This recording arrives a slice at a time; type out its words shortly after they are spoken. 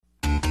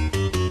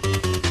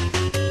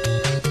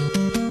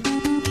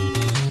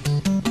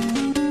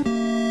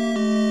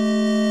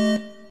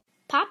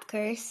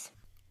Curse.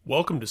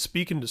 Welcome to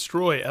Speak and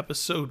Destroy,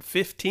 episode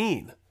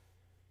 15.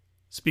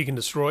 Speak and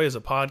Destroy is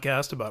a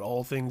podcast about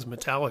all things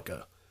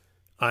Metallica.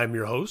 I'm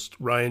your host,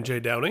 Ryan J.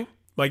 Downey.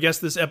 My guest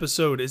this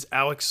episode is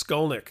Alex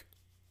Skolnick,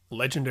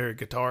 legendary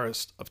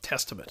guitarist of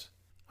Testament.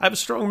 I have a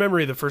strong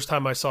memory of the first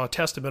time I saw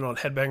Testament on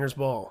Headbangers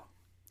Ball.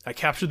 I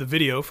captured the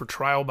video for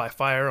Trial by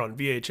Fire on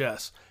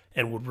VHS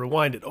and would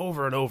rewind it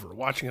over and over,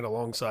 watching it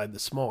alongside the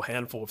small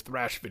handful of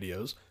thrash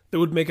videos that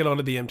would make it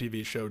onto the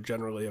MTV show,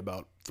 generally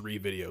about 3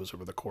 videos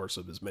over the course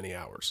of as many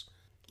hours.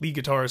 Lead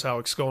guitarist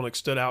Alex Skolnick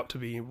stood out to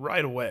me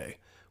right away,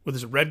 with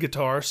his red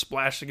guitar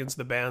splashed against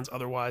the band's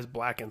otherwise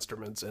black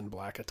instruments and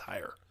black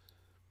attire.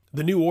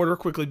 The New Order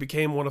quickly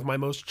became one of my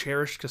most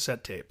cherished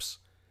cassette tapes.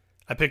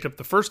 I picked up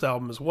the first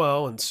album as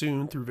well, and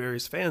soon, through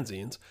various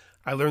fanzines,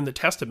 I learned that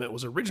Testament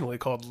was originally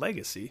called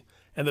Legacy,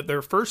 and that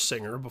their first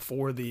singer,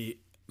 before the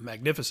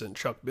magnificent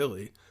Chuck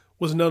Billy,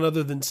 was none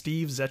other than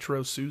Steve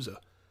Zetro Souza,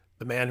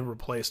 the man who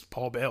replaced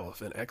Paul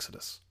Baloff in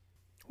Exodus.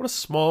 What a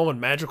small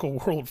and magical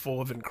world full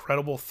of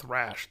incredible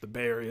thrash the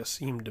Bay Area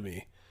seemed to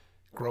me,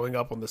 growing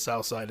up on the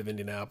south side of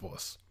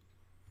Indianapolis.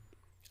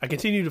 I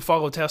continue to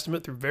follow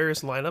Testament through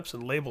various lineups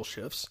and label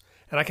shifts,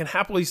 and I can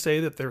happily say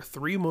that their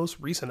 3 most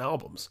recent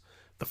albums,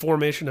 The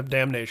Formation of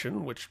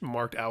Damnation, which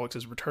marked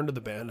Alex's return to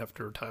the band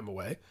after a time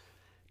away,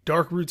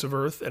 Dark Roots of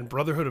Earth, and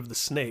Brotherhood of the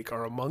Snake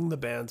are among the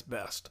band's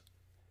best.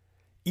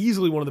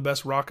 Easily one of the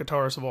best rock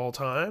guitarists of all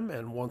time,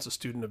 and once a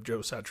student of Joe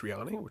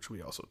Satriani, which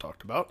we also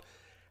talked about,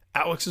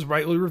 Alex is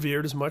rightly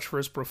revered as much for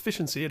his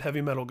proficiency at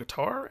heavy metal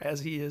guitar as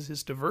he is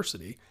his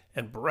diversity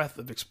and breadth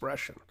of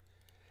expression.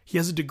 He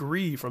has a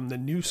degree from the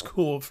New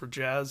School for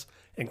Jazz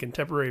and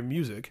Contemporary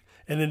Music,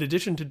 and in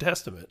addition to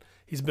Testament,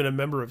 he's been a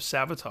member of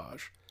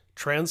Savatage,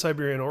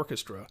 Trans-Siberian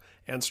Orchestra,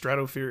 and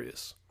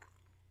Stratofurious.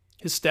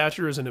 His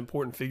stature as an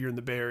important figure in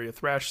the Bay Area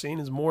thrash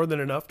scene is more than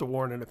enough to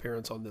warrant an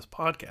appearance on this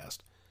podcast.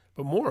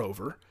 But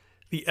moreover,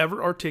 the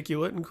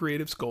ever-articulate and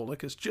creative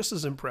Skolnick is just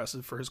as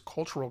impressive for his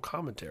cultural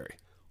commentary,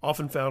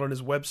 often found on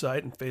his website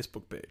and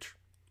Facebook page.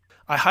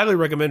 I highly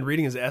recommend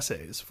reading his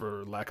essays,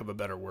 for lack of a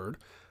better word,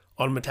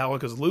 on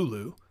Metallica's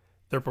Lulu,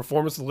 their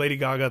performance of Lady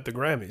Gaga at the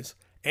Grammys,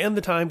 and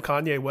the time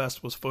Kanye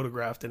West was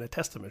photographed in a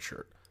Testament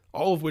shirt,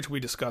 all of which we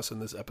discuss in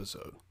this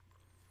episode.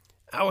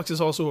 Alex is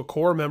also a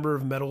core member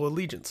of Metal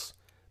Allegiance,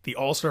 the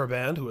all-star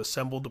band who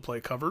assembled to play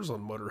covers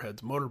on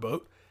Motorhead's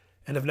Motorboat,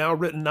 and have now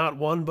written not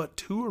 1 but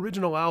 2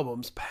 original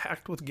albums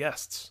packed with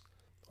guests.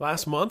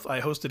 Last month, I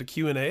hosted a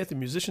Q&A at the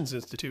Musicians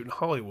Institute in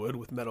Hollywood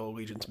with Metal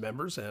Allegiance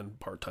members and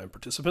part-time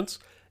participants,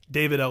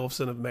 David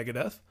Ellefson of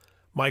Megadeth,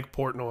 Mike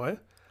Portnoy,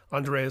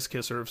 Andreas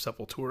Kisser of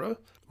Sepultura,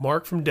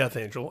 Mark from Death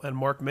Angel, and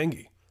Mark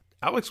Mengy.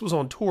 Alex was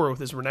on tour with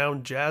his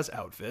renowned jazz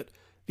outfit,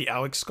 the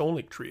Alex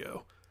Skolnick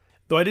Trio.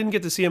 Though I didn't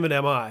get to see him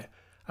at MI,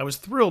 I was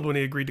thrilled when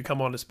he agreed to come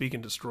on to Speak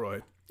and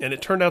Destroy, and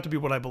it turned out to be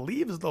what I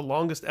believe is the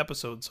longest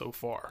episode so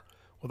far,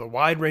 with a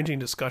wide-ranging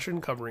discussion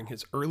covering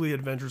his early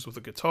adventures with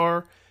the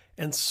guitar,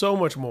 and so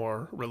much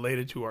more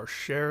related to our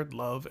shared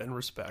love and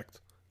respect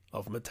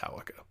of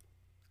Metallica.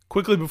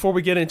 Quickly before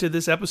we get into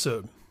this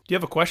episode, do you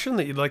have a question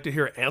that you'd like to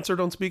hear answered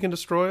on Speak and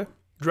Destroy?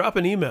 Drop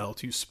an email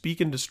to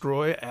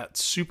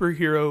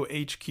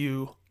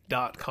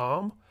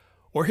speakanddestroy@superherohq.com,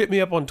 or hit me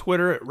up on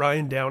Twitter at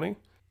Ryan Downey,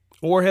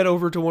 or head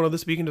over to one of the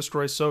Speak and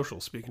Destroy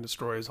socials. Speak and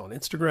Destroy is on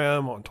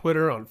Instagram, on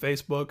Twitter, on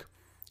Facebook.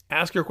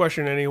 Ask your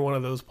question in any one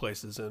of those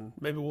places, and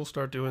maybe we'll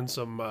start doing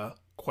some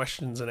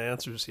questions and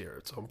answers here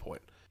at some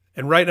point.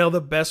 And right now, the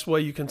best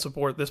way you can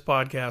support this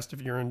podcast,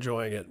 if you're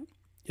enjoying it,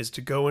 is to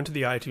go into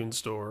the iTunes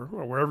store,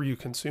 or wherever you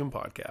consume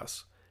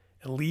podcasts,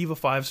 and leave a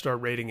 5-star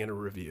rating and a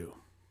review.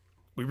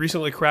 We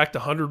recently cracked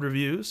 100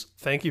 reviews.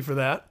 Thank you for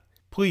that.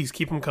 Please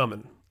keep them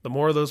coming. The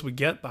more of those we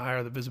get, the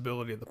higher the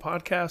visibility of the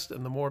podcast,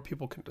 and the more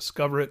people can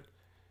discover it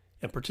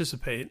and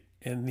participate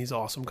in these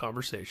awesome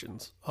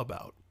conversations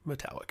about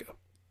Metallica.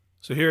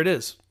 So here it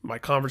is, my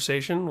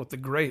conversation with the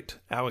great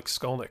Alex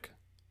Skolnick.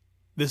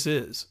 This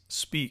is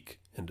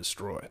Speak and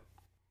Destroy.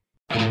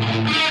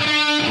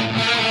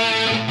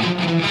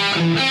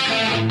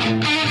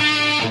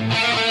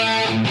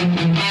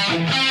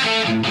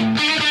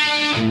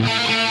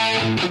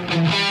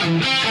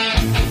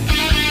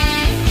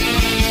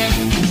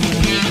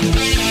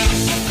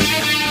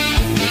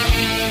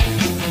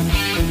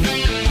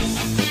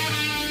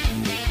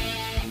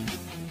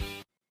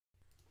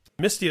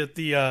 Missed you at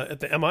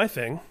the MI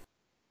thing.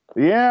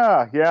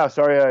 Yeah.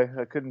 Sorry, I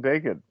couldn't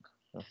make it.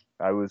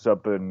 I was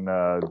up in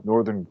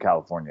Northern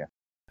California.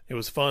 It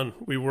was fun.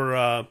 We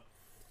were,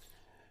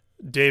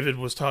 David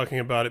was talking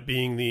about it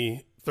being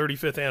the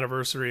 35th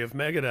anniversary of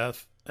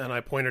Megadeth, and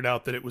I pointed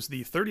out that it was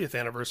the 30th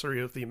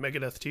anniversary of the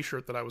Megadeth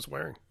t-shirt that I was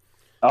wearing.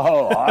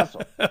 Oh,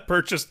 awesome.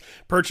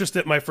 Purchased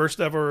at my first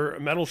ever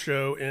metal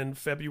show in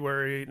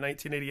February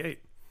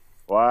 1988.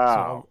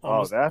 Wow. So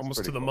almost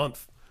that's to the cool.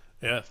 month.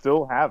 Yeah.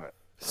 Still have it.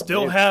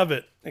 Still have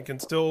it. And can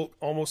still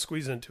almost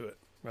squeeze into it.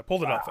 I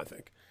pulled it off, I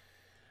think.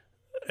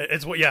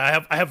 It's what,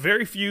 yeah, I have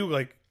very few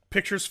like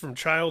pictures from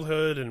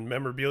childhood and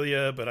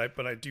memorabilia, but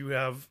I do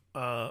have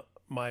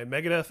my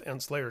Megadeth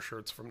and Slayer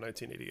shirts from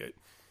 1988.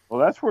 Well,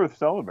 that's worth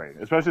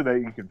celebrating, especially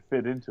that you can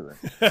fit into it.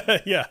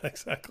 Yeah,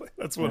 exactly.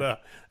 That's what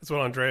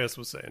Andreas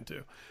was saying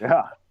too.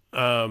 Yeah.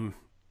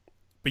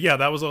 But yeah,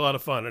 that was a lot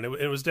of fun, and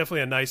it was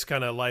definitely a nice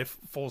kind of life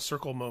full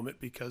circle moment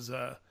because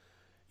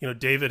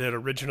David had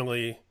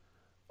originally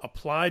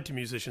applied to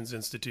Musicians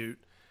Institute,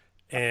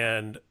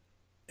 and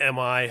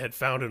MI had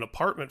found an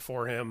apartment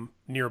for him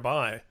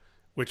nearby,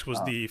 which was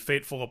the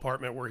fateful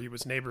apartment where he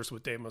was neighbors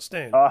with Dave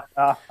Mustaine.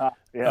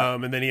 Yeah.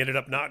 And then he ended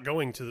up not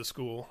going to the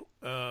school.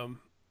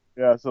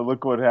 Yeah. So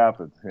look what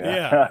happened.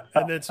 Yeah.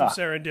 And then some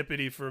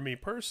serendipity for me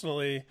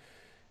personally,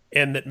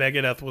 and that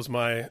Megadeth was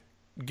my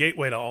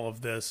gateway to all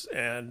of this.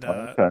 And,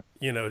 to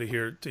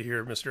hear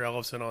Mr.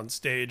 Ellefson on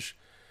stage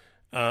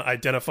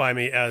identify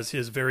me as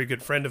his very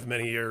good friend of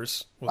many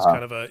years was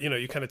kind of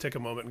you kind of take a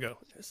moment and go,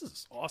 this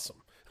is awesome.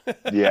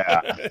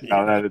 Yeah.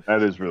 No,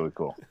 that is really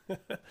cool.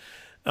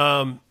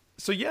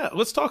 So yeah,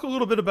 let's talk a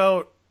little bit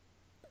about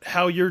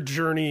how your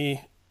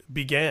journey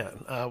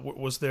began.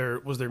 Was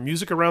there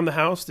music around the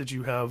house? Did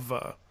you have,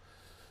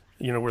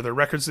 were there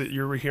records that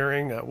you were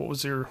hearing? What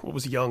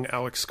was young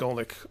Alex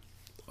Skolnick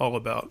all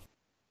about?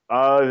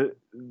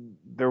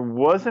 There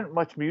wasn't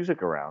much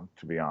music around,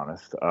 to be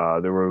honest.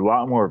 There were a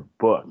lot more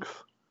books.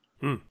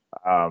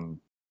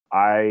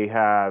 I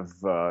have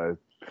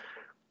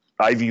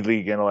Ivy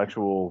League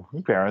intellectual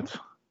parents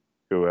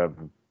who have,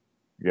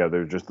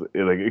 they're just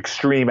like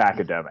extreme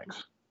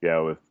academics,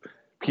 with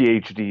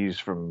PhDs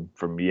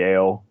from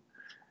Yale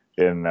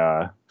in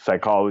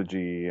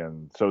psychology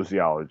and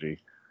sociology,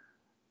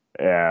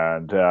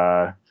 and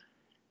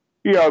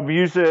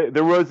music.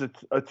 There was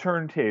a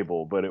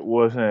turntable, but it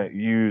wasn't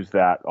used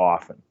that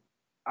often.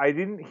 I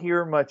didn't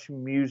hear much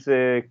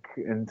music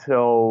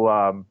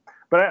until,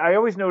 but I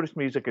always noticed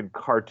music in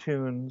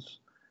cartoons.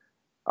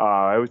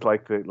 I always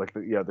liked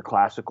the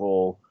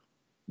classical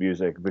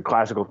music, the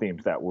classical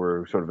themes that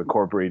were sort of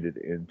incorporated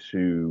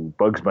into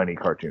Bugs Bunny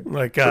cartoons,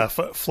 like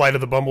Flight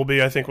of the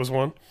Bumblebee, I think was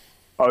one.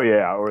 Oh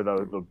yeah, or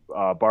the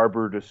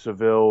Barber de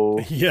Seville.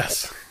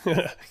 Yes.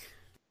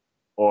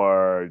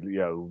 Or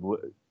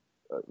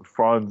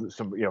Franz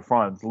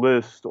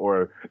Liszt,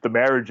 or The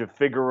Marriage of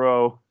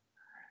Figaro.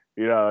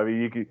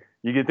 You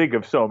could think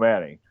of so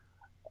many.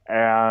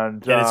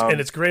 And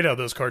it's great how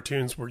those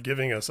cartoons were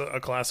giving us a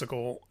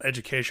classical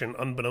education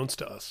unbeknownst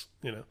to us.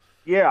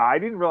 Yeah, I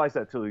didn't realize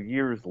that till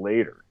years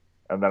later,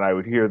 and then I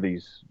would hear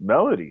these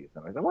melodies,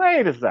 and I said,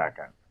 "Wait a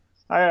second,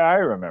 I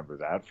remember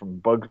that from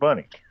Bugs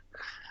Bunny."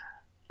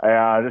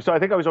 And so I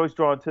think I was always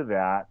drawn to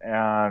that,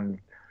 and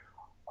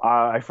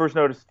I first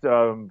noticed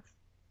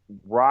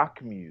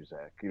rock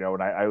music.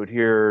 When I would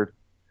hear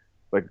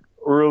like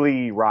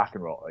early rock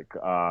and roll, like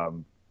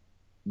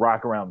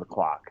Rock Around the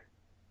Clock,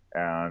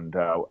 and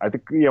I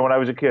think when I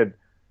was a kid,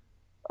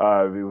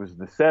 it was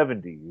the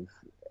 '70s,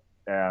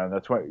 and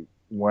that's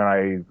when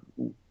I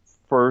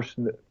first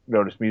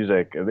noticed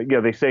music.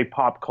 They say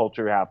pop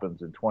culture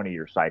happens in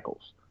 20-year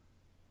cycles.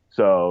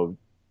 So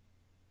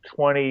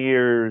 20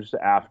 years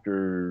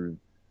after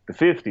the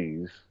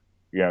 50s,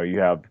 you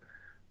have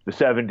the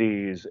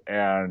 70s,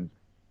 and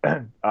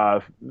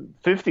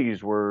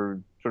 50s were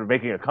sort of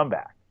making a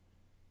comeback.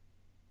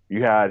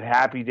 You had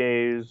Happy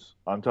Days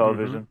on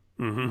television.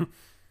 Mm-hmm.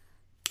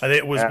 I think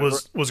it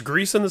was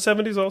Grease in the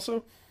 70s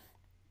also?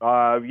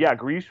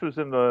 Grease was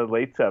in the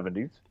late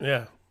 70s.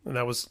 Yeah, and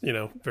that was,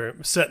 very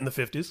set in the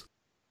 50s.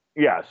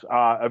 Yes,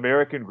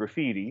 American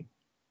Graffiti,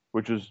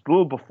 which was a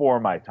little before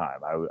my time.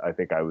 I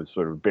think I was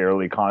sort of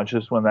barely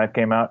conscious when that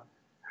came out.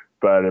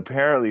 But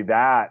apparently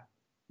that,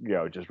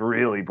 just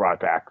really brought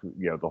back,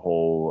 the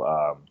whole,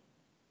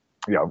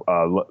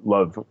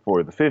 love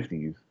for the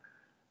 50s.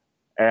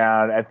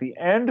 And at the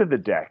end of the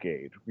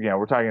decade,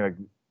 we're talking like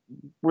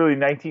really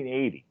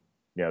 1980,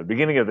 the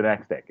beginning of the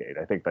next decade,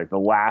 I think like the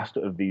last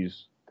of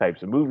these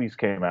types of movies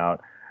came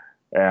out,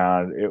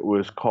 and it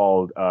was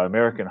called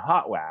American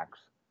Hot Wax.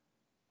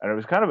 And it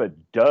was kind of a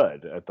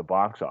dud at the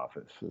box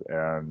office,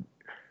 and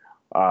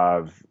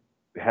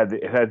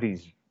it had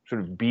these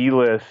sort of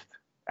B-list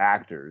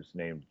actors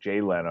named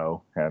Jay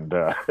Leno and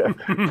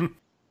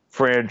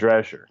Fran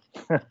Drescher.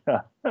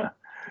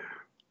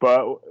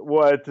 But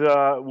what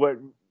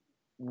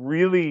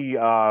really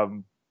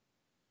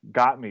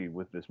got me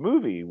with this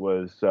movie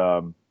was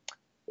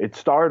it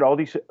starred all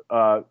these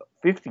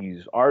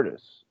 50s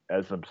artists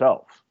as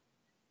themselves.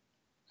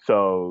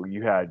 So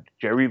you had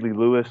Jerry Lee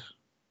Lewis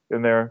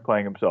in there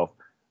playing himself,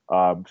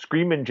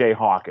 Screamin' Jay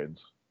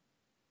Hawkins,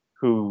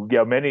 who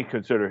many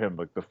consider him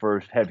like the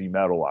first heavy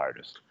metal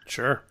artist.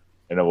 Sure,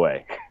 in a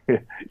way, you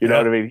know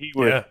what I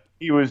mean.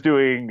 He was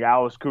doing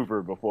Alice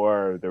Cooper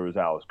before there was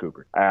Alice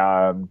Cooper,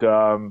 and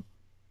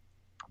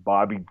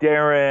Bobby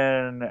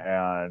Darin,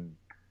 and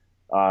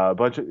a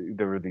bunch of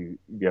there were these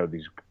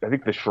I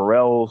think the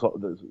Shirelles,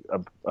 there's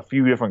a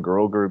few different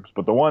girl groups,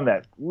 but the one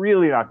that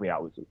really knocked me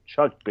out was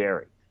Chuck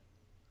Berry,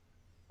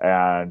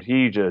 and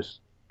he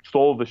just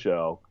stole the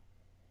show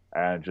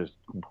and just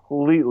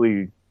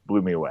completely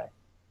blew me away.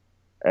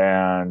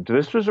 And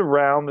this was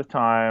around the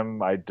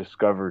time I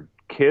discovered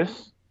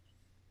Kiss,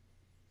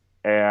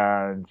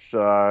 And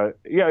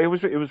yeah, it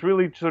was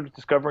really sort of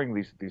discovering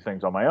these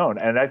things on my own.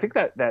 And I think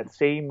that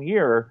same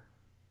year,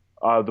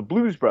 the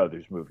Blues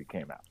Brothers movie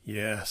came out,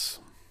 Yes.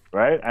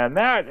 right? And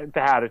that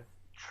had a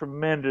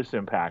tremendous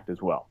impact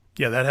as well.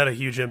 Yeah, that had a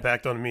huge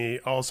impact on me.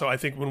 Also, I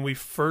think when we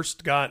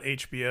first got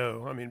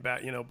HBO, I mean,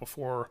 back,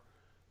 before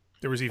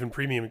there was even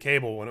premium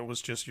cable, when it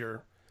was just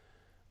your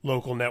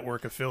local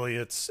network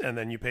affiliates and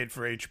then you paid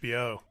for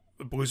HBO,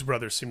 the Blues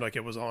Brothers seemed like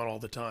it was on all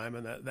the time,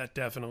 and that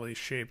definitely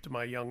shaped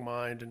my young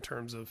mind in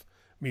terms of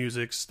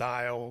music,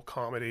 style,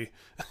 comedy.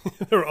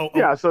 There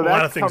are So a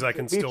lot of that things I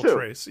can still too.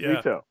 trace. Yeah.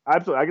 Me too.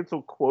 Absolutely. I can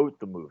still quote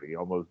the movie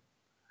almost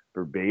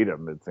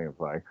verbatim, it seems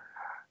like.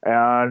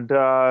 And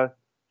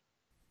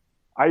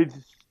I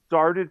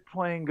started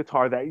playing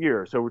guitar that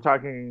year. So we're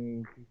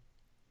talking,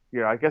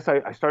 I guess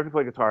I started to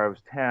play guitar. I was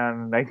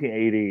 10,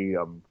 1980,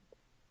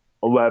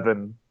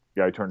 11.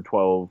 Yeah, I turned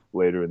 12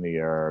 later in the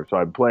year. So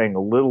I'm playing a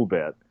little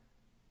bit.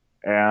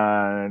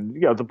 And,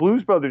 the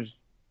Blues Brothers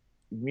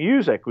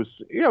music was,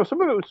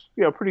 some of it was,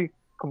 pretty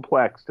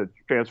complex to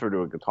transfer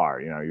to a guitar.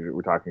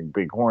 We're talking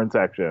big horn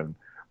section.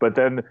 But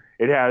then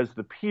it has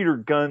the Peter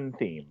Gunn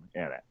theme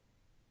in it,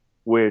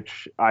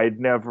 which I'd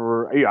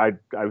never,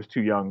 I was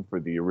too young for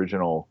the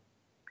original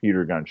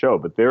Peter Gunn show,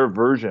 but their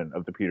version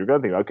of the Peter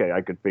Gunn theme, okay,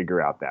 I could figure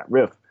out that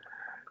riff.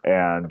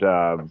 And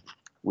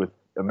with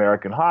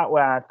American Hot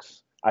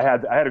Wax, I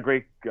had a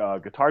great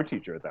guitar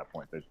teacher at that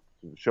point that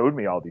showed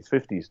me all these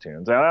 50s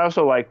tunes. And I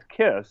also liked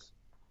Kiss,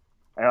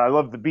 and I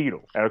loved the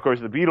Beatles. And of course,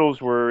 the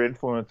Beatles were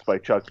influenced by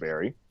Chuck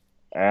Berry.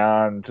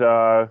 And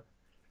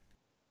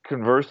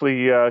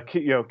conversely,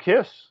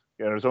 Kiss,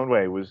 in its own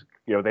way, was,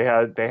 they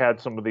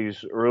had some of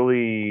these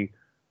early,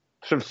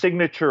 sort of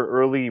signature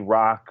early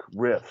rock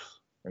riffs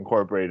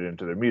incorporated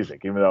into their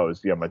music, even though it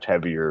was much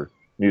heavier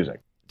music.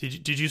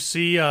 Did you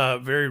see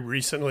very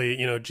recently,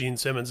 Gene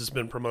Simmons has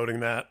been promoting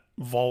that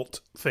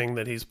Vault thing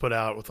that he's put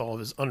out with all of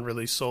his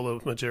unreleased solo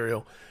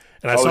material.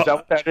 And is that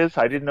what that is?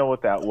 I didn't know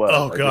what that was.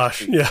 Oh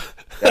gosh, yeah.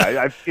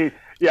 I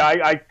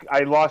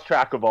lost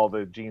track of all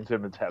the Gene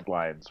Simmons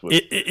headlines.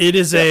 It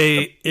is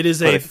a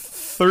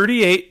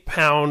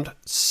 38-pound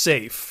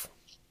safe.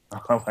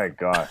 Oh my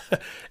god!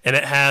 And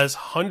it has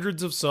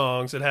hundreds of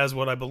songs. It has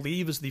what I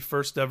believe is the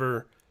first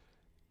ever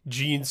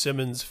Gene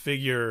Simmons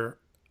figure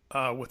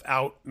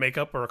without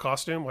makeup or a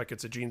costume, like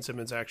it's a Gene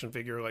Simmons action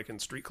figure, like in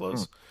street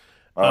clothes.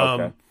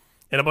 Okay.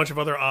 And a bunch of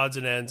other odds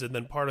and ends. And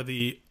then part of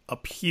the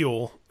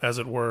appeal, as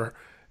it were,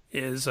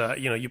 is,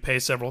 you pay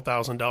several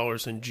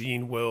 $1,000s and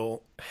Gene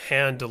will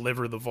hand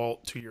deliver the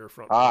vault to your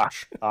front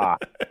porch.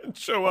 And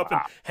show up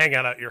and hang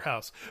out at your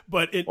house.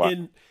 But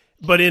in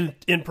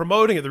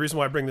promoting it, the reason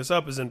why I bring this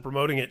up is in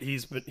promoting it,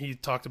 he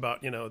talked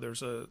about,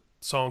 there's a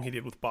song he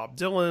did with Bob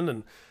Dylan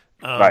and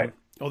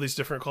all these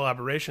different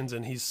collaborations.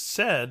 And he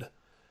said,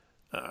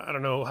 I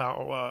don't know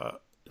how,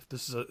 if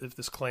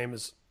this claim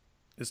is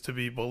to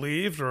be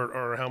believed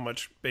or how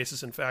much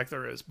basis in fact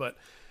there is, but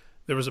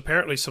there was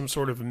apparently some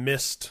sort of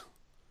missed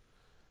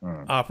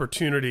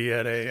opportunity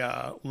at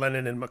a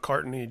Lennon and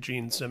McCartney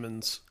Gene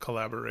Simmons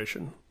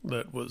collaboration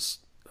that was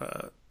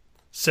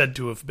said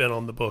to have been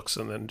on the books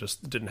and then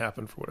just didn't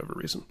happen for whatever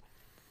reason.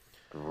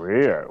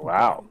 Weird.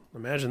 Wow.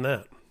 Imagine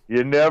that.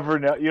 You never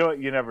know.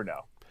 You never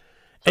know.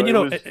 So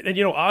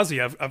Ozzy,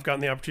 I've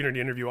gotten the opportunity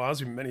to interview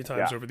Ozzy many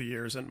times over the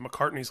years, and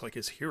McCartney's like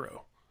his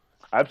hero.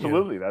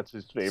 Absolutely. That's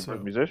his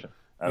favorite musician.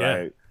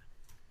 And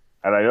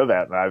I know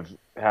that, and I've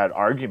had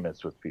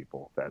arguments with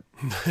people that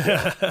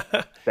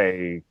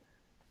they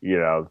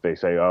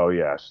say, oh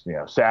yes,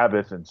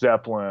 Sabbath and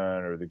Zeppelin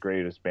are the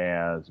greatest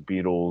bands,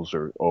 Beatles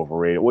are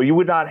overrated. Well, you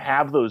would not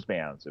have those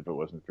bands if it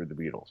wasn't for the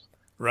Beatles.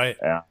 Right.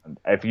 And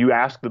if you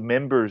ask the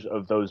members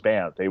of those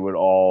bands, they would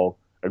all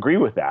agree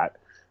with that.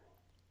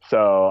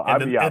 So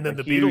and then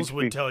the Beatles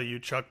would tell you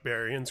Chuck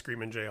Berry and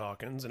Screamin' Jay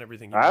Hawkins and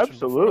everything.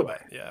 Absolutely.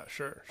 Yeah,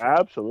 sure.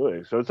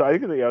 Absolutely. So I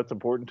think it's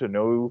important to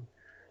know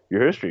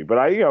your history. But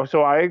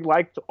I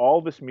liked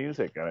all this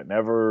music, and it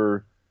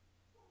never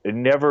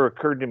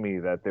occurred to me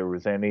that there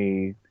was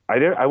any.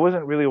 I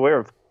wasn't really aware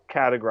of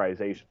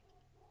categorization.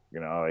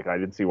 I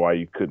didn't see why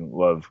you couldn't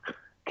love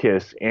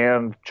Kiss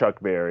and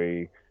Chuck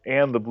Berry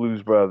and the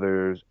Blues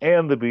Brothers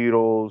and the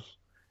Beatles.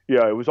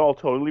 Yeah, it was all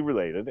totally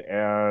related,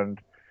 and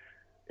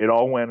it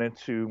all went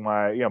into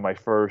my my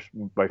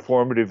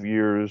formative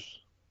years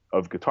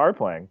of guitar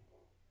playing,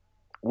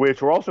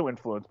 which were also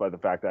influenced by the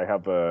fact that I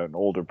have an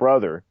older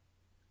brother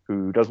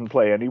who doesn't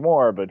play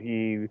anymore, but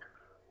he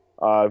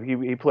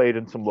played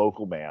in some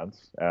local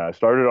bands.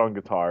 Started on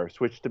guitar,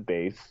 switched to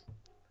bass,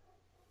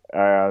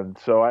 and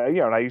so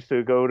I used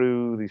to go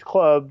to these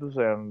clubs,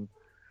 and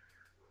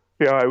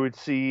I would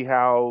see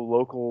how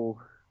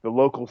the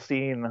local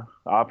scene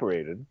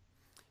operated.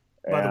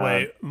 By the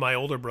way, my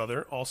older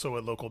brother, also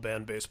a local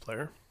band bass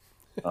player.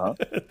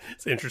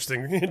 It's an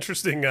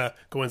interesting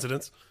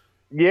coincidence.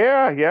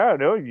 Yeah,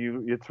 no,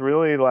 it's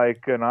really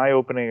like an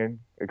eye-opening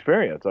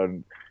experience.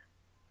 And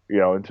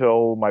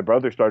until my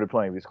brother started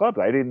playing these clubs,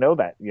 I didn't know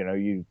that.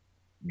 You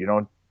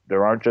don't.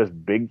 There aren't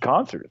just big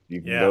concerts.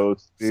 You can go.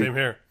 Same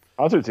here.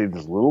 concert scenes,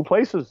 there's little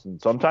places,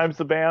 and sometimes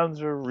the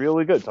bands are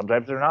really good,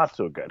 sometimes they're not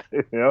so good,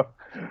 you know.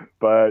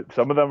 But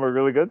some of them are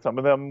really good. Some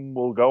of them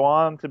will go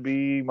on to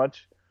be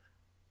much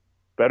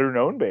better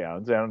known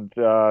bands, and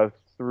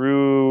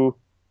through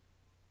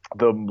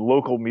the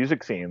local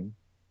music scene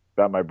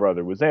that my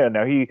brother was in.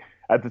 Now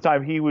at the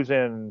time he was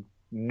in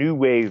new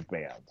wave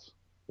bands,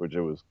 which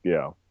it was,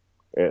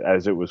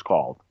 as it was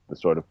called, the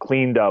sort of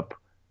cleaned up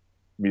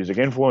music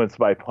influenced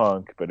by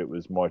punk, but it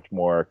was much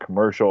more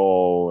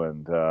commercial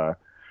and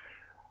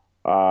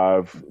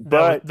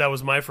that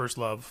was my first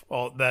love.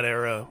 All that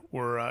era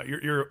where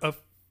you're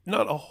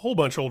not a whole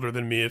bunch older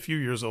than me, a few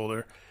years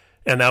older,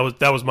 and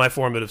that was my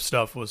formative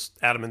stuff, was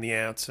Adam and the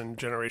Ants and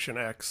Generation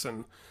X,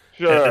 and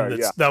sure, and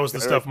yeah. that was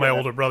the stuff my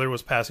older brother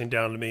was passing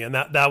down to me, and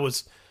that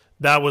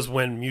was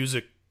when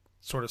music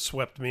sort of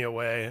swept me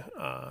away,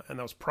 and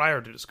that was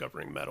prior to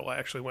discovering metal. I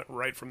actually went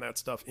right from that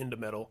stuff into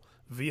metal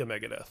via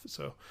Megadeth.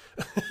 So,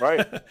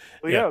 right,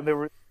 well, yeah,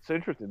 it's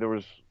interesting. There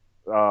was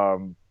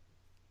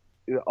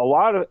a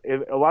lot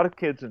of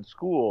kids in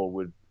school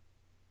would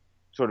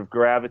sort of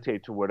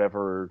gravitate to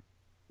whatever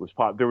was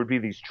pop. There would be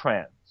these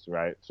trends,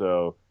 right?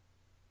 So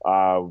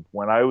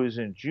when I was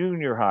in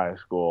junior high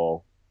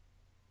school,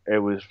 it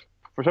was,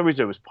 for some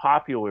reason, it was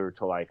popular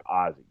to like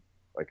Ozzy.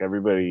 Like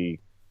everybody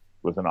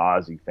was an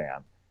Ozzy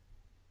fan.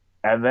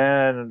 And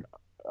then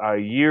a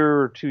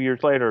year or 2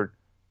 years later,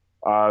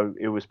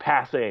 it was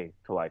passé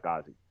to like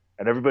Ozzy,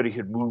 and everybody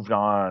had moved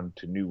on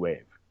to new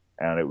wave,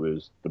 and it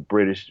was the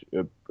British,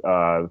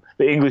 the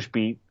English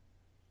beat,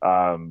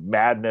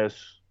 Madness,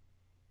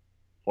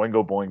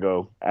 Boingo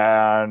Boingo,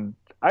 and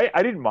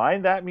I didn't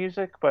mind that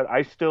music, but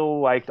I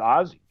still liked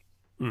Ozzy.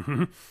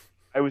 Mm-hmm.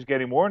 I was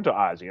getting more into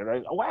Ozzy,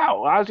 and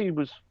wow, Ozzy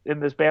was in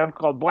this band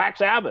called Black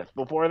Sabbath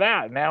before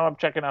that. Now I'm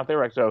checking out their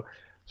records. So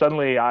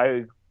suddenly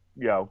I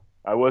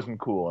wasn't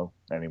cool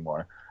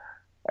anymore,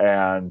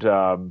 and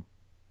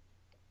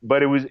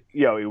but it was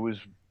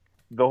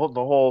the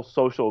whole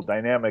social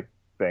dynamic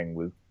thing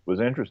was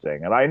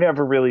interesting, and I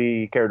never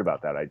really cared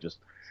about that. I just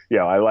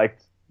I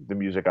liked the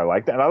music, I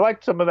liked, and I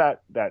liked some of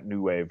that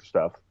new wave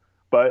stuff,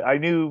 but I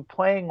knew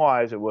playing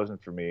wise it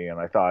wasn't for me, and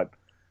I thought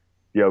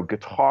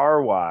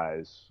guitar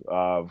wise,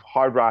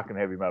 hard rock and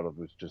heavy metal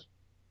was just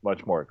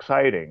much more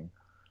exciting,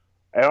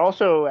 and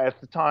also at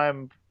the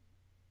time,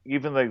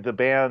 even the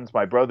bands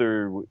my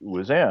brother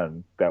was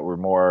in that were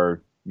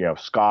more,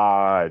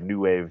 ska and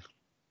new wave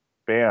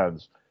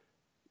bands,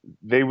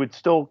 they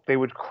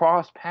would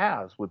cross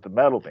paths with the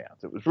metal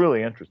bands. It was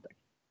really interesting.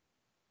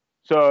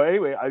 So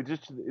anyway,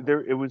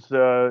 it was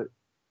the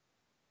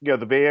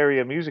Bay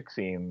Area music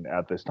scene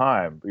at this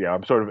time.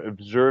 I'm sort of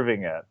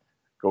observing it,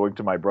 going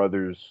to my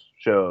brother's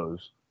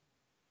shows.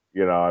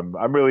 I'm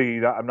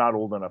not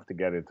old enough to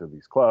get into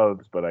these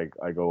clubs, but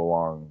I go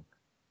along,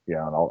 and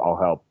I'll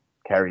help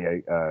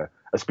carry a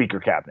speaker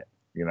cabinet,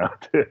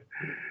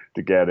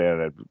 to get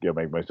in and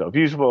make myself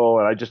useful.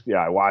 And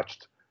I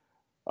watched,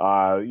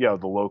 the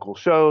local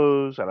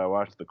shows, and I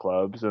watched the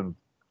clubs, and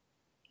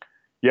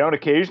and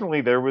occasionally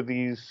there were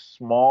these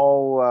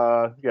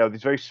small,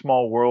 these very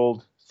small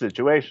world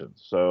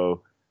situations.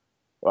 So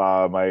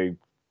my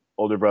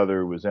older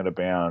brother was in a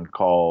band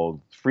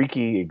called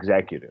Freaky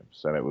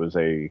Executives, and it was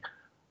it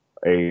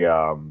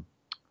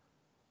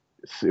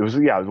was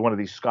one of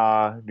these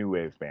ska new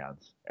wave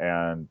bands,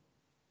 and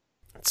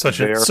such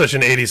an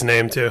 80s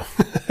name too.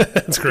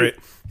 That's great.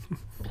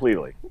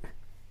 Completely.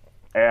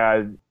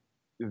 And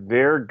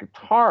their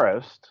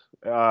guitarist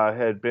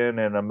had been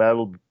in a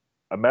metal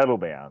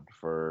band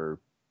for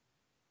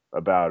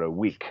about a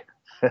week.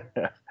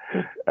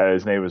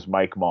 His name was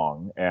Mike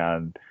Mong,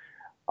 and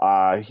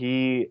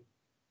he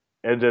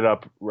ended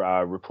up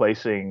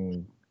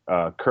replacing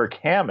Kirk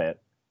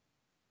Hammett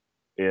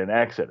in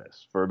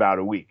Exodus for about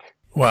a week.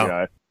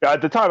 Wow.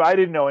 At the time, I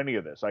didn't know any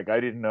of this. Like, I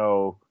didn't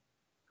know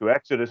who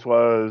Exodus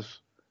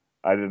was.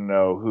 I didn't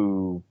know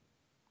who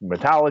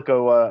Metallica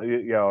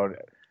was,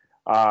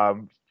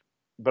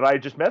 but I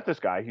just met this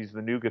guy. He's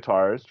the new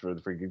guitarist for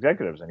the Freak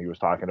Executives, and he was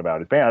talking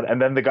about his band.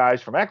 And then the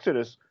guys from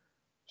Exodus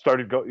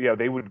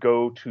they would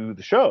go to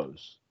the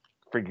shows,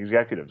 Freak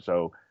Executives.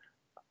 So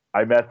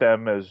I met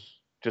them as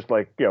just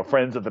like,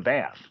 friends of the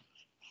band.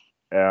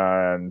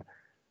 And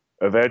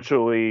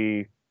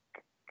eventually,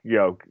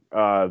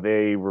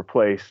 they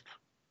replaced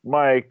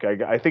Mike.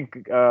 I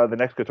think the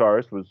next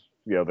guitarist was,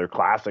 their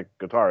classic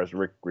guitarist,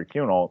 Rick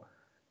Hunolt.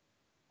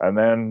 And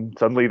then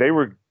suddenly they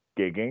were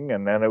gigging,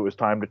 and then it was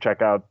time to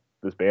check out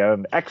this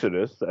band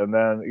Exodus. And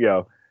then,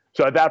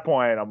 so at that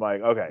point I'm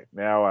like, okay,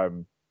 now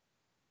I'm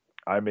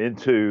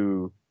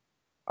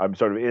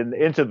sort of in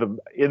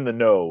the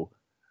know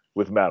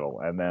with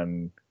metal. And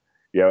then,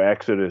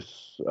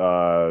 Exodus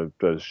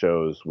does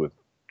shows with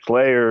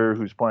Slayer,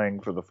 who's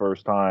playing for the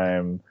first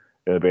time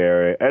in the Bay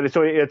Area. And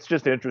so it's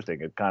just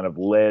interesting. It kind of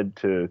led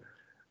to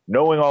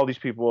knowing all these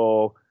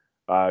people,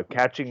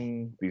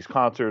 catching these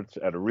concerts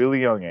at a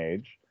really young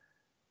age,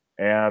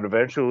 and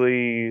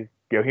eventually,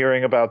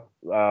 hearing about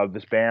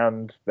this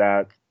band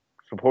that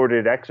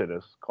supported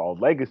Exodus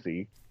called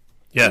Legacy.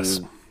 Yes.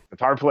 The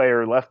guitar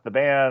player left the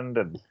band,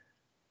 and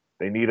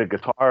they need a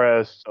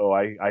guitarist. So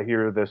I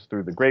hear this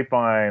through the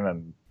grapevine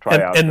and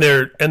try out. And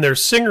their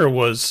singer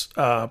was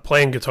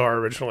playing guitar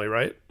originally,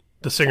 right?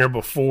 The singer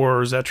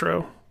before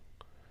Zetro.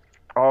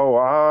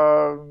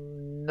 Oh,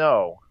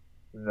 no.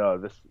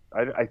 This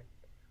I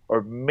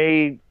or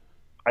may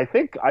I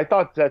think I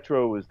thought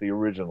Zetro was the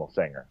original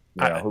singer.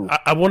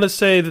 I want to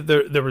say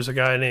that there was a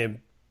guy named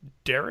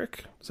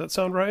Derek. Does that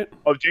sound right?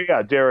 Oh,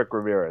 yeah, Derek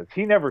Ramirez.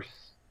 He never.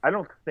 I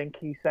don't think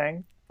he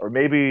sang, or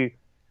maybe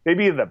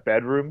in the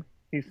bedroom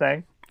he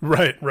sang.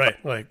 Right.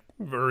 Like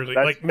early,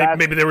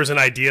 maybe there was an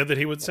idea that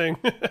he would sing.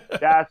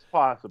 That's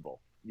possible.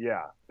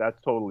 Yeah,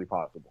 that's totally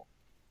possible.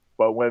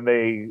 But when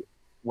they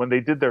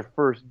did their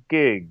first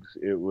gigs,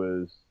 it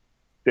was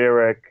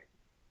Derek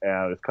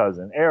and his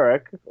cousin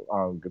Eric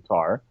on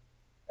guitar,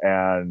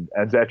 and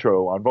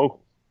Zetro on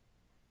vocals.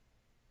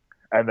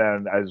 And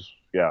then, as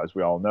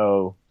we all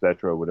know,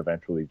 Zetro would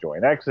eventually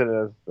join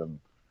Exodus, and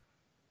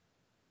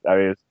I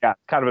mean, it's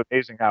kind of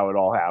amazing how it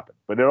all happened.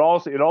 But it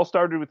all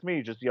started with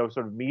me just sort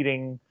of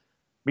meeting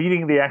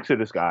the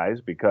Exodus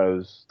guys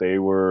because they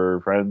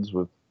were friends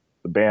with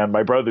the band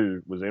my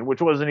brother was in,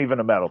 which wasn't even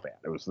a metal band.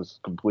 It was this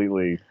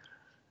completely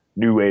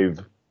new wave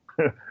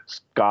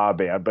ska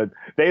band, but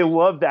they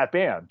loved that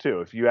band too.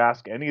 If you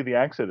ask any of the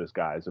Exodus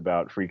guys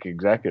about Freak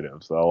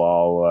Executives, they'll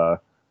all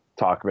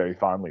talk very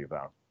fondly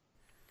about it.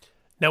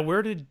 Now,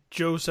 where did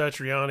Joe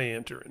Satriani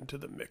enter into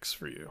the mix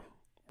for you?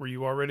 Were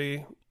you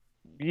already?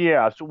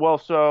 Yeah.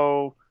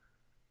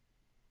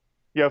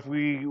 If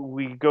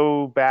we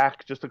go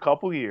back just a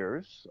couple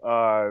years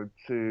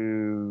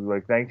to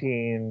like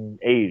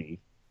 1980,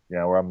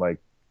 where I'm like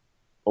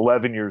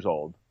 11 years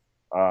old.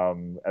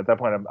 At that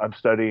point, I'm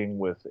studying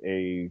with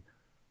an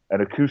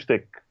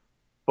acoustic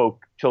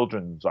folk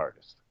children's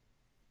artist.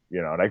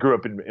 And I grew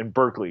up in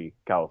Berkeley,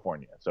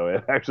 California, so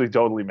it actually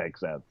totally makes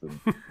sense. And,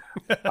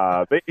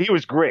 but he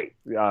was great.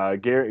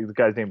 Gary, the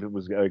guy's name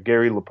was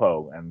Gary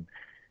LePeau, and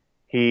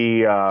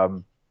he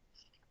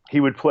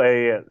would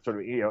play at sort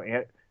of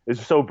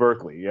it's so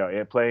Berkeley,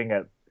 playing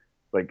at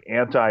like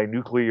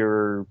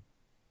anti-nuclear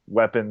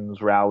weapons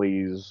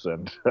rallies,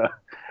 and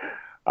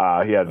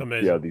he had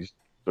these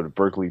sort of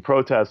Berkeley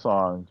protest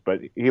songs. But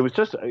he was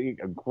just a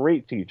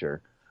great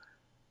teacher,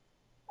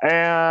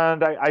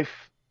 and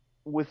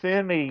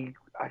within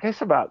I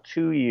guess about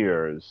 2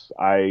 years,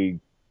 I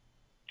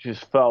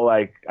just felt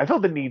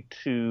the need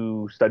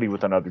to study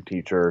with another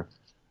teacher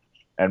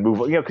and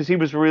move, because he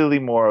was really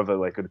more of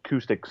an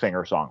acoustic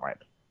singer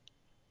songwriter.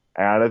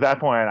 And at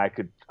that point, I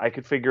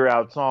could figure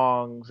out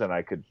songs, and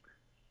I could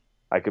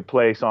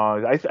play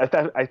songs. I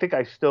think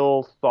I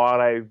still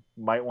thought I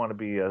might want to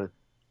be a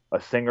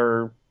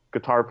singer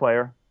guitar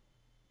player.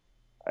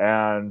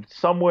 And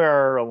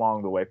somewhere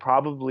along the way,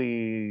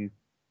 probably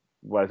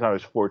by the time I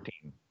was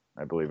 14,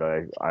 I believe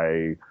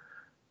I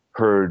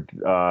heard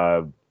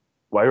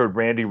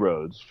Randy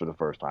Rhoads for the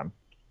first time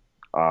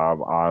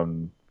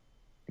on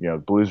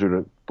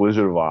Blizzard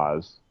of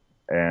Oz,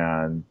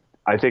 and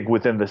I think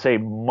within the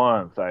same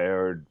month I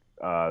heard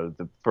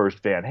the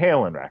first Van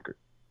Halen record.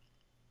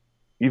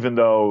 Even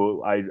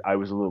though I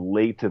was a little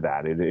late to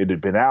that, it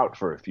had been out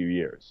for a few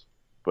years,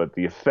 but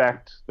the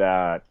effect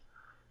that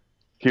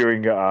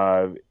hearing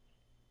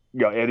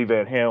Eddie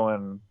Van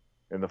Halen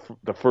in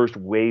the first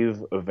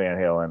wave of Van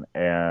Halen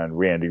and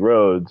Randy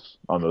Rhoads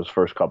on those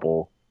first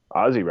couple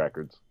Ozzy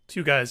records.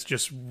 Two guys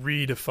just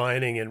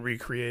redefining and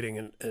recreating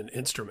an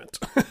instrument,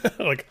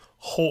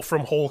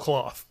 from whole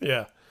cloth.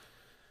 Yeah,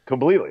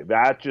 completely.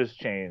 That just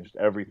changed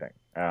everything.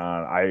 And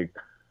I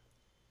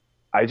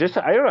don't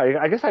know.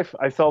 I guess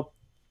I felt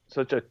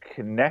such a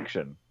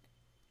connection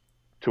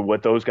to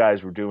what those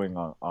guys were doing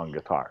on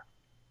guitar.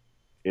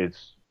 It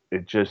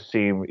just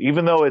seemed,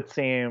 even though it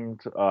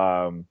seemed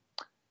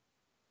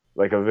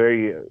like a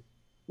very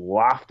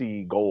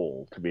lofty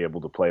goal to be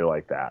able to play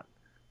like that,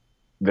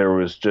 there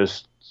was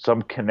just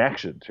some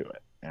connection to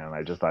it. And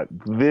I just thought,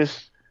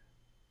 this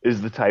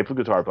is the type of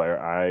guitar player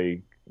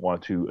I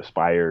want to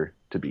aspire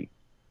to be.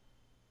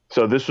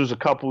 So this was a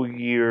couple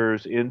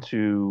years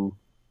into,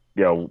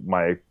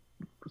 my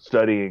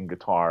studying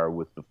guitar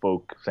with the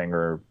folk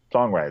singer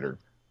songwriter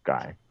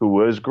guy, who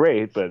was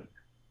great, but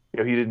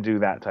he didn't do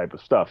that type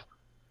of stuff.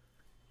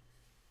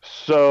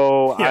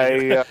 So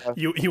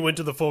you went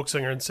to the folk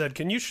singer and said,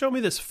 "Can you show me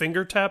this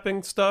finger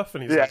tapping stuff?"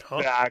 And he's like, "Huh?"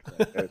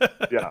 Exactly.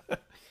 Yeah.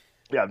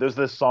 There's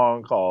this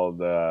song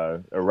called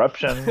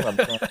 "Eruption." But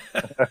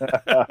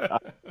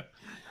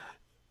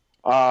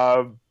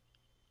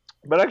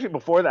actually,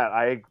 before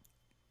that,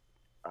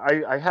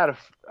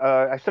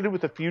 I studied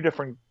with a few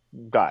different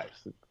guys.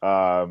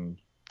 Friend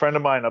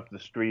of mine up the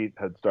street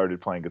had started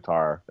playing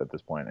guitar at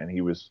this point, and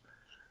he was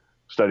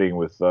studying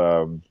with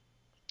a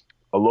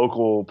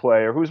local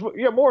player who was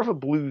more of a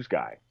blues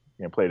guy.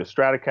 Played a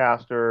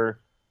Stratocaster,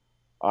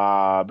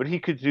 but he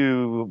could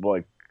do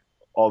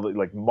all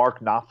the Mark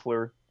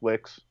Knopfler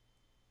licks.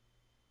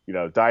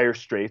 Dire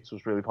Straits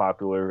was really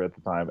popular at the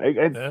time.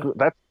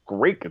 That's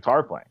great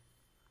guitar playing.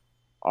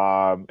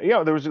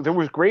 There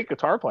was great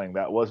guitar playing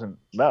that wasn't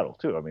metal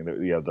too. I mean,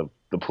 the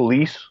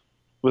Police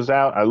was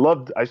out. I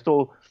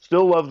still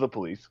love the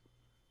Police.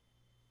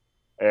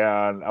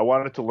 and I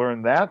wanted to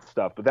learn that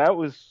stuff. But that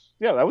was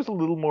that was a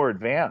little more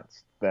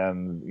advanced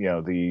than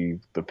the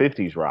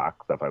 '50s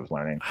rock stuff I was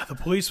learning. The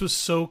Police was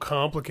so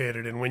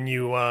complicated, and when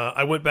you,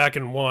 I went back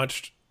and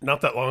watched not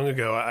that long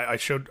ago. I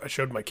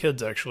showed my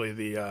kids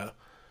actually a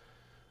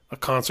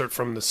concert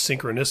from the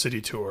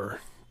Synchronicity tour,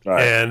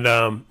 Right.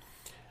 and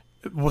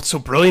what's so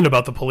brilliant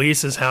about The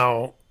Police is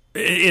how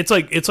it's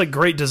like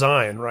great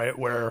design, right?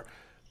 Or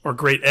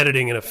great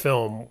editing in a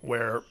film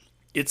where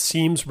it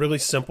seems really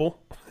simple.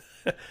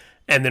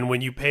 And then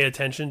when you pay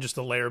attention, just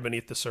the layer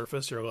beneath the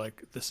surface, you're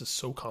like, this is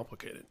so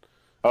complicated.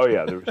 Oh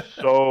yeah, there was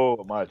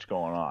so much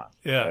going on.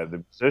 Yeah.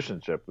 The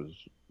musicianship was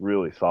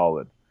really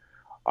solid.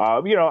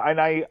 And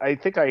I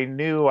think I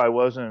knew I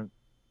wasn't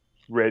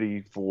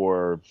ready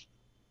for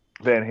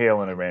Van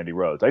Halen and Randy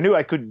Rhoads. I knew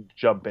I couldn't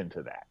jump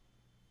into that.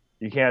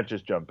 You can't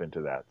just jump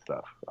into that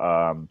stuff.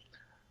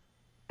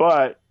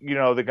 But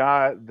the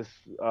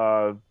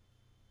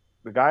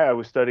guy I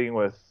was studying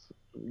with,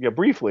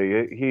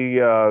 briefly, he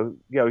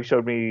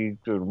showed me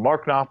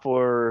Mark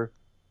Knopfler,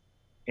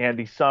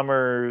 Andy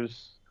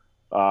Summers,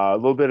 a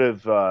little bit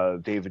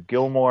of David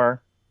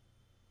Gilmour,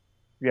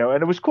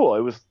 and it was cool.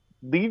 It was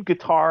lead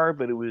guitar,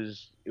 but it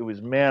was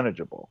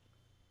manageable.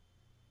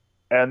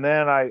 And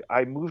then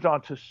I moved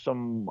on to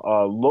some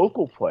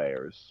local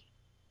players,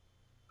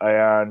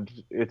 and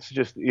it's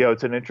just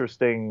it's an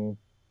interesting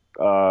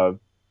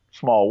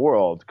small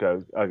world.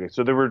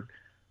 So there were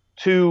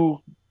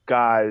two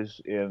guys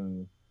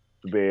in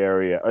the Bay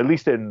Area, or at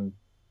least in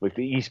like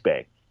the East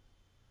Bay,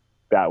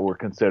 that were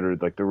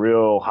considered like the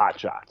real hot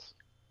shots,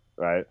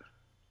 right?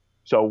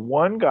 So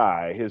one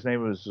guy, his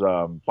name was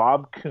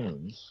Bob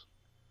Coons,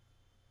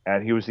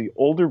 and he was the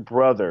older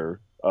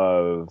brother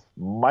of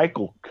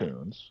Michael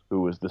Coons,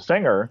 who was the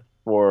singer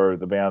for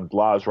the band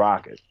Laws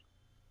Rocket,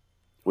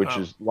 which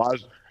is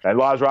Laws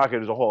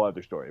Rocket is a whole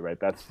other story, right?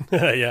 That's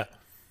Yeah.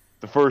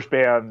 the first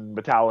band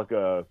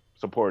Metallica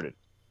supported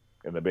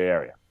in the Bay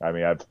Area. I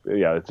mean,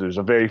 there's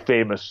a very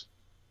famous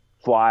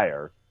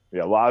flyer.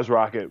 Yeah, Laws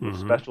Rocket with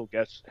special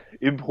guests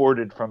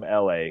imported from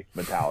L.A.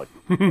 Metallica.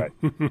 Right?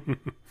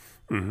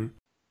 Mm-hmm.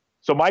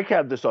 So Mike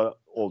had this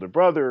older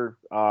brother,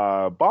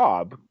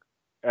 Bob,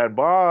 and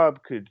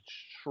Bob could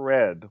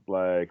shred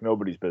like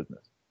nobody's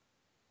business.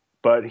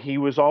 But he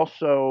was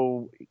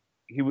also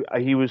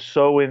he was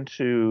so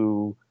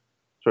into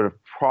sort of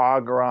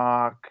prog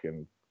rock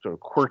and sort of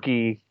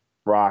quirky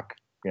rock,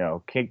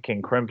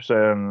 King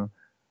Crimson,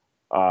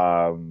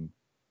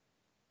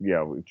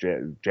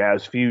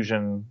 jazz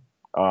fusion.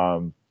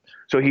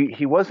 So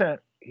he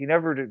wasn't in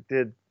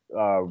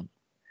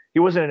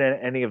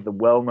any of the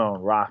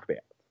well-known rock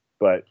bands,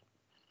 but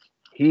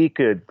he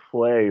could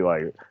play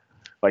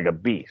like a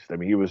beast. I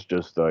mean, he was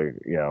just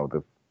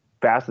the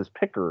fastest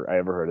picker I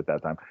ever heard at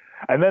that time.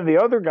 And then the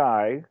other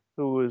guy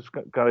who was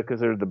kind of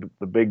considered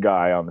the big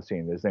guy on the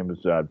scene, his name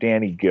was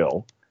Danny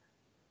Gill,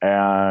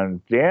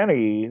 and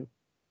Danny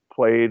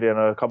played in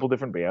a couple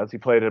different bands. He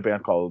played in a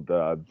band called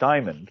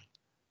Diamond,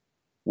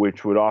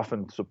 which would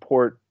often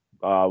support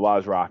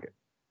Laws Rocket.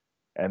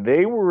 And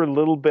they were a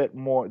little bit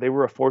more. They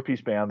were a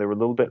 4-piece band. They were a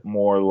little bit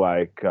more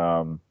like,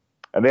 and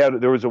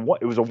it was a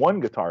one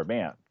guitar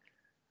band,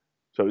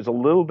 so it was a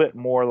little bit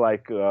more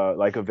like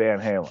a Van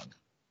Halen.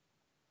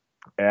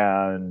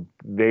 And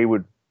they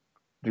would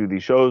do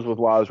these shows with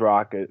Laws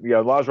Rocket.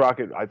 Laws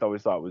Rocket I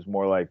always thought was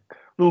a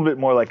little bit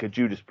more like a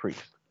Judas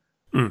Priest.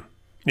 Mm.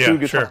 Yeah, 2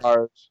 guitars,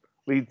 sure.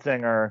 lead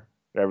singer,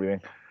 everything.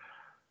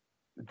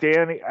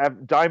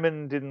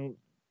 Diamond didn't.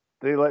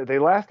 They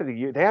lasted a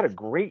year. They had a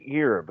great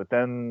year, but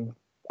then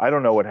I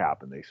don't know what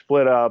happened. They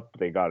split up.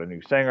 They got a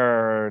new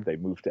singer. They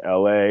moved to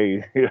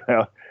L.A.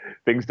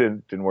 Things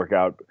didn't work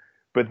out.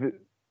 But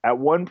at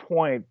one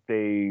point,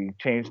 they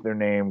changed their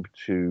name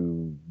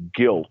to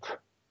Guilt,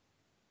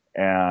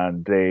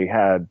 and they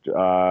had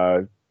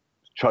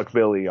Chuck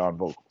Billy on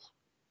vocals.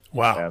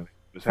 Wow. And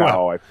it was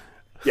how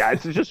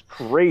it's just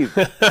crazy.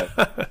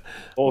 The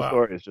whole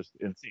story is just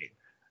insane.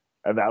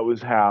 And that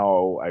was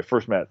how I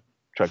first met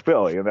Chuck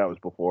Billy, and that was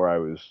before I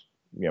was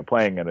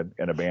playing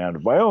in a band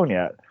of my own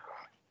yet.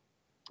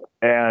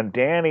 And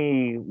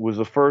Danny was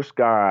the first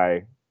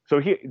guy.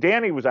 So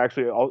Danny was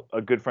actually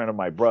a good friend of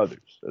my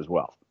brother's as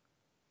well,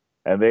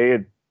 and they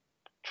had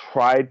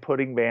tried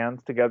putting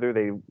bands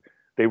together.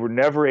 They were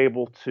never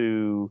able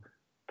to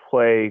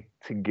play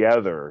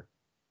together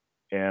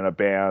in a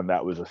band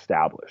that was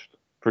established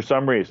for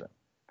some reason.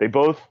 They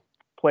both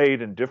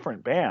played in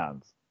different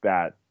bands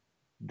that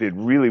did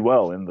really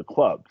well in the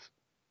clubs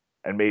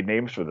and made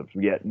names for them,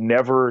 yet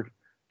never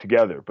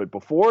together. But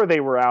before they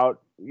were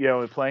out,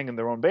 playing in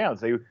their own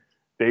bands,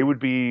 they would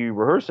be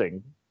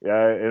rehearsing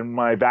in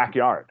my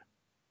backyard.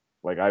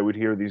 Like I would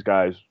hear these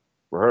guys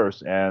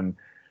rehearse, and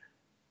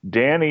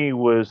Danny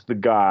was the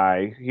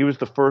guy. He was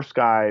the first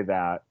guy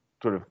that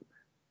sort of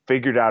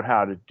figured out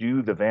how to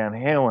do the Van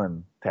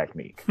Halen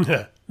technique.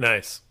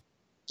 Nice.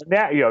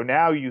 Now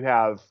you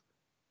have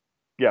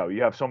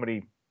so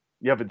many.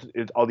 You have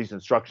all these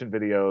instruction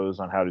videos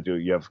on how to do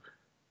it. You have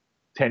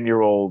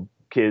 10-year-old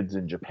kids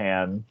in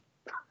Japan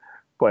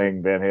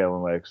playing Van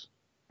Halen licks,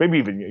 maybe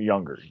even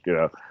younger,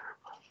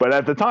 But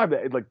at the time,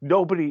 like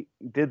nobody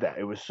did that.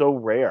 It was so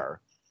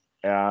rare.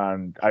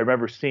 And I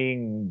remember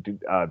seeing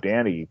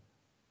Danny,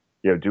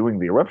 doing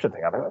the eruption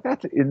thing. I'm like,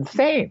 that's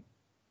insane.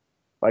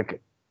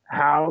 Like,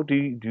 how do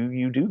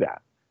you do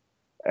that?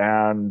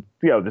 And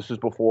this is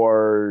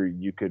before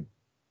you could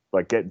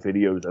like get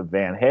videos of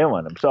Van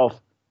Halen himself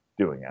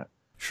doing it.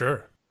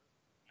 Sure.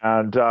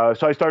 And so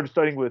I started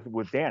studying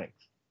with Danny,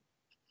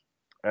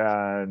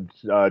 and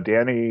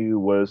Danny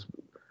was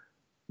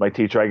my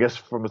teacher, I guess,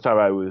 from the time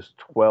I was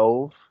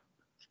 12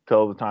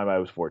 till the time I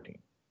was 14.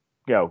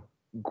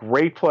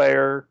 Great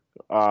player,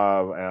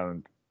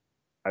 and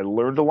I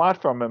learned a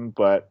lot from him.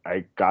 But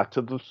I got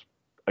to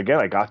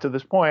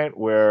this point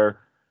where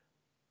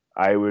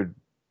I would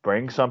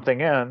bring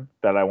something in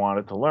that I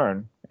wanted to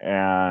learn,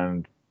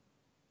 and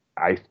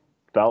I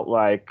felt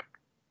like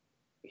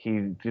he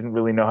didn't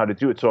really know how to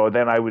do it. So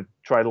then I would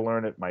try to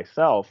learn it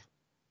myself,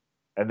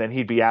 and then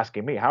he'd be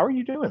asking me, "How are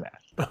you doing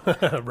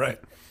that?" Right.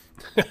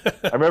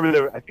 I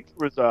remember I think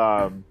there was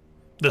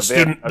the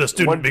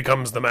student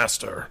becomes the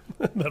master.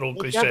 That old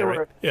cliche,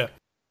 right? Yeah.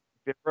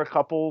 There were a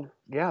couple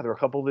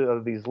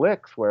of these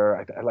licks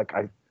where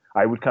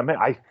I would come in.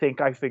 I think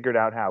I figured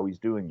out how he's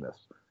doing this.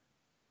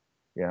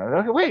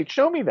 Wait,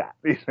 show me that.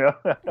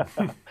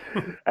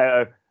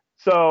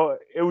 So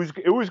it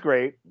was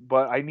great,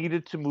 but I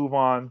needed to move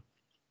on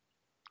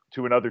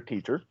to another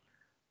teacher,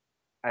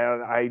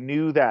 and I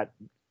knew that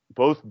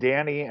both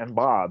Danny and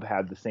Bob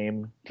had the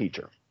same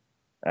teacher,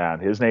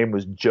 and his name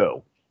was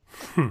Joe.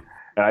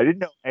 And I didn't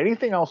know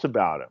anything else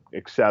about him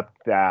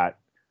except that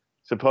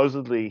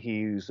supposedly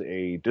he's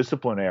a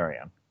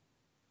disciplinarian.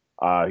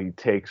 He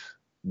takes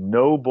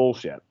no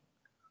bullshit.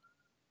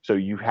 So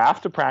you have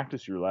to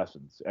practice your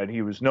lessons. And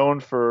he was known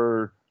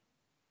for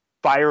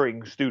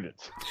firing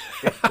students.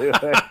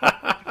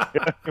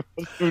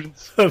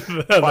 Students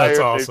That's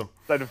awesome.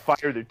 Instead of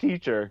fire the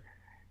teacher,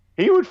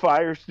 he would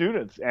fire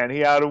students, and he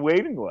had a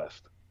waiting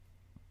list.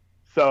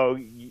 So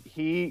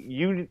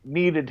you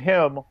needed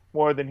him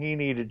more than he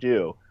needed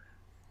you.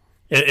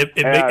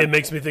 It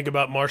makes me think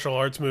about martial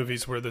arts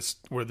movies where the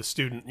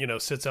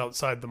student sits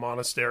outside the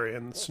monastery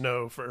in the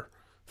snow for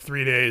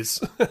 3 days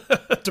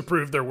to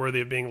prove they're worthy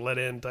of being let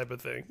in, type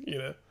of thing.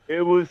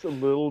 It was a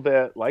little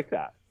bit like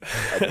that.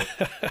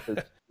 His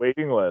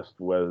waiting list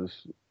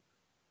was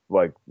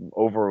like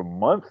over a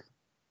month,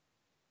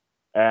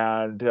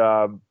 and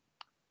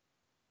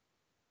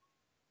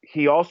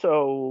he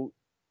also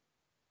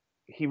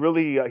he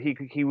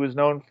was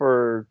known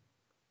for.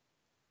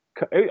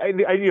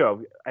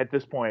 At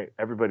this point,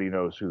 everybody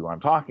knows who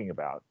I'm talking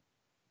about.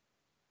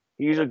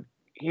 He's a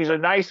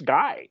nice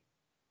guy.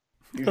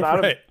 He's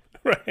not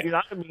he's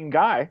not a mean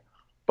guy,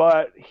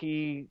 but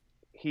he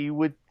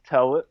would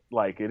tell it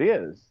like it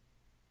is,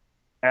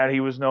 and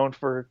he was known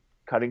for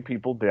cutting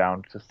people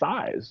down to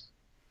size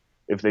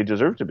if they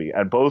deserved to be.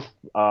 And both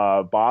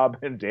Bob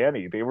and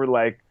Danny, they were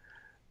like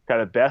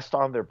kind of best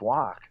on their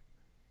block,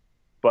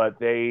 but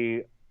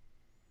they,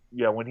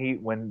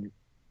 when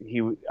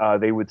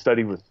they would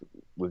study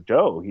with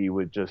Joe, he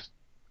would just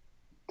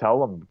tell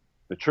them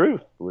the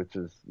truth, which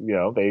is,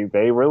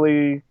 they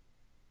really,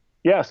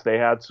 yes, they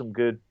had some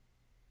good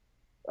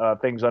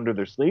things under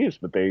their sleeves,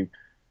 but they,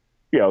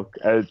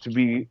 to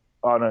be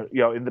on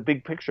in the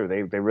big picture,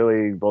 they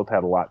really both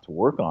had a lot to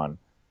work on.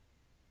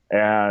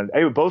 And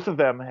anyway, both of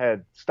them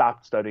had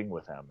stopped studying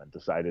with him and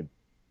decided,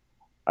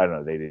 I don't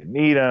know, they didn't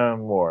need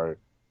him, or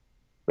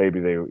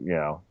maybe they,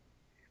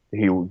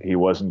 he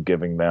wasn't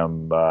giving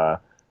them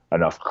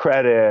enough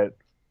credit,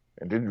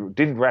 and he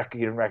didn't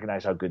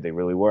recognize how good they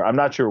really were. I'm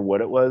not sure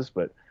what it was,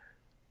 but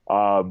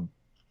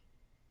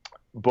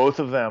both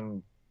of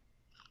them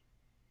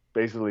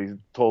basically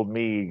told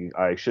me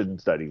I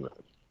shouldn't study with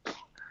him.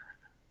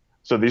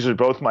 So these are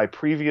both my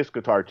previous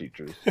guitar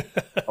teachers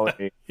telling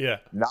me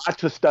not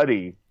to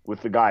study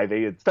with the guy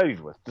they had studied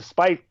with,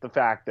 despite the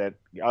fact that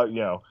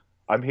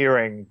I'm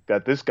hearing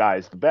that this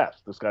guy's the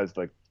best. This guy's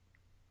like,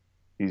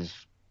 he's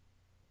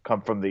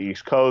come from the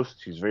East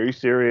Coast. He's very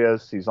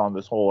serious. He's on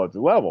this whole other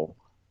level.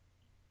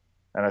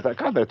 And I thought,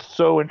 God, that's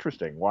so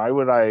interesting. Why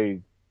would I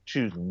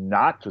choose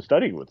not to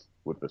study with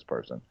this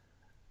person?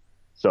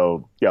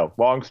 So,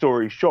 long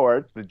story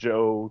short, the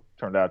Joe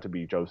turned out to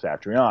be Joe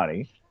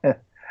Satriani.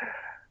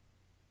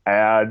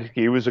 And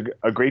he was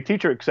a great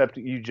teacher, except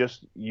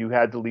you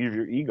had to leave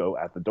your ego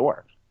at the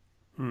door.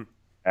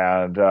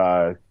 And,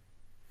 it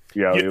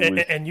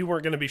was, and you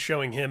weren't going to be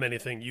showing him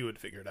anything you had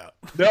figured out.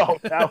 No,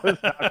 that was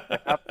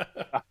not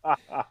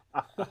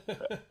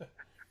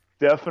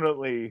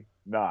definitely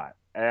not.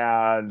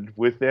 And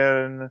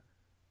within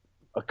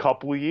a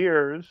couple of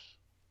years,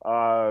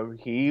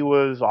 he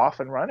was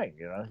off and running.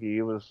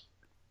 He was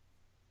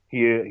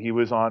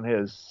on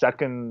his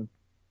second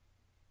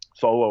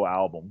solo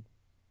album.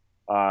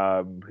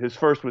 His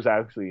first was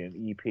actually an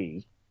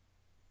EP,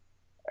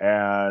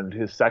 and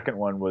his second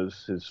one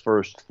was his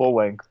first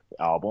full-length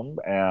album.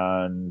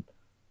 And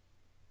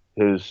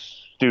his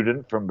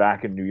student from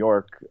back in New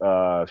York,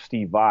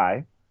 Steve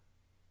Vai,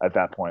 at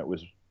that point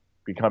was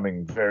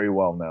becoming very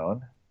well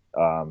known,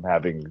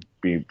 having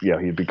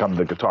he'd become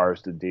the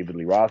guitarist in David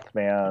Lee Roth's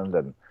band,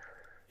 and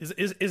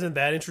Isn't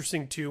that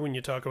interesting too when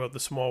you talk about the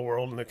small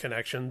world and the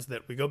connections,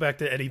 that we go back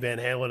to Eddie Van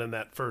Halen and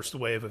that first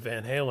wave of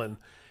Van Halen,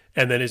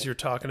 and then as you're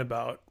talking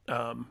about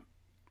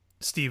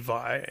Steve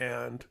Vai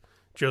and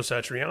Joe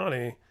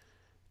Satriani,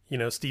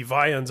 Steve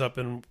Vai ends up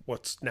in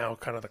what's now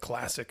kind of the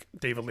classic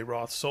David Lee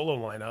Roth solo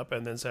lineup,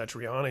 and then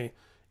Satriani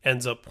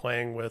ends up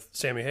playing with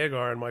Sammy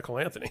Hagar and Michael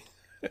Anthony.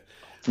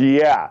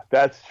 yeah,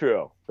 that's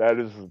true. That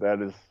is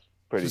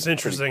pretty. It's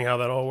interesting how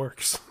that all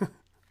works.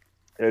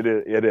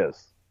 It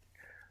is.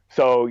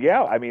 So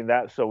yeah, I mean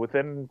so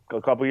within a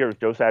couple of years,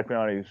 Joe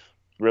Satriani's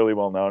really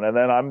well known, and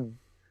then I'm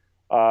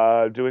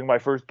doing my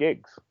first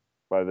gigs.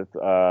 By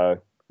the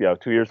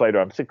 2 years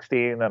later, I'm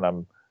 16, and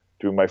I'm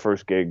doing my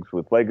first gigs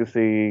with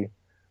Legacy,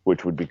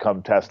 which would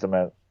become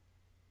Testament,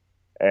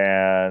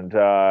 and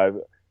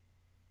so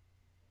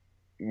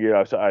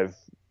I've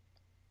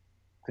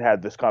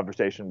had this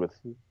conversation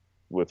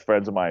with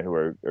friends of mine who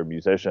are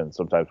musicians.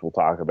 Sometimes we'll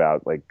talk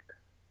about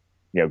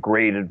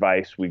great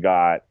advice we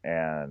got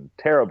and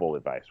terrible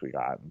advice we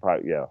got. And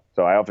probably,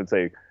 so I often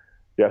say,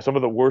 some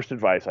of the worst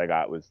advice I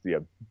got was,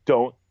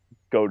 don't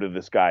go to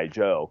this guy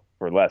Joe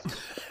for lessons.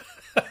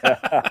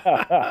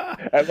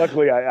 And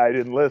luckily, I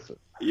didn't listen.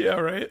 Yeah,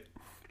 right.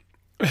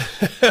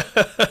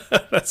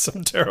 That's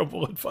some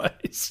terrible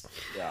advice.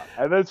 Yeah,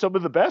 and then some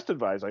of the best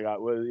advice I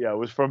got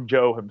was from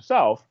Joe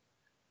himself,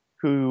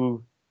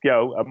 who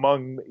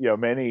among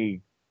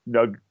many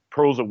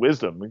pearls of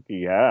wisdom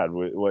he had.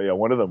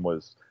 One of them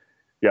was,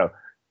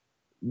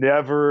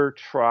 never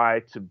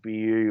try to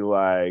be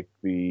like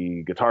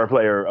the guitar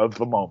player of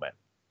the moment.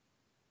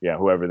 Yeah,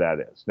 whoever that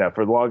is. Now,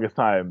 for the longest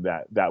time,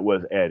 that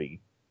was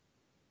Eddie.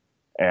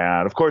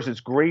 And of course, it's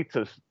great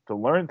to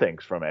learn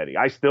things from Eddie.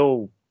 I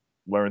still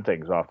learn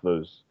things off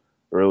those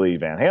early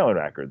Van Halen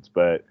records,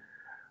 but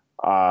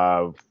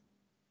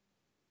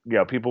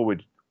people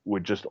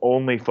would just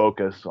only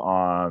focus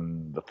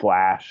on the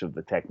flash of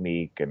the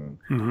technique and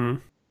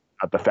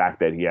the fact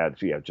that he had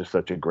just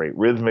such a great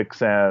rhythmic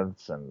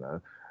sense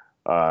and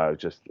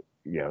just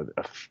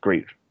a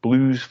great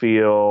blues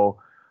feel.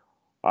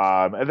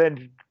 And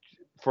then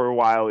for a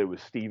while it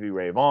was Stevie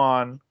Ray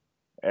Vaughan,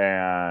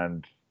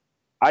 and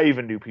I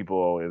even knew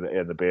people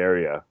in the Bay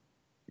Area,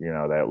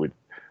 that would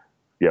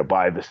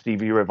buy the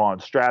Stevie Ray Vaughan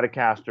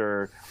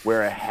Stratocaster,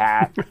 wear a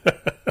hat,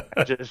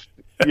 just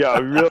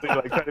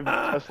really kind of be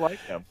just like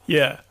him.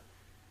 Yeah.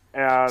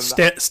 And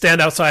stand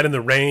outside in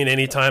the rain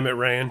anytime it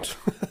rained.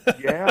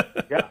 yeah.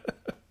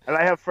 And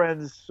I have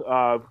friends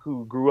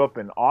who grew up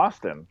in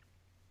Austin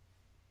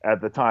at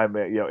the time.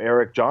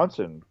 Eric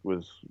Johnson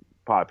was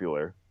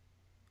popular,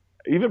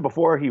 even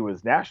before he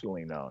was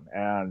nationally known.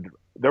 And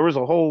there was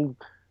a whole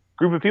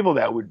group of people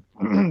that would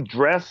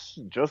dress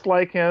just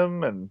like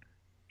him and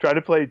try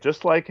to play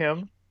just like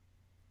him.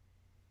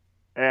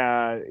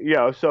 And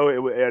so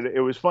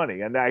it was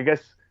funny. And I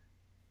guess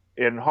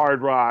in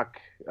hard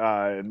rock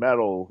and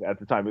metal at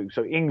the time,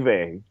 so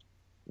Yngwie,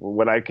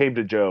 when I came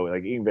to Joe,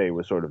 Yngwie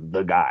was sort of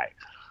the guy.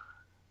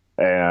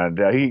 And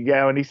he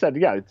said,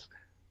 it's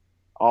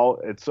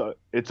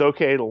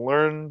okay to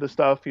learn the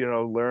stuff,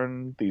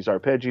 learn these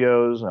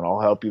arpeggios, and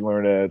I'll help you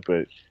learn it,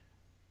 but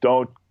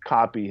don't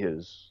copy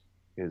his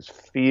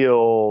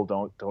feel.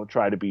 Don't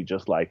try to be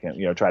just like him.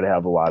 Try to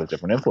have a lot of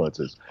different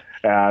influences.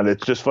 And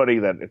it's just funny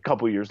that a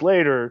couple years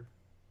later,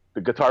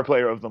 the guitar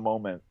player of the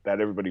moment that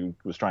everybody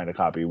was trying to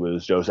copy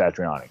was Joe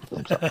Satriani.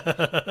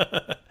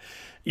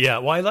 Yeah,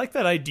 well, I like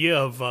that idea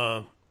of,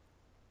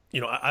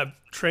 I've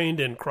trained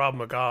in Krav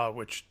Maga,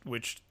 which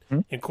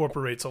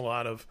incorporates a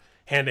lot of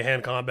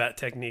hand-to-hand combat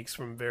techniques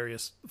from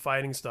various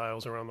fighting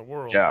styles around the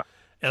world. Yeah,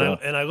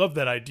 and I love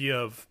that idea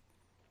of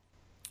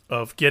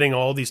getting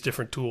all these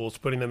different tools,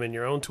 putting them in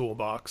your own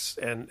toolbox,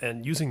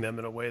 and using them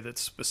in a way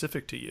that's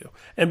specific to you,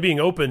 and being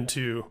open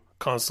to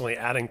constantly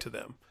adding to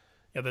them.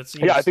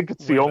 Yeah, I think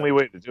it's the only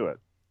way to do it.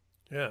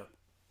 Yeah,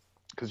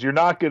 because you're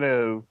not going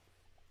to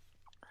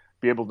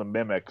be able to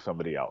mimic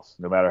somebody else,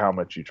 no matter how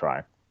much you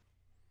try.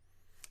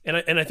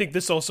 And I think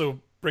this also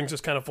brings us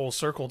kind of full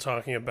circle,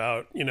 talking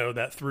about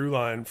that through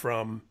line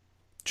from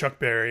Chuck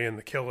Berry and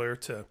the Killer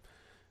to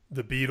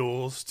the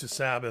Beatles to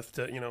Sabbath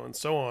to and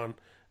so on.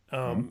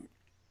 When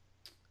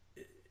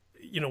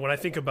I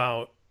think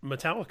about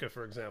Metallica,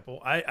 for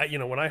example, I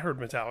when I heard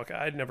Metallica,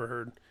 I'd never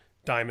heard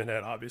Diamond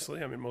Head.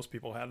 Obviously, I mean most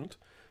people hadn't.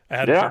 I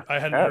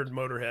hadn't heard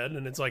Motorhead,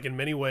 and it's like in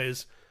many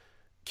ways,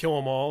 Kill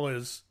 'Em All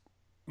is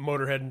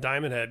Motorhead and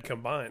Diamond Head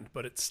combined,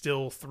 but it's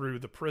still through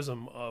the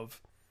prism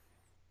of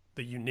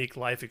the unique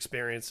life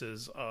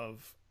experiences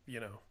of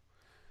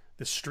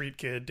this street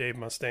kid Dave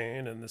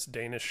Mustaine and this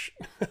Danish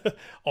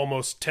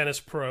almost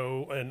tennis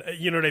pro, and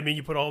you know what I mean.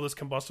 You put all those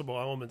combustible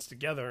elements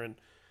together, and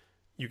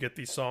you get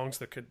these songs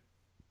that could,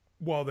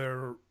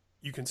 while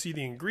you can see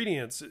the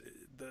ingredients,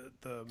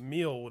 the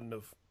meal wouldn't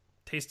have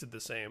tasted the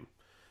same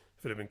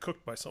if it had been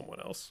cooked by someone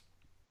else.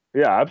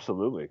 Yeah,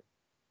 absolutely.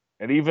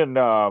 And even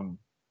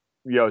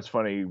it's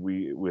funny,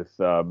 with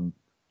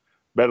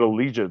Metal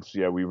Allegiance,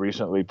 we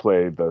recently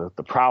played the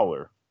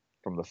Prowler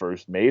from the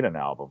first Maiden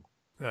album.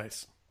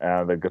 Nice.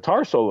 And the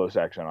guitar solo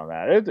section on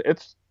that,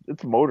 it's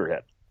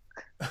Motorhead.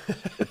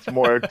 It's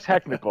more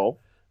technical.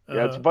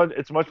 Yeah,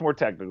 it's much more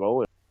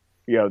technical.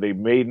 You know, they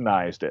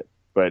maidenized it,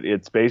 but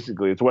it's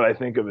what I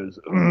think of as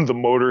the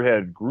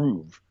Motorhead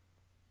groove.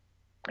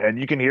 And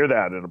you can hear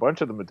that in a bunch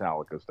of the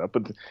Metallica stuff.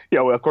 But you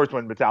know, of course,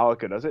 when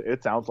Metallica does it,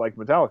 it sounds like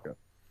Metallica.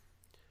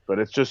 But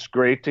it's just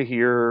great to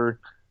hear,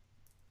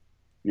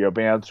 you know,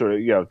 bands sort of,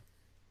 you know,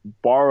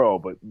 borrow,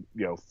 but,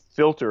 you know,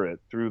 filter it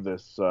through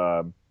this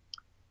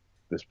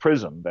this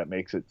prism that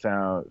makes it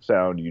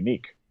sound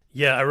unique.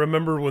 Yeah, I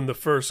remember when the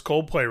first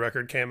Coldplay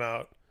record came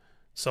out,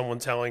 someone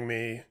telling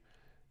me,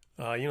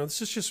 you know,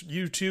 this is just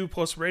U2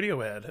 plus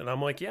Radiohead. And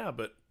I'm like, yeah,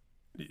 but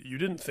you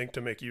didn't think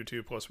to make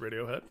U2 plus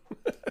Radiohead.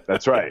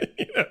 That's right.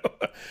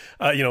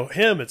 You know,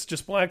 Him, it's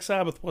just Black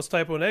Sabbath plus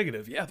Typo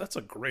Negative. Yeah, that's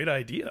a great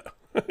idea.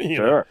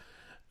 Sure.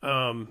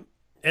 And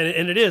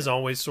it is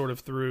always sort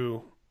of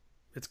through,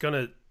 it's going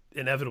to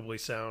inevitably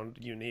sound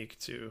unique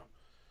to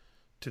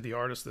the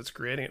artist that's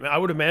creating it. I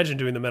would imagine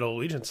doing the Metal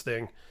Allegiance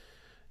thing,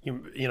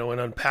 you know,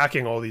 and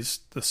unpacking all the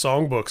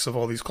songbooks of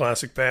all these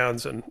classic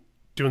bands and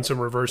doing some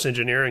reverse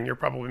engineering, you're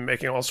probably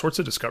making all sorts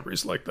of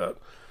discoveries like that.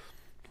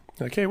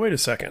 Like, hey, wait a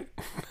second.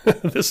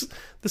 This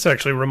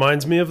actually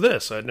reminds me of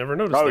this. I'd never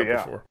noticed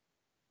that before.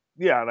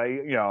 Yeah,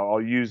 and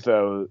I'll use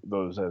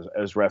those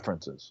as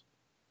references.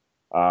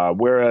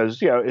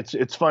 Whereas, you know,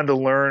 it's fun to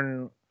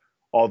learn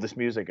all this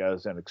music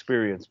as an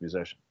experienced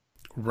musician.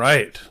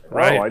 Right. Oh,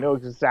 I know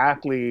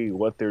exactly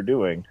what they're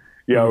doing.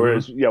 You know,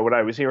 whereas, you know, when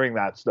I was hearing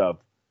that stuff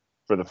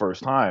for the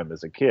first time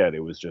as a kid, it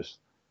was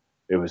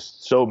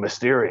so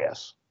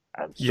mysterious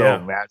and so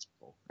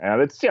magical.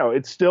 And it's, you know,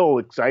 it's still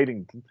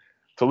exciting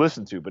to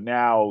listen to. But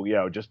now, you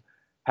know, just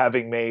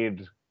having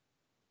made,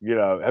 you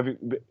know, having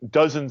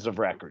dozens of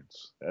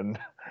records and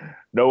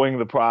knowing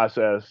the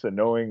process and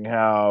knowing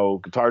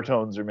how guitar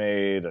tones are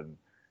made and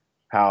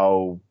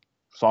how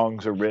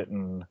songs are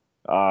written,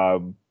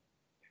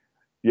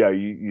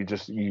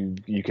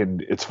 you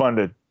can, it's fun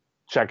to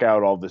check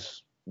out all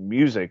this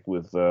music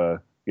with, you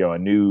know, a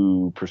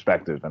new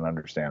perspective and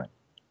understanding.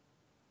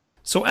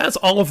 So as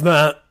all of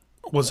that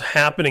was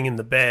happening in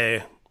the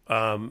Bay,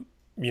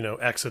 you know,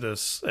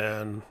 Exodus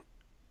and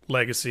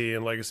Legacy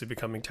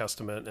becoming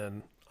Testament,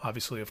 and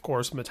obviously, of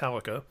course,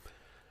 Metallica,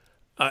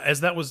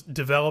 as that was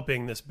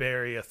developing this Bay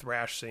Area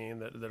thrash scene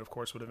that of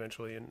course would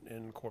eventually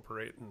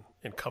incorporate and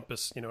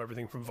encompass, you know,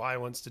 everything from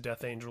Violence to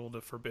Death Angel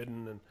to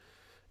Forbidden and,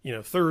 you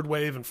know, third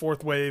wave and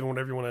fourth wave and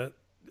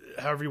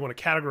however you want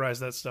to categorize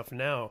that stuff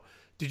now.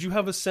 Did you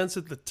have a sense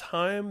at the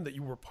time that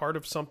you were part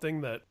of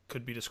something that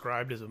could be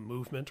described as a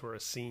movement or a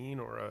scene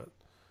or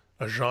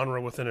a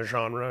genre within a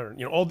genre? Or,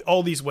 you know,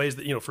 all these ways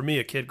that, you know, for me,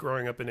 a kid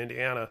growing up in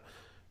Indiana,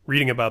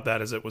 reading about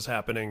that as it was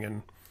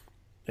happening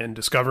and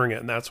discovering it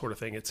and that sort of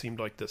thing, it seemed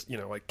like this, you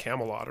know, like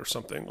Camelot or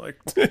something, like,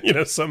 you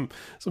know, some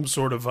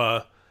sort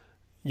of,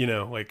 you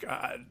know, like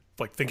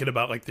thinking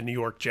about like the New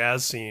York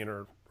jazz scene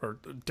or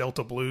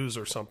Delta blues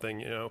or something,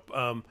 you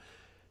know.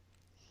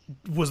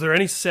 Was there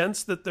any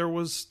sense that there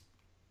was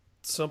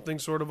something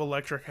sort of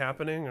electric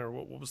happening, or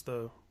what was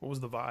the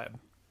vibe?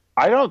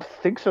 I don't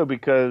think so,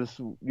 because,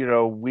 you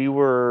know, we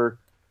were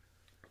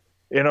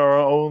in our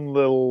own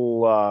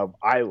little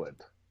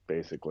island,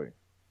 basically.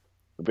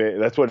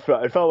 That's what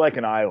it felt like,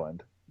 an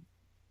island.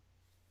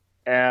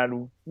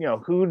 And, you know,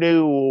 who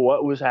knew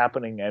what was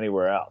happening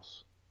anywhere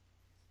else?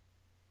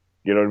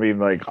 You know what I mean?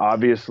 Like,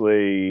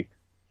 obviously,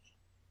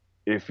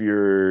 if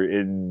you're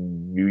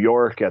in New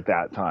York at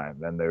that time,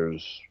 then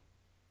there's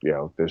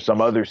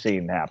some other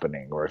scene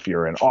happening. Or if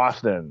you're in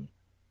Austin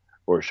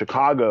or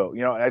Chicago,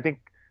 you know, I think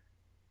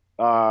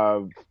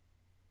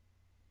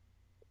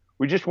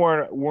we just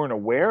weren't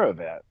aware of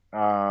it.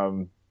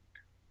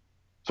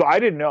 So I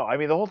didn't know. I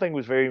mean, the whole thing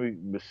was very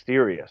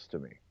mysterious to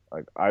me.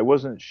 Like, I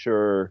wasn't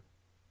sure.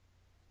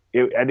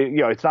 You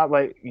know, it's not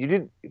like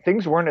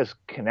things weren't as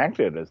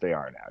connected as they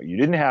are now. You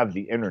didn't have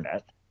the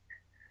internet.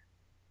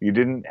 You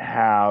didn't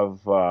have,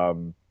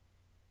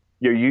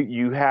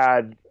 you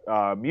had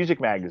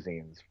music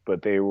magazines,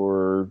 but they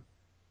were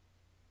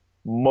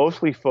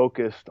mostly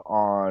focused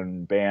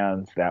on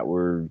bands that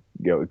were,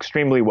 you know,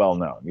 extremely well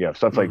known. You have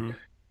stuff like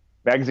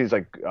magazines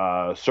like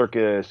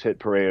Circus, Hit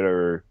Parade,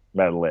 or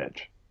Metal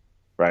Edge,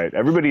 right?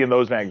 Everybody in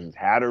those magazines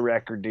had a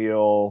record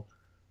deal.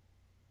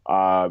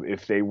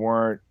 If they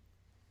weren't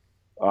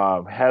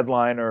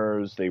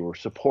headliners, they were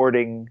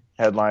supporting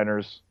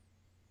headliners.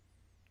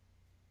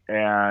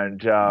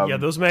 And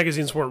those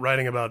magazines weren't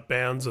writing about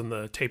bands and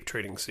the tape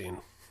trading scene.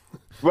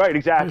 Right,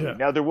 exactly. Yeah.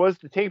 Now, there was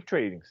the tape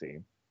trading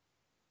scene,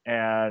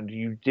 and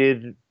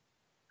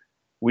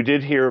we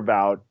did hear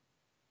about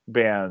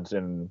bands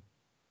in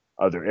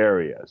other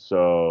areas.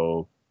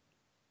 So,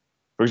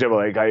 for example,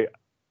 like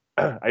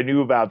I knew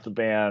about the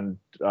band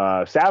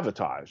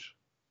Savatage.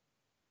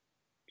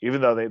 Even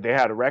though they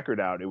had a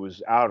record out, it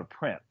was out of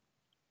print.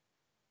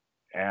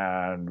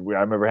 And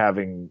I remember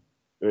having...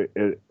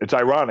 It's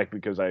ironic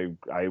because I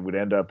would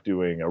end up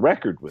doing a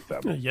record with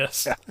them.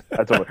 Yes.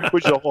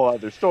 Which is a whole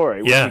other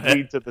story. Yeah. Which would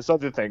lead to this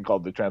other thing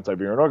called the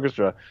Trans-Siberian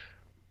Orchestra.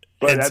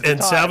 But And, at the and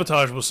time,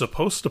 Savatage was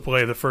supposed to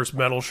play the first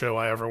metal show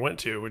I ever went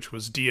to, which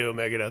was Dio,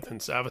 Megadeth, and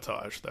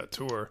Savatage, that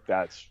tour.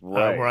 that's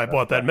right. Where I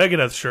bought that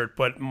Megadeth shirt.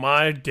 But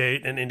my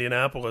date in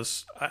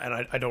Indianapolis,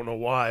 and I don't know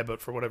why,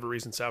 but for whatever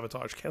reason,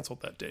 Savatage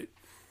canceled that date.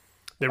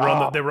 They were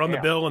on the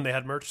bill, and they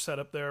had merch set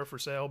up there for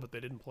sale, but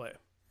they didn't play.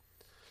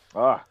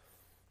 Ah,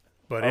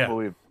 But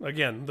yeah,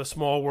 again, the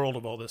small world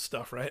of all this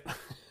stuff, right?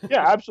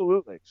 yeah,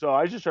 absolutely. So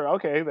I just heard,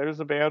 okay, there's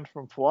a band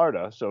from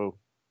Florida, so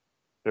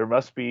there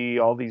must be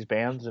all these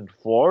bands in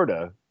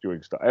Florida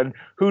doing stuff. And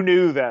who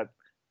knew that?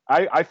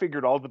 I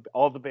figured all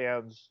the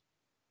bands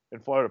in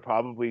Florida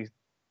probably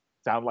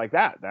sound like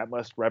that. That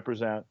must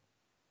represent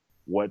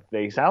what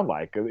they sound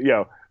like.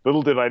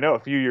 Little did I know, a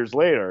few years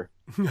later,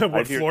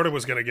 what Florida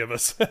was going to give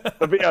us.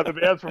 the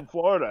bands from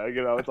Florida.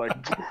 It's like,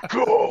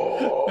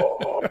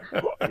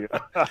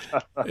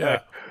 Yeah.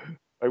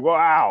 like,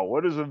 wow,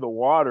 what is in the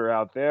water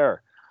out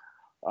there?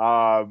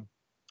 I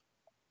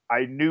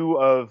knew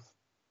of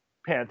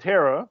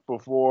Pantera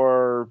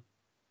before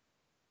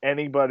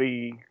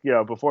anybody,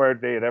 before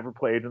they had ever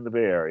played in the Bay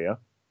Area.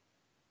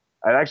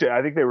 And actually,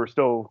 I think they were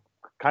still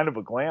kind of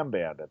a glam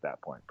band at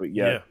that point. But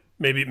yet,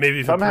 maybe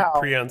even somehow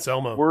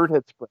pre-Anselmo. Word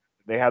had spread.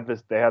 They had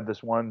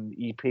this one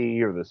EP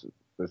or this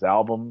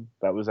album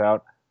that was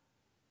out,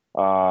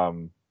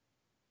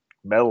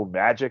 Metal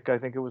Magic, I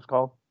think it was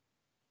called.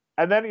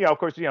 And then, of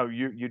course,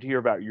 you'd hear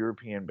about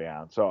European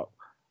bands. So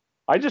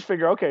I just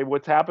figure, okay,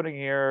 what's happening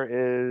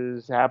here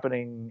is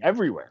happening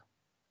everywhere.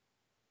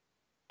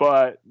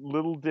 But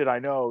little did I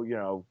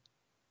know,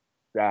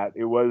 that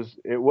it was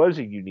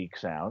a unique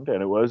sound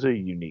and it was a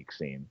unique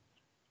scene.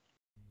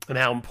 And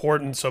how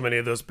important so many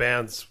of those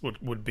bands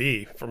would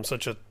be from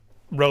such a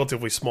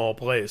relatively small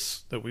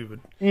place that we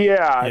would.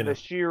 Yeah, and the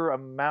sheer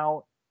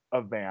amount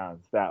of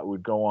bands that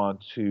would go on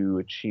to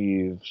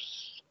achieve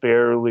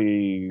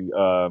fairly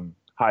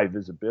high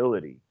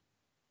visibility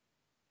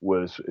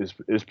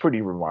is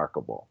pretty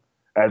remarkable.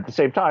 At the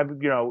same time,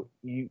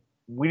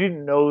 we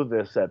didn't know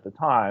this at the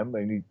time,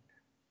 and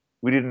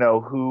we didn't know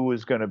who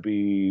was going to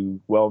be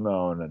well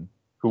known and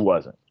who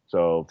wasn't.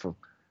 So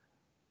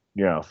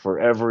for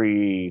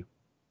every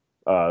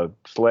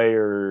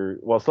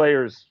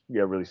Slayer's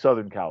really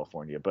Southern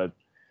California, but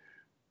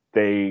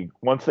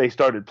once they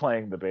started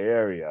playing the Bay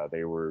Area,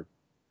 they were,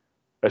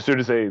 as soon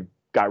as they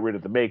got rid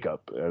of the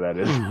makeup, that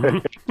is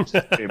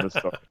famous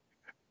story,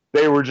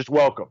 they were just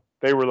welcome.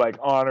 They were like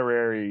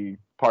honorary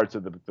parts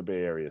of the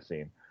Bay Area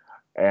scene.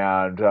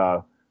 And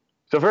so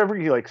for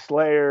every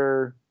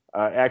Slayer,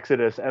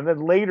 Exodus, and then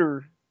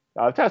later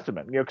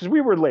Testament, because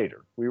we were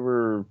later. We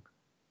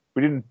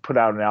didn't put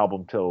out an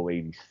album till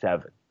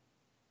 '87.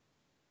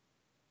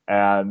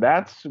 And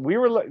we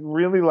were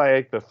really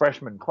like the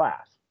freshman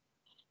class.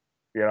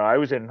 I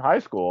was in high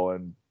school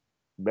and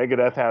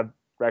Megadeth had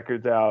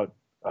records out,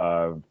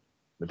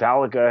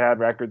 Metallica had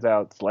records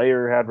out,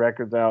 Slayer had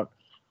records out.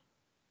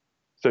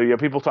 So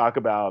people talk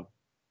about,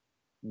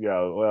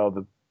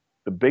 well,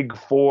 the big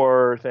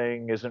four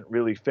thing isn't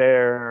really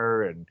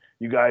fair, and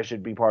you guys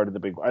should be part of the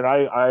big. And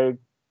I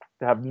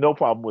have no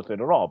problem with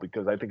it at all,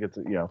 because I think it's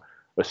a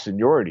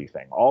seniority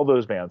thing. All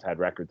those bands had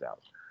records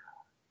out,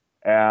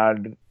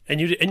 and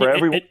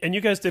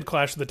you guys did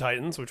Clash of the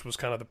Titans, which was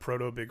kind of the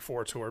proto Big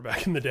Four tour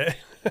back in the day.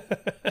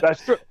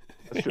 That's true.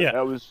 Yeah,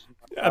 that was.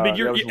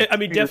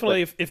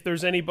 Definitely. If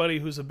there's anybody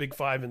who's a big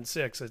 5 and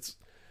 6, it's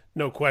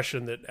no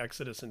question that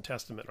Exodus and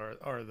Testament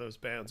are those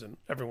bands in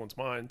everyone's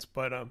minds.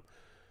 But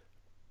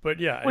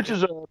yeah, which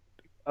is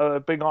a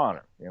big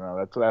honor.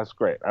 That's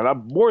great, and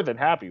I'm more than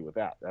happy with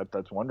that.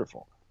 That's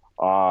wonderful.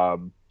 But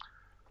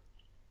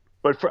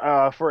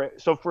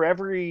for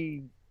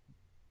every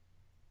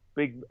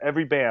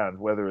band,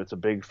 whether it's a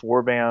big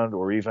 4 band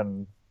or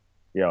even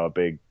a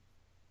big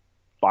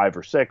 5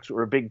 or 6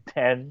 or a big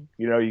 10,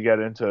 you get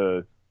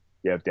into,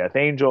 you have Death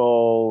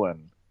Angel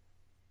and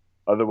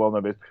other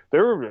well-known bands.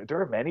 There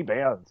are many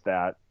bands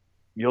that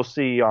you'll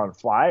see on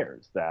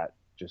flyers that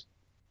just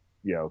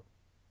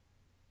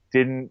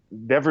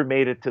never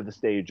made it to the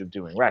stage of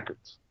doing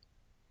records.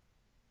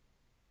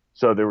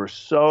 So there were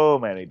so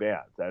many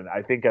bands, and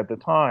I think at the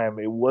time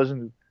it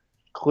wasn't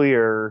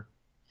clear.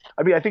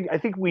 I mean, I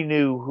think we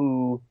knew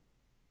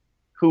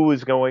who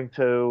was going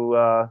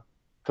to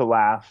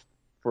last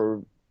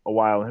for a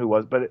while and who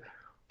was, but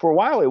for a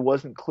while it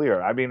wasn't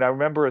clear. I mean, I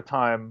remember a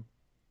time,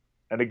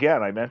 and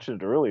again, I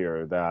mentioned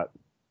earlier that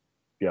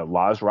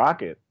Laz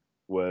Rocket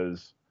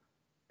was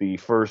the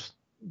first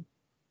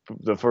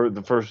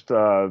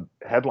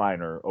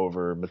headliner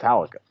over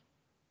Metallica.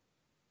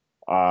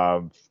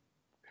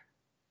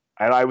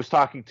 And I was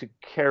talking to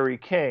Kerry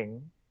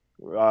King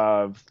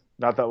not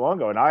that long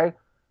ago, and I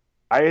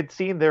had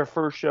seen their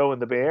first show in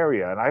the Bay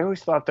Area, and I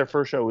always thought their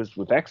first show was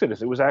with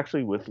Exodus. It was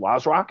actually with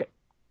Laz Rocket.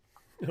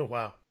 Oh,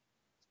 wow.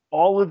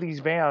 All of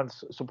these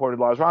bands supported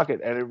Laz Rocket,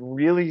 and it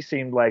really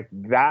seemed like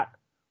that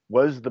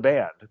was the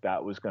band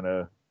that was going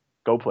to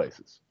go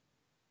places.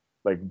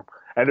 And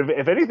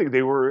if anything,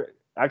 they were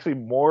actually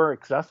more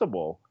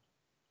accessible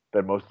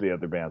than most of the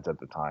other bands at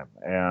the time.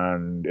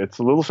 And it's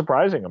a little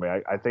surprising. I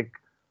mean, I think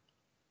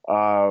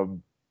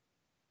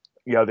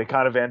they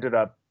kind of ended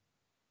up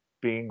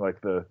being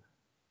like the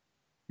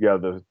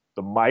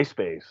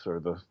MySpace or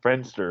the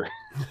Friendster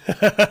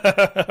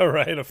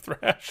Right, of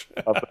thrash.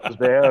 of those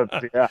bands.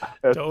 Yeah,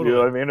 you know Totally.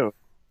 what I mean? It was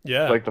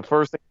Yeah. like the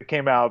first thing that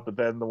came out, but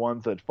then the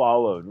ones that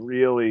followed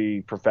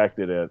really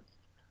perfected it.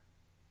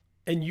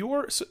 And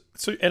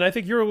and I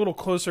think you're a little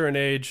closer in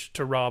age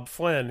to Rob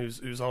Flynn,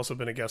 who's also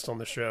been a guest on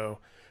the show.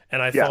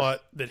 And I Yes.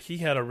 thought that he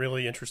had a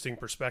really interesting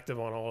perspective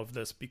on all of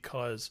this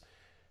because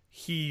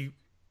he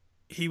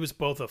he was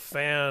both a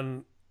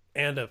fan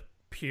and a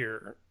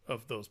peer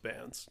of those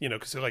bands. You know,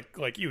 because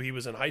like you, he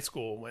was in high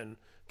school when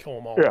Kill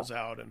 'Em All Yeah. was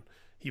out, and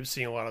he was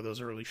seeing a lot of those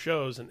early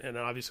shows. And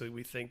obviously,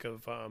 we think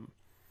of.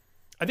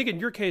 I think in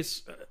your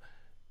case,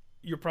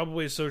 you're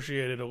probably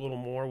associated a little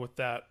more with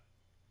that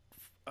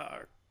uh,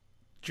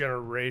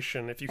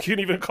 generation, if you can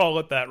even call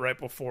it that, right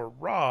before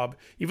Rob.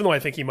 Even though I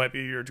think he might be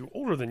a year or two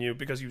older than you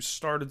because you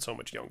started so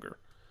much younger.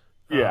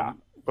 Yeah.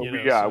 But You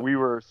know, so we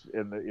were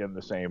in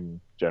the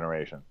same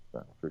generation,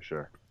 so, for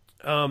sure.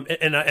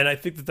 and I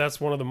think that that's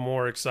one of the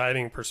more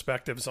exciting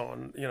perspectives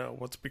on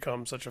what's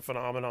become such a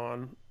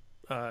phenomenon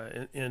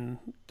in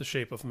the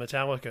shape of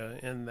Metallica.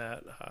 In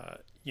that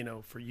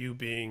for you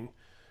being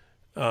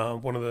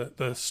one of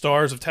the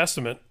stars of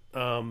Testament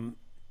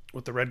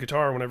with the red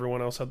guitar when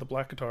everyone else had the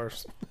black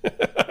guitars.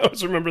 I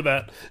always remember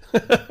that.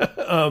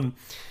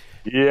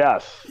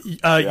 Yes.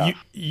 Yeah.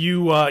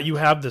 You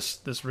have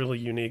this really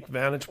unique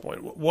vantage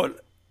point.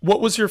 What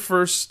was your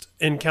first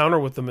encounter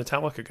with the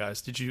Metallica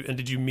guys? Did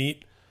you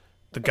meet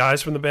the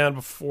guys from the band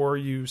before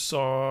you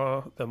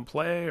saw them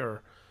play,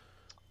 or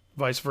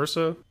vice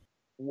versa?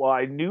 Well,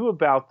 I knew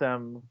about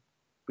them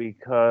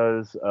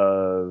because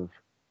of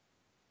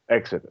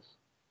Exodus.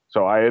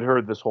 So I had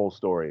heard this whole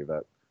story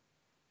that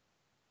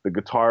the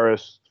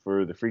guitarist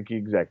for the Freaky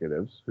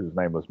Executives, whose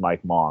name was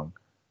Mike Mong,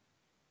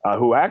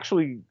 who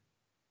actually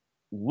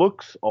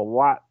looks a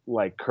lot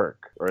like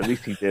Kirk, or at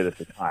least he did at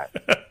the time,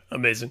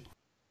 Amazing.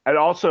 and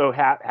also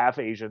half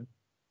Asian.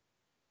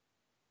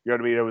 You know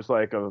what I mean? It was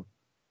like a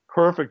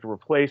perfect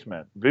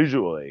replacement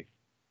visually.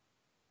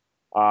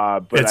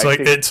 But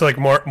It's like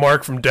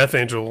Mark from Death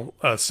Angel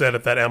said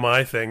at that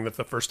MI thing that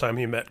the first time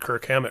he met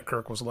Kirk Hammett,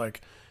 Kirk was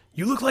like,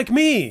 "You look like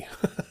me."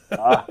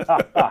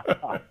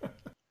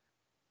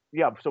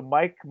 yeah. So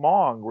Mike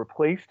Mong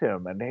replaced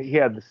him, and he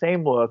had the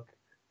same look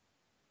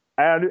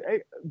and a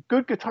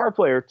good guitar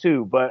player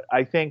too. But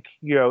I think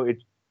it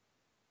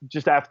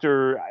just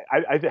after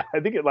I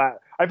think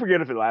I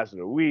forget if it lasted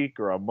a week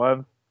or a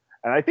month,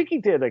 and I think he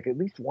did like at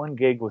least one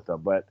gig with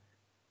them. But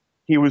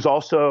he had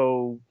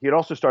also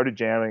started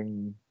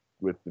jamming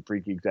with the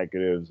Freaky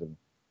Executives, and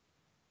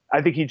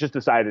I think he just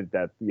decided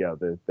that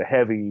the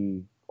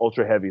heavy,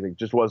 ultra heavy thing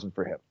just wasn't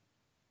for him.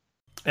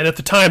 And at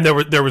the time,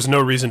 there was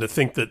no reason to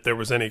think that there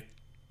was any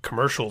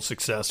commercial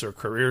success or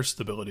career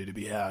stability to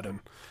be had in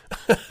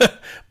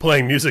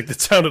playing music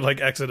that sounded like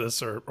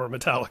Exodus or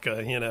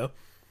Metallica.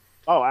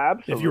 Oh,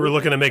 absolutely. If you were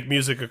looking to make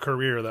music a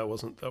career, that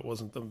wasn't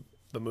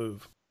the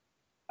move.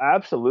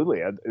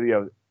 Absolutely.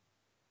 And,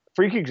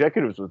 Freaky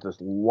Executives was this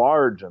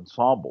large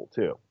ensemble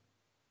too.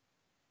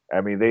 I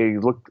mean,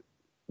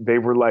 they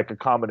were like a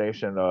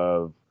combination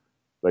of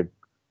like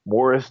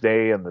Morris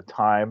Day and the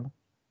Time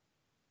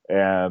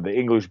and the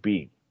English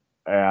Beat,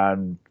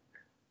 and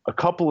a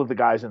couple of the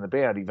guys in the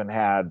band even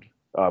had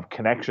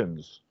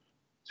connections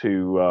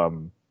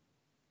to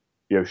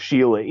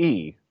Sheila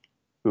E.,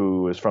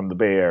 who is from the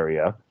Bay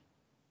Area,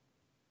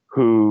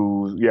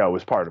 who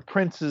was part of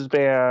Prince's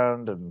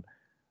band, and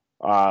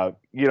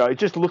it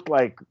just looked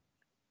like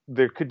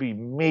there could be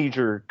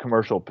major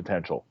commercial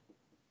potential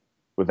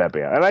with that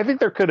band, and I think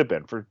there could have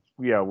been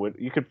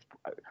you could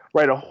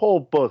write a whole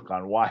book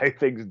on why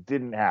things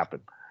didn't happen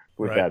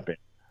with that band.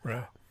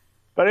 Right.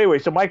 But anyway,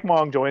 so Mike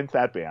Mong joins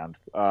that band,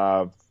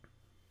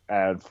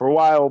 and for a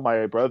while,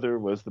 my brother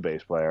was the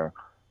bass player,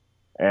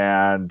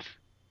 and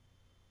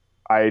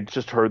I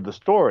just heard the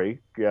story.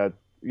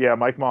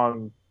 Mike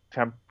Mong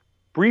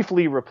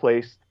briefly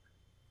replaced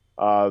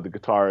the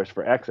guitarist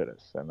for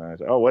Exodus, and I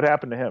said, "Oh, what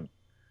happened to him?"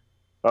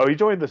 "Oh, he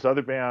joined this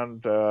other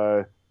band.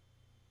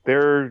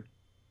 They're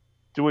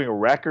doing a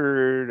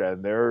record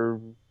and they're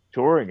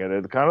touring it.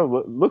 It kind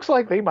of looks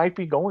like they might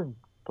be going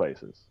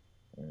places."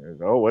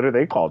 "Oh, what are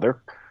they called?"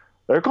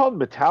 They're called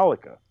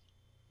Metallica.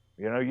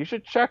 You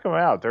should check them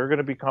out. They're going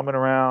to be coming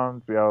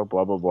around, blah,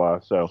 blah, blah.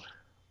 So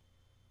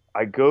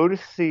I go to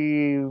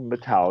see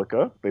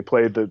Metallica. They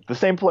played the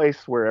same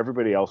place where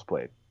everybody else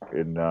played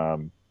in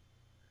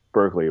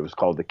Berkeley. It was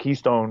called the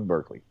Keystone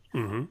Berkeley.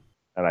 Mm-hmm.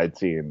 And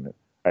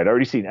I'd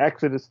already seen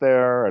Exodus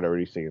there. I'd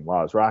already seen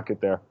Law's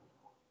Rocket there.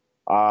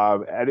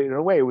 And in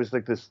a way, it was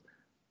like this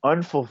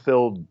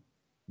unfulfilled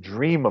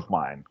dream of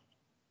mine.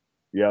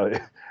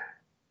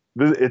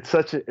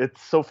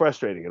 It's so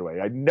frustrating in a way.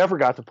 I never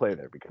got to play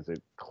there because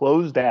it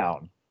closed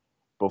down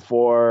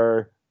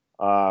before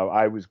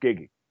I was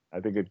gigging. I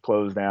think it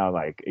closed down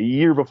like a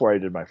year before I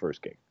did my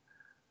first gig.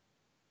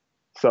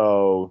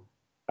 So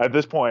at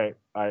this point,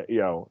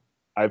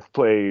 I've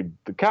played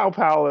the Cow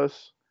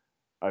Palace,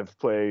 I've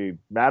played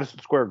Madison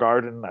Square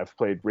Garden, I've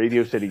played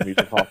Radio City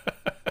Music Hall,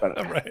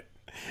 but Right.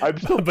 I'm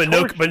still but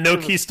no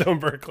Keystone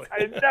Berkeley.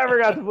 I never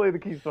got to play the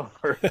Keystone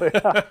Berkeley.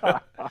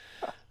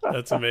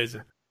 That's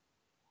amazing.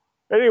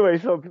 Anyway,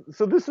 so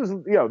this is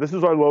this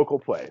is our local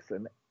place,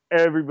 and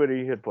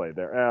everybody had played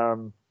there.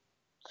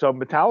 So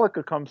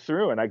Metallica comes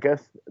through, and I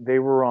guess they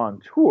were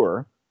on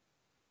tour,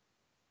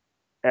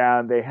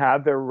 and they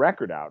had their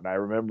record out. And I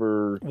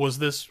remember, was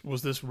this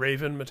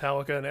Raven,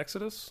 Metallica, and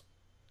Exodus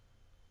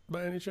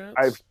by any chance?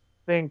 I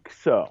think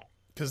so,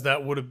 because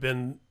that would have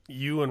been,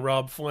 you and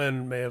Rob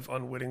Flynn may have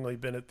unwittingly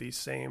been at the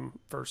same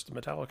first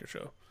Metallica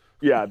show.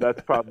 Yeah,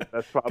 that's probably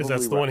because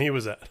that's the one he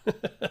was at.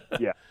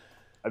 Yeah,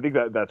 I think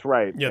that's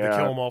right. Yeah, the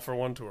Kill 'Em All for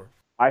One tour.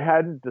 I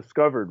hadn't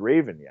discovered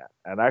Raven yet,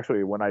 and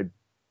actually, when I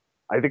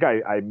think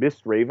I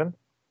missed Raven,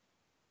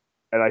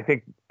 and I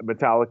think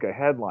Metallica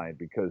headlined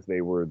because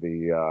they were it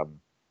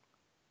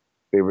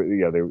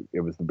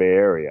was the Bay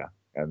Area,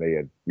 and they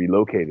had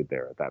relocated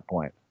there at that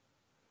point.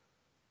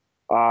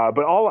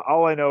 But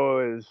all I know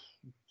is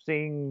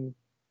seeing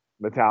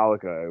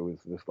Metallica, it was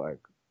just like,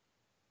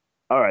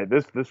 all right,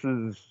 this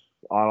is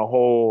on a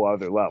whole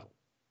other level.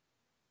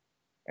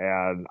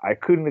 And I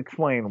couldn't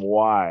explain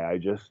why. I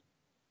just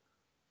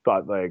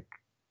thought, like,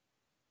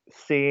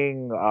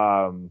 seeing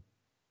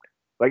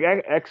like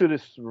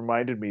Exodus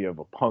reminded me of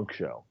a punk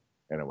show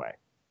in a way.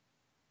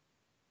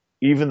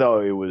 Even though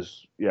it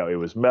was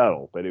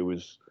metal, but it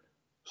was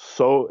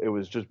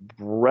just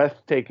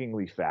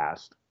breathtakingly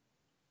fast.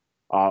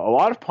 A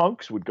lot of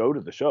punks would go to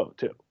the show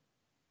too.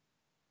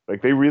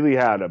 Like, they really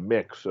had a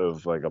mix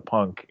of like a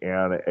punk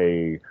and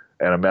a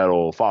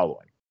metal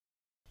following.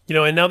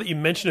 And now that you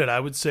mention it, I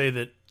would say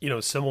that,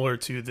 similar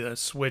to the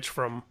switch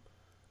from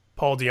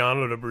Paul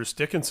Di'Anno to Bruce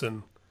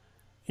Dickinson,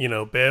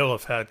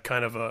 Baloff had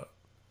kind of a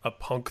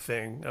punk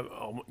thing.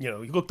 He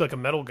looked like a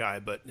metal guy,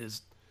 but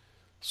is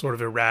sort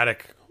of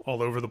erratic,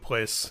 all over the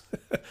place.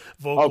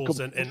 Vocals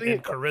and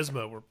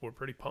charisma were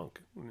pretty punk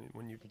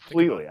when you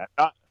completely,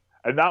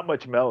 and not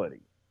much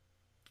melody.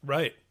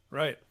 Right.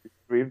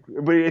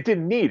 But it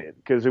didn't need it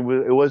because it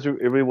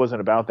really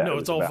wasn't about that. No,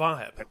 it's all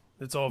vibe.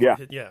 It's all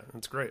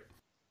it's great.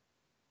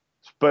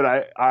 But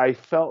I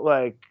felt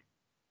like,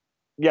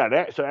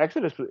 so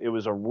Exodus, it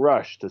was a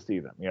rush to see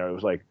them. It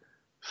was like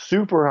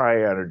super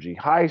high energy,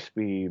 high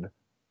speed,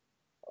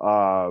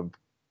 but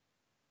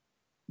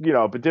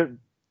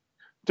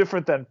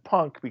different than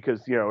punk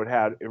because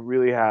it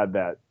really had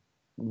that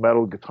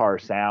metal guitar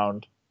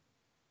sound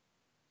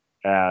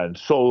and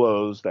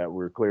solos that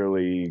were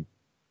clearly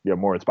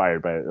more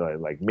inspired by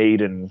like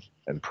Maiden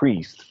and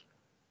Priest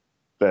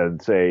than,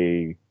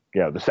 say,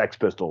 the Sex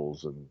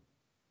Pistols and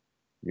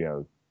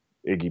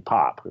Iggy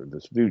Pop or the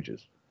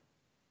Stooges.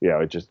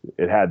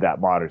 It had that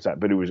modern sound,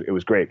 but it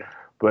was great.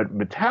 But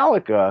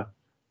Metallica,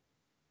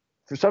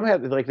 for some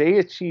reason, like, they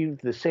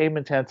achieved the same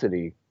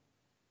intensity,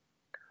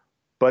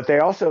 but they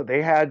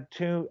had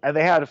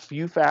they had a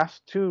few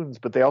fast tunes,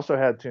 but they also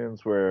had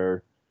tunes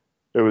where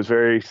it was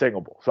very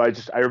singable. So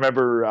I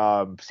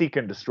remember Seek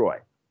and Destroy.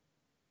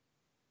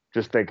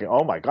 Just thinking,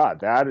 oh my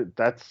God,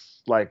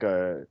 that's like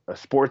a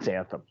sports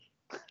anthem.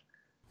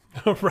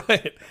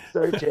 Right.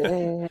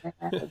 Searching,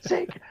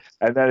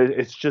 and then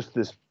it's just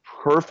this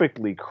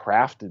perfectly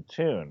crafted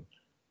tune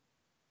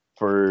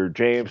for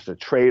James to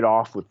trade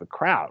off with the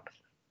crowd.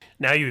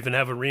 Now you even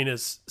have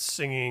arenas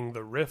singing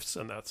the riffs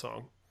in that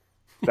song.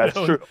 That's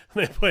true.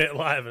 They play it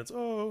live, and it's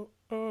oh.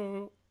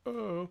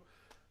 I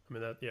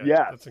mean,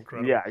 that's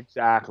incredible. Yeah,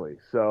 exactly.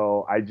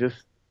 So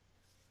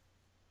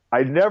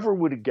I never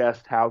would have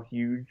guessed how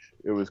huge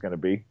it was going to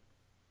be.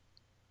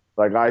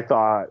 Like, I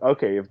thought,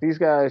 okay, if these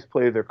guys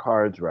play their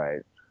cards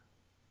right,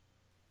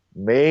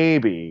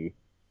 maybe,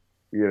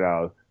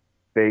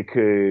 they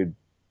could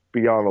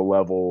be on a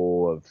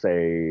level of,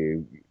 say,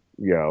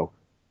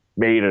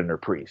 Maiden or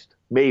Priest.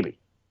 Maybe.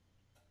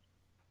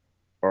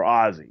 Or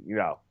Ozzy,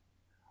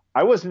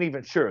 I wasn't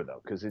even sure, though,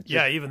 because it's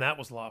even that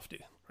was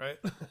lofty, right?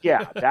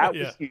 Yeah, that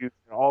was huge.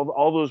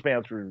 All those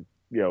bands were,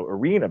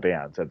 arena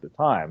bands at the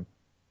time.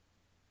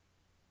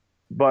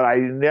 But I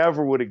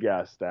never would have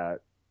guessed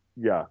that,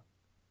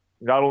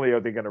 not only are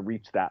they going to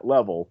reach that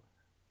level,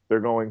 they're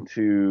going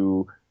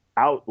to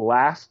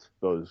outlast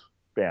those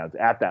bands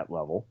at that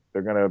level.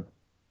 They're going to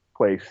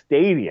play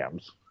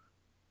stadiums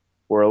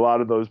where a lot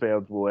of those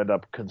bands will end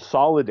up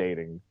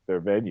consolidating their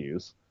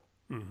venues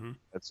and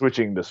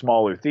switching to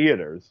smaller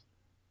theaters.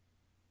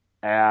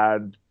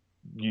 And,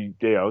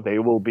 they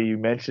will be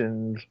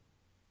mentioned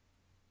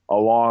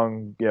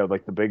along,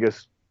 like the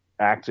biggest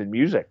acts in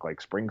music, like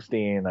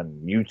Springsteen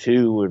and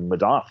U2 and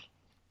Madonna.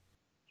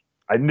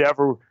 I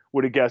never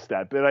would have guessed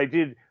that, but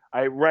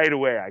I right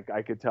away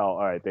I could tell,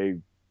 all right, they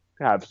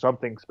have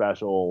something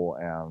special,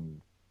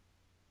 and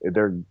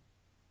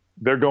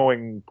they're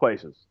going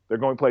places. They're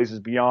going places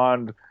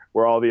beyond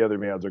where all the other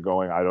bands are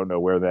going. I don't know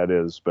where that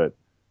is, but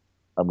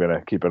I'm going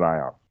to keep an eye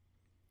on.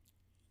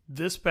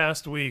 This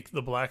past week,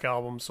 the Black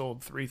Album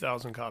sold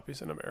 3,000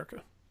 copies in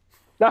America.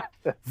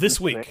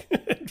 This week,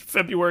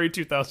 February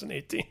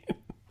 2018.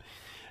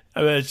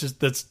 I mean,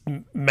 that's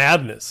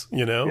madness,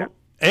 Yeah.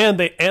 And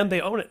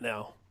they own it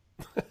now.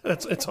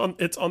 It's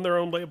on their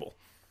own label.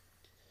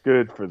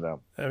 Good for them.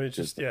 I mean, it's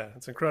just, yeah,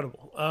 it's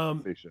incredible.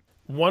 They should.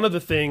 One of the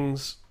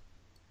things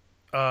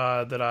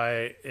that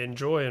I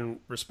enjoy and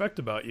respect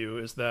about you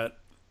is that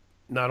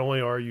not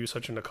only are you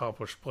such an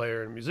accomplished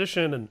player and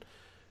musician, and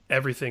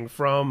everything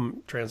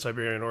from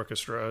Trans-Siberian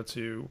Orchestra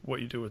to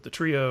what you do with the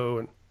trio,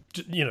 and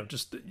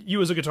just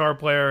you as a guitar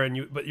player,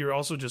 but you're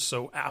also just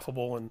so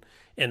affable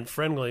and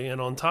friendly. And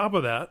on top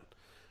of that,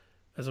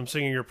 as I'm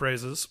singing your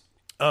praises,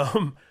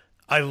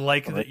 I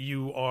like that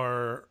you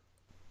are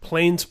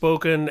plain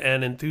spoken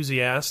and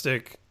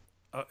enthusiastic.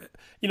 A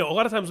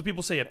lot of times when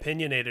people say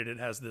opinionated, it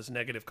has this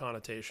negative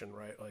connotation,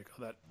 right? Like,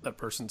 oh, that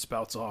person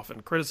spouts off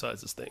and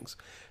criticizes things.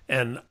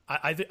 And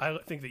I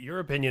think that you're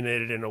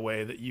opinionated in a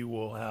way that you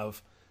will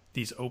have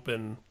these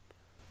open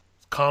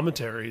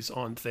commentaries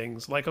on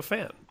things like a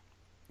fan,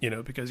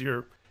 because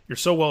you're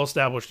so well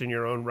established in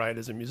your own right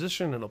as a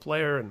musician and a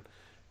player,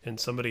 and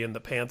somebody in the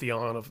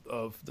pantheon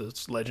of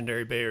this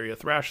legendary Bay Area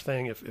thrash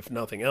thing, if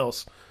nothing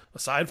else,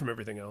 aside from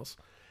everything else.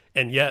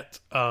 And yet,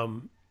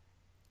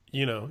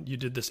 you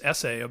did this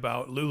essay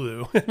about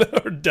Lulu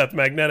or Death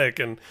Magnetic,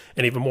 and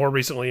even more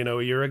recently,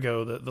 a year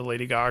ago, the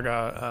Lady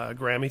Gaga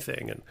Grammy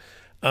thing.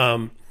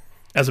 And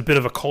as a bit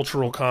of a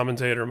cultural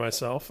commentator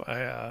myself,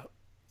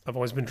 I've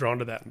always been drawn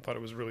to that and thought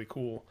it was really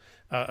cool,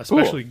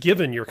 especially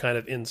given your kind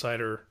of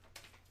insider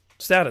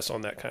status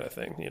on that kind of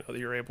thing. That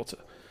you're able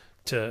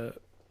to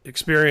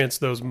experience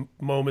those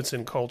moments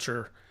in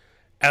culture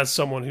as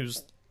someone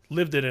who's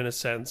lived it in a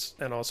sense,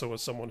 and also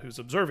as someone who's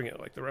observing it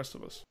like the rest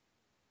of us.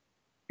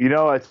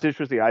 It's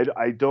interesting.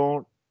 I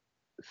don't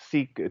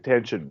seek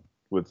attention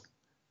with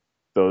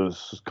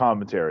those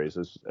commentaries,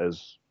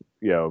 as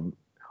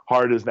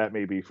hard as that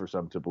may be for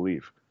some to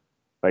believe.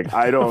 Like,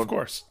 I don't of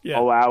course. Yeah.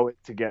 allow it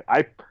to get.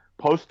 I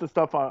post the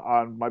stuff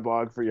on my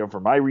blog for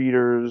my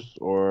readers,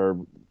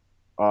 or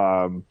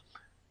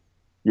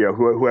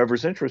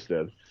whoever's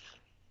interested.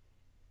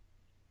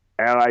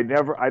 And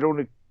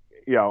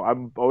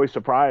I'm always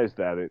surprised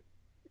that it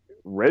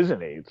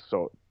resonates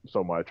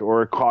so much,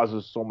 or it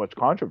causes so much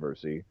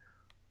controversy.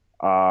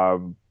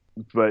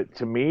 But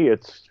to me,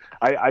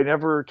 I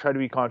never try to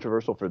be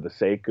controversial for the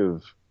sake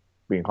of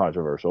being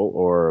controversial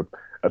or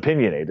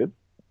opinionated.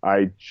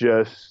 I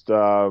just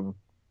I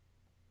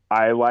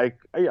like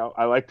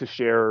to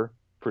share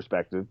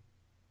perspective,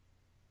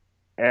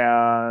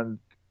 and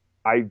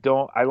I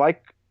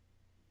like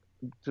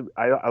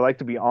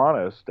to be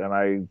honest,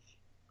 and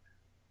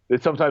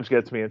it sometimes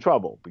gets me in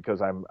trouble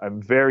because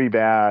I'm very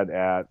bad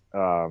at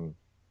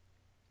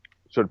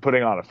sort of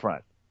putting on a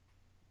front.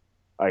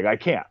 Like, I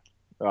can't.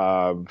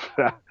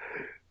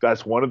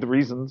 That's one of the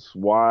reasons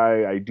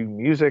why I do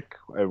music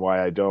and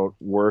why I don't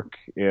work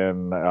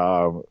in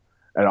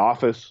an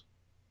office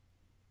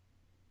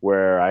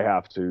where I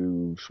have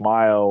to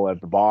smile at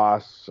the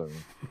boss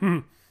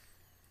and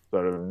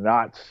sort of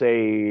not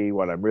say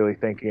what I'm really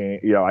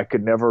thinking. I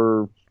could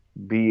never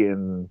be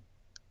in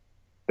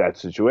that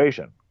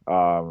situation.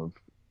 So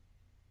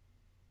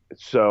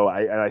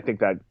I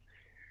think that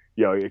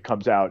it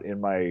comes out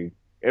in my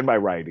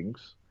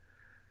writings,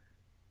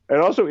 and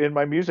also in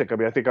my music. I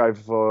mean, I think I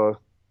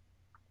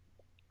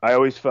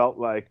always felt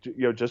like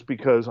just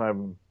because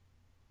I'm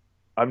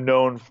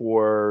known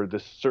for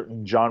this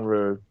certain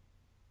genre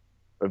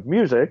of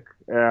music,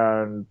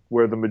 and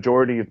where the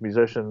majority of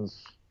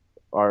musicians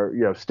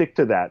are stick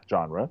to that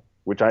genre,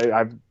 which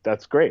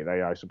that's great.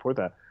 I support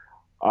that.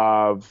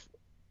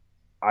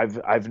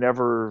 I've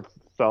never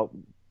felt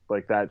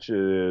like that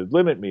should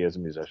limit me as a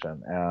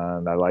musician,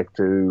 and I like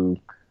to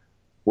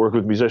work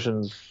with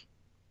musicians,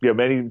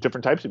 many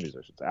different types of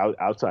musicians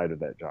outside of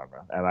that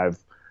genre. And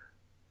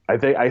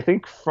I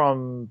think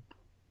from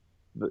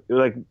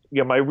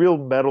my real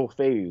metal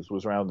phase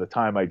was around the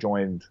time I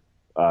joined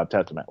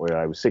Testament, where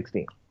I was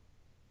 16,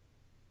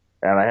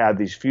 and I had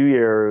these few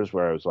years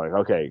where I was like,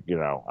 okay,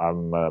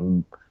 I'm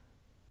a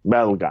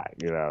metal guy.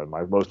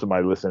 Most of my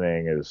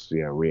listening is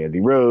Randy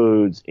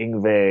Rhoads,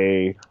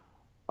 Yngwie,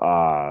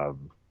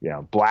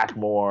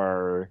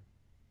 Blackmore,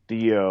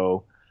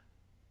 Dio.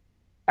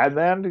 And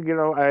then,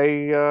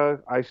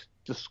 I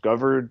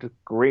discovered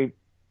great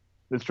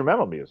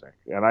instrumental music.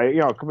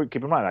 And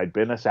keep in mind, I'd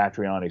been a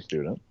Satriani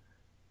student.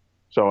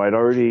 So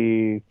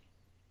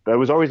that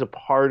was always a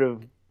part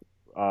of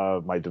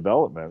my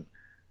development.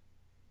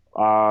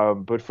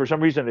 But for some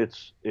reason,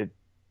 it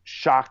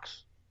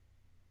shocks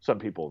some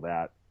people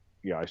that,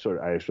 I sort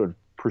of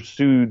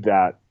pursued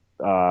that,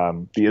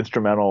 the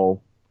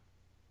instrumental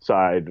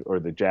side, or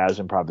the jazz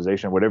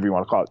improvisation, whatever you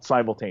want to call it,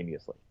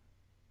 simultaneously.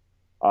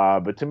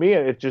 But to me,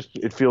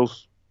 it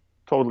feels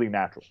totally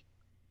natural.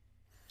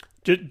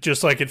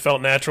 Just like it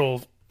felt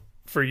natural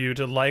for you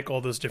to like all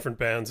those different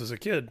bands as a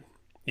kid,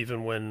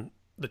 even when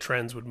the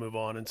trends would move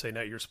on and say,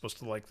 now you're supposed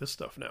to like this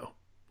stuff now.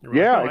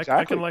 Exactly.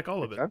 I can like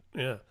all of it.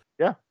 Yeah.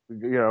 Yeah.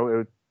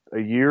 A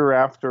year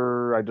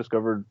after I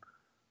discovered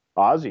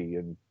Ozzy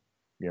in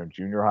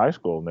junior high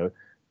school,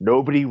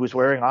 nobody was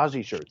wearing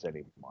Ozzy shirts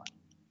anymore.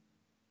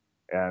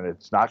 And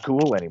it's not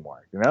cool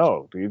anymore.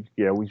 Dude,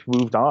 we've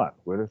moved on.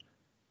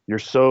 You're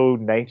so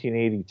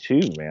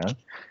 1982, man.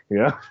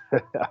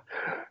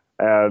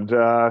 And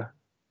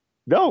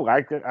No,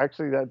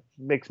 actually that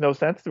makes no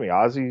sense to me.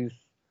 Ozzy's,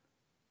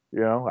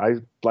 I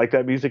like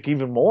that music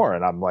even more,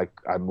 and I'm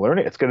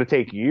learning. It's going to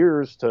take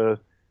years to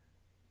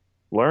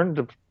learn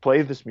to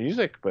play this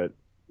music, but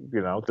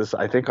this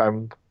I think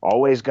I'm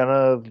always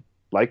gonna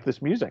like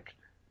this music.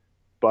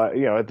 But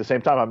at the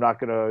same time, I'm not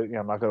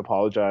gonna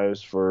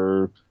apologize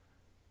for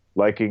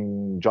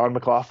liking John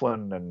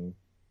McLaughlin and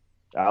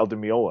Al Di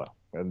Meola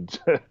and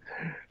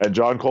and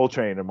John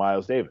Coltrane and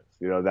Miles Davis.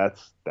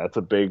 That's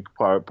a big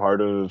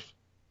part of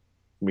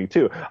me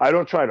too. I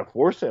don't try to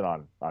force it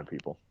on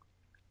people.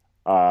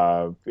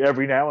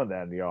 Every now and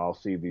then, I'll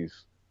see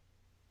these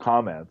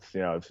comments.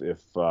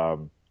 If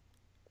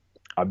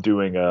I'm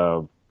doing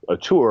a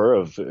tour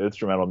of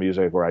instrumental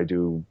music where I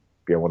do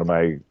one of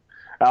my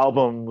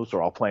albums,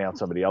 or I'll play on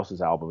somebody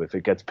else's album. If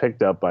it gets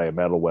picked up by a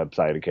metal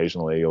website,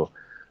 occasionally you'll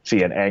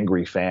see an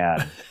angry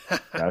fan.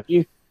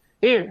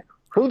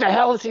 Who the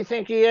hell does he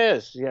think he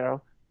is?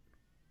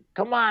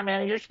 Come on,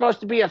 man, you're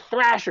supposed to be a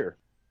thrasher.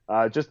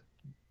 Just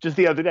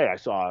the other day, I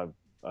saw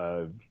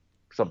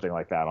something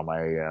like that on my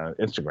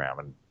Instagram,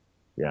 and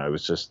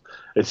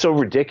it's so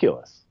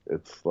ridiculous.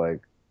 It's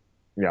like,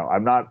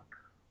 I'm not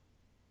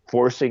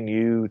forcing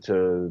you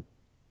to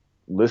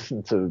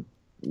listen to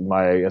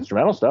my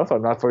instrumental stuff.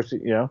 I'm not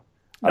forcing,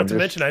 Not to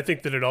mention, I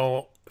think that it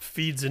all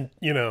feeds in,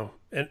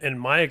 in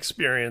my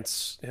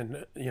experience,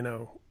 and,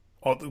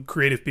 all the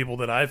creative people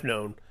that I've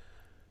known,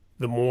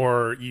 the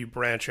more you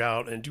branch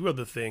out and do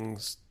other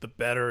things, the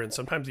better, and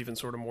sometimes even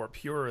sort of more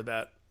pure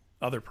that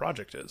other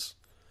project is.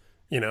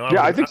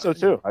 I think so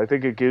too. I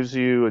think it gives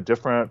you a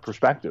different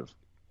perspective.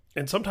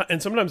 And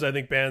sometimes I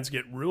think bands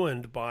get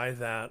ruined by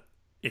that.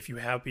 If you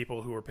have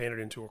people who are painted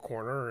into a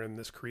corner or in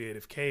this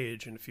creative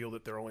cage and feel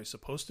that they're only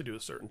supposed to do a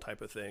certain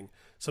type of thing,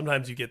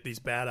 sometimes you get these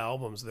bad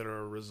albums that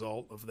are a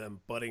result of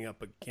them butting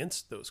up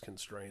against those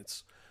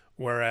constraints.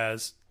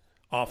 Whereas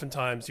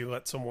oftentimes you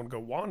let someone go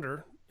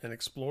wander and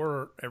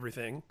explore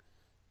everything,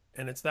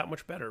 and it's that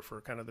much better for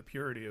kind of the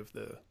purity of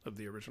the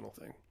original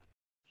thing.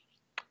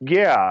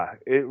 Yeah,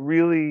 it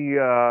really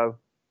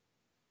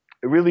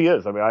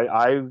is. I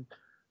mean,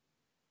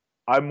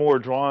 I'm more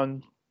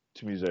drawn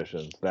to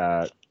musicians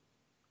that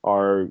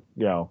are,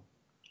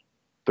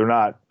 they're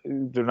not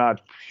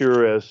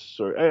purists,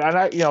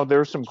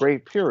 there's some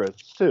great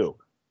purists too.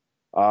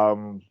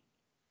 But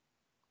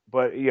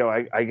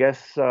I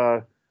guess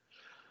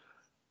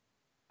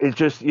it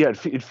just,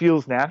 it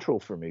feels natural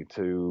for me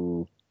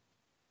to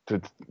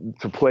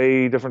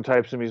play different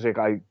types of music.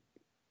 And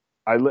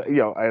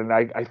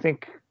I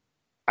think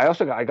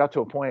I got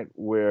to a point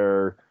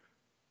where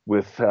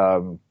with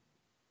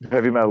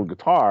heavy metal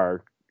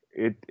guitar,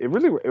 it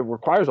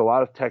requires a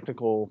lot of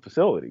technical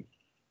facility.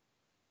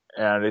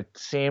 And it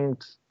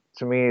seemed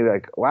to me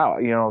like, wow,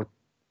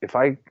 if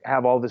I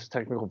have all this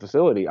technical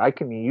facility, I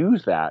can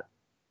use that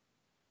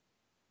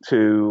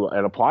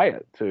and apply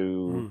it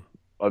to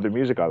other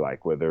music I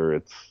like, whether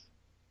it's,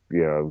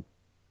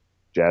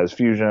 jazz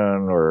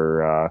fusion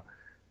or,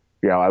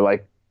 I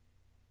like,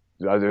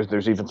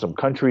 there's even some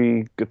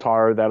country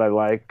guitar that I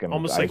like. And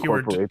almost like you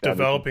were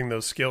developing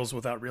those skills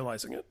without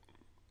realizing it.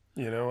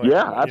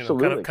 Yeah,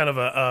 absolutely. Kind of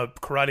a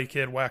Karate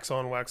Kid wax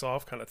on, wax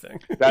off kind of thing.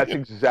 That's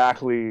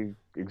exactly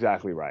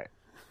right.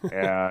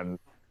 And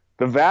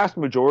the vast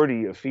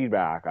majority of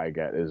feedback I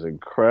get is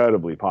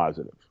incredibly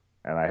positive.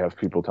 And I have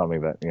people tell me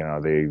that,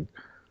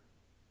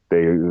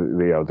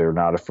 they're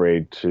not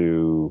afraid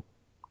to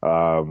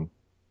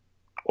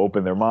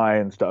open their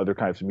minds to other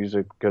kinds of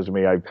music because of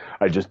me.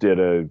 I just did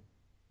a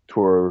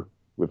tour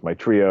with my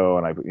trio,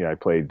 and I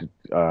played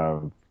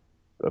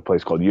a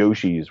place called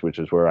Yoshi's, which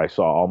is where I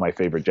saw all my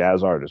favorite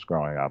jazz artists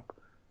growing up.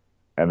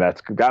 And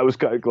that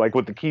was like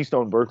what the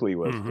Keystone Berkeley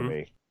was to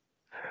me.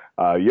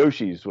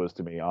 Yoshi's was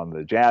to me on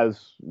the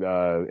jazz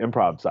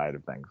improv side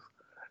of things.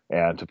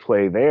 And to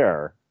play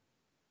there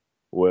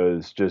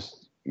was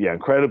just,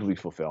 incredibly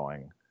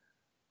fulfilling.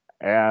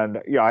 And,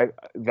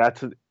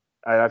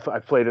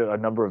 I've played at a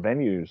number of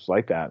venues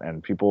like that.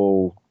 And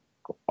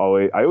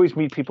I always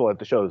meet people at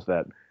the shows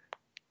that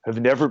have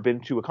never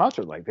been to a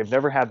concert. Like they've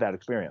never had that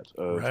experience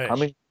of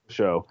coming to the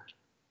show,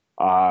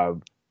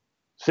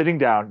 sitting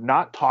down,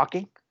 not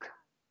talking,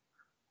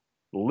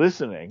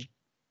 listening,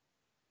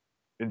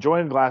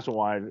 enjoying a glass of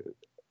wine,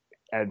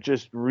 and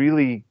just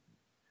really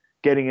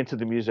getting into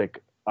the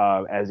music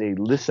as a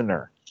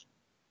listener.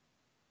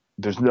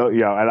 There's no,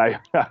 and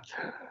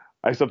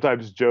I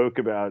sometimes joke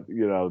about,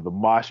 the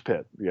mosh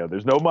pit.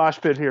 There's no mosh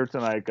pit here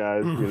tonight,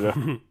 guys.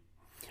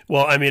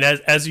 Well, I mean,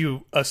 as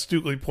you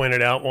astutely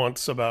pointed out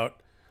once about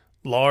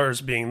Lars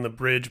being the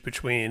bridge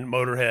between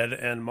Motorhead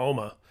and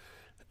MoMA,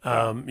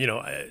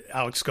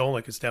 Alex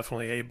Skolnick is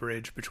definitely a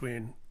bridge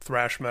between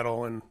thrash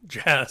metal and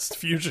jazz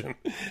fusion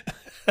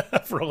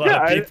for a lot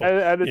of people.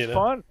 And it's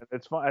fun.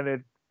 It's fun,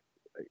 and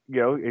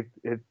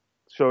it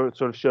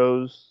sort of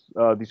shows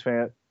these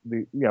fans.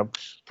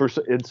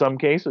 In some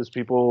cases,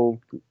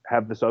 people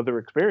have this other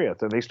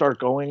experience, and they start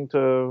going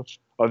to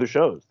other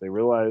shows. They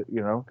realize,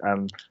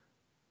 and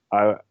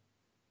I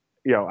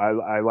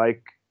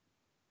like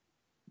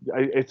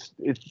it's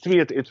to me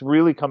it's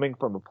really coming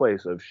from a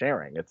place of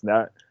sharing. It's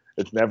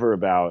never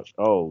about,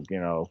 oh,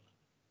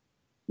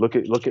 look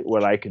at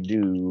what I can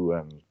do,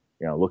 and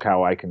look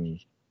how I can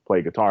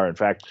play guitar. In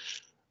fact,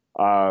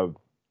 the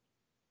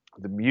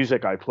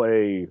music I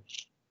play,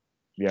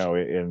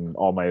 in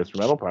all my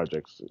instrumental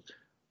projects,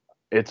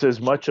 it's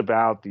as much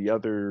about the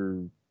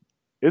other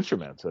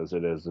instruments as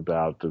it is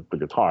about the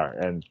guitar.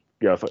 And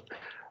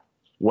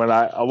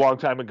a long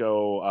time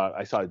ago,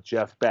 I saw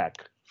Jeff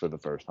Beck for the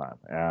first time,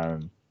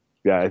 and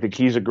yeah, I think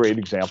he's a great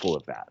example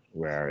of that,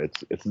 where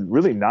it's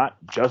really not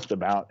just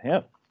about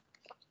him.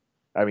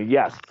 I mean,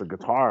 yes, the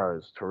guitar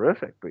is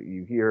terrific, but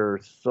you hear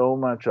there's so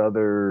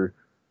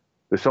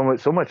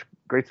much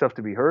great stuff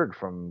to be heard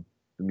from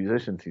the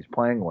musicians he's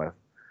playing with.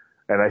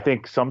 And I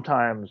think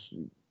sometimes,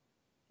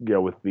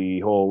 with the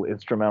whole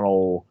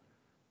instrumental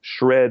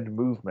shred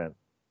movement,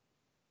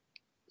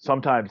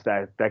 sometimes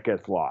that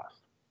gets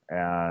lost.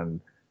 And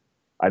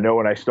I know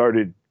when I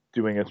started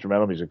doing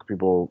instrumental music,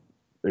 people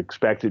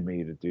expected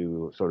me to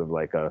do sort of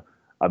like a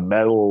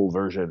metal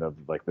version of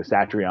like the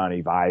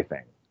Satriani Vi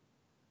thing,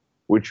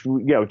 which,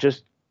 it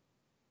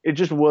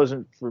just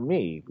wasn't for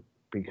me,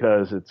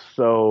 because it's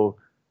so,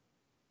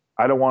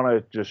 I don't want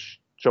to just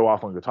show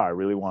off on guitar. I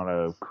really want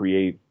to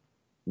create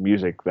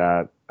music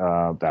that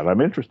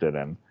I'm interested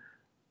in.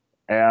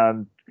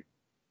 And,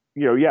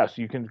 yes,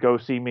 you can go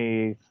see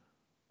me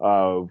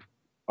on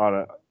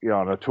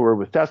a tour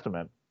with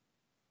Testament,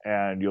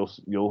 and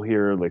you'll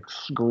hear like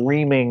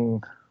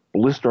screaming,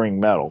 blistering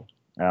metal,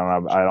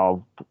 and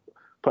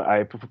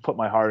I put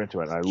my heart into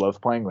it, and I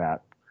love playing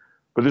that.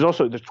 But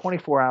there's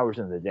 24 hours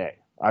in the day.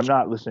 I'm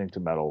not listening to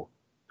metal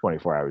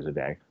 24 hours a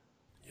day.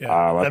 Yeah,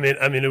 I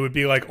mean, it would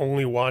be like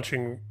only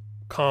watching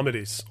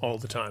comedies all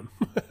the time,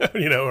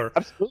 or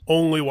Absolutely.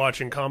 only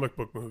watching comic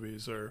book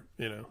movies, or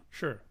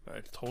sure,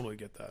 I totally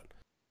get that.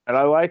 And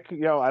I like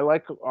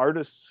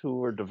artists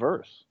who are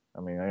diverse. I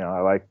mean, I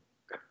like,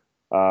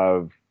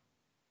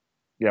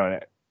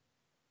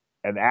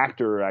 an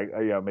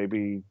actor.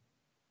 Maybe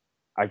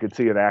I could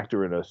see an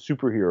actor in a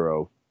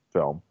superhero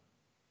film,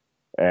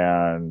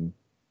 and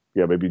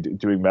maybe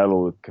doing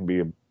metal can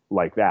be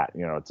like that.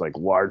 It's like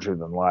larger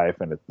than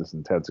life, and it's this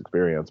intense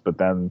experience. But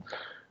then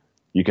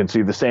you can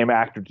see the same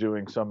actor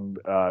doing some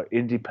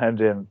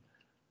independent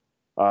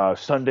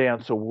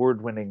Sundance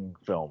award-winning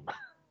film.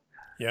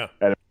 Yeah,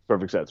 and it makes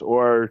perfect sense.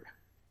 Or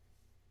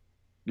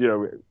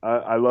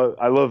I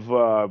love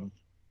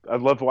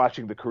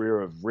watching the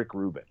career of Rick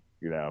Rubin.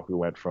 Who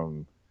went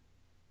from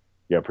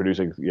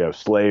producing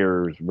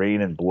Slayer's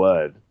Rain and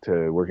Blood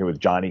to working with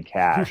Johnny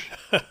Cash.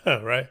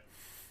 Right.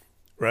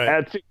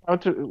 And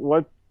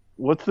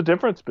what's the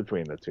difference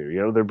between the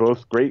two? They're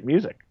both great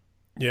music.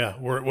 Yeah,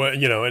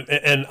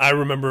 and I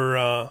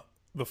remember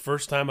the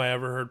first time I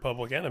ever heard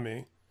Public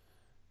Enemy,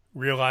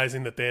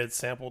 realizing that they had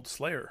sampled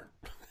Slayer,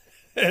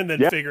 and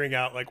then figuring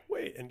out like,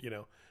 wait, and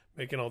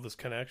making all those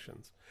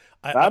connections.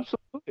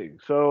 Absolutely.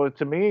 So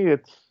to me,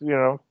 it's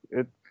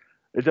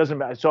it doesn't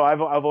matter. So I've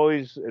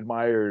always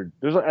admired.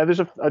 There's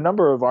a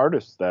number of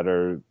artists that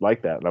are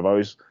like that, and I've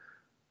always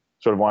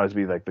sort of wanted to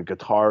be like the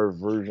guitar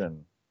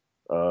version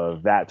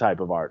of that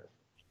type of artist.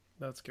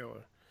 That's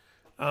killer.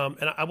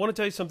 And I want to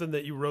tell you something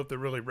that you wrote that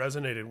really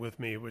resonated with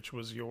me, which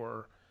was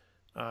your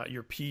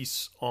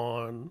piece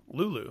on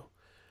Lulu,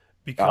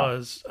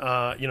 because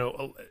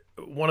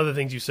one of the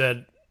things you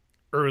said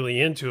early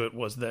into it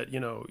was that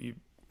you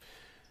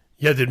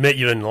had to admit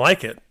you didn't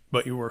like it,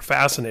 but you were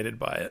fascinated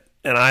by it.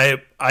 And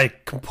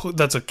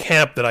that's a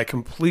camp that I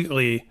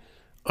completely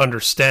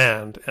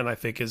understand, and I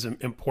think is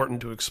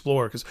important to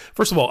explore. Because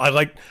first of all, I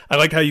like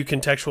how you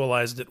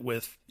contextualized it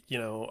with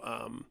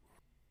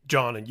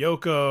John and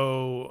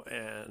Yoko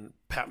and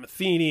Pat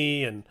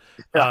Metheny and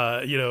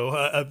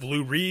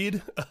Lou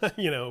Reed,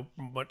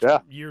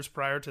 years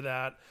prior to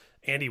that,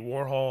 Andy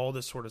Warhol,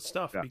 this sort of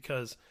stuff,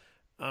 because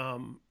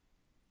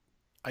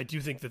I do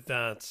think that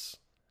that's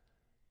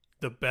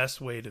the best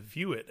way to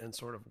view it and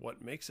sort of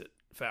what makes it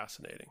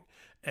fascinating.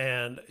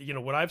 And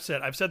what I've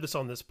said this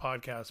on this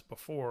podcast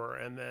before,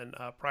 and then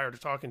prior to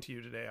talking to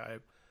you today,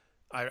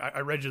 I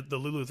read the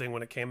Lulu thing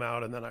when it came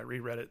out, and then I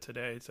reread it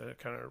today to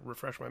kind of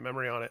refresh my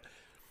memory on it.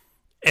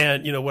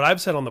 And what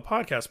I've said on the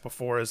podcast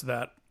before is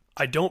that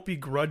I don't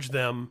begrudge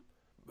them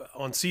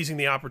on seizing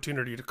the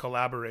opportunity to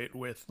collaborate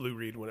with Lou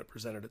Reed when it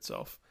presented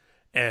itself,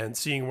 and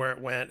seeing where it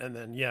went, and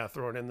then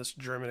throwing in this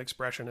German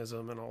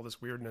expressionism and all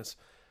this weirdness,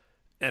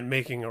 and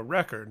making a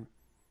record.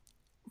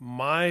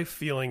 My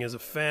feeling as a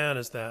fan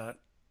is that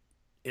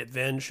it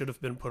then should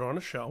have been put on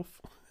a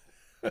shelf,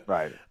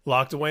 right,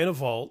 locked away in a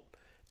vault,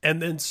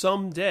 and then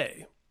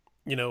someday,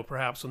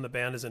 perhaps when the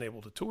band isn't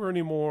able to tour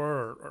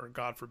anymore, or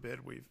God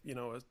forbid we've,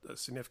 a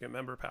significant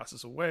member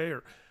passes away,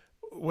 or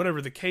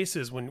whatever the case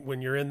is,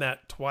 when you're in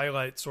that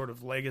twilight sort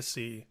of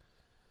legacy,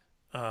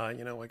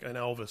 like an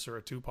Elvis or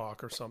a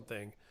Tupac or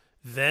something,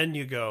 then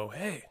you go,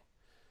 hey,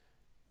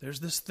 there's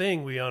this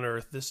thing we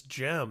unearthed, this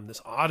gem,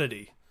 this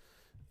oddity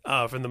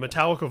from the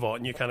Metallica vault,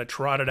 and you kind of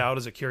trot it out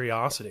as a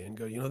curiosity and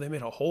go, they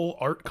made a whole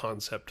art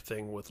concept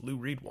thing with Lou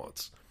Reed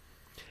once.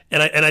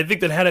 And I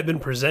think that had it been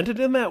presented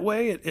in that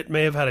way, it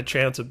may have had a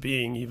chance of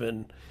being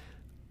even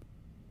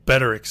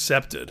better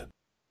accepted.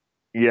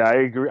 Yeah,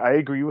 I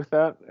agree with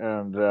that,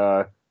 and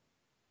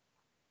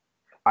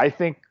I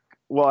think.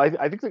 Well,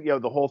 I think that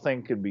the whole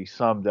thing can be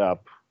summed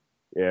up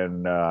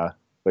in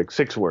like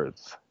 6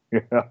 words,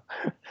 you know,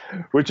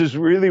 which is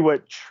really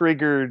what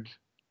triggered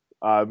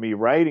me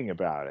writing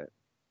about it.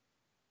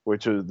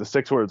 Which is the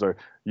 6 words are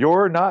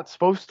 "You're not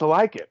supposed to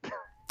like it."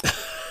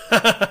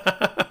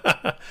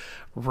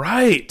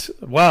 Right.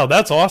 Wow,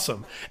 that's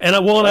awesome. And I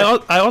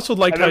also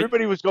liked and how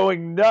everybody was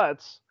going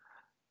nuts,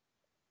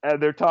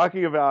 and they're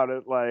talking about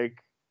it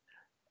like,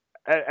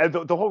 and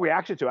the whole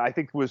reaction to it, I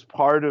think, was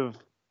part of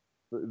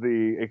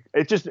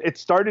it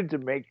started to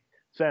make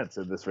sense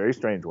in this very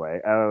strange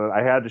way, and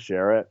I had to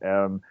share it.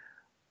 And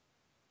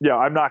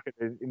I'm not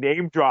going to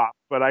name drop,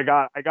 but I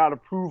got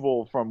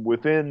approval from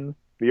within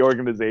the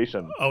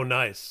organization. Oh,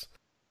 nice.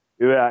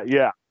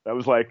 Yeah. That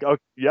was like, oh,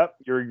 yep,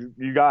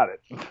 you got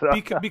it.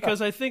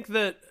 Because I think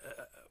that,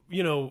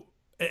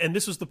 and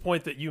this was the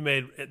point that you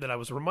made that I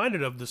was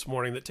reminded of this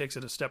morning that takes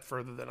it a step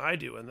further than I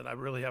do, and that I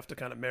really have to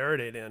kind of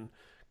marinate in,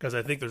 because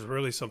I think there's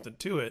really something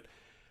to it.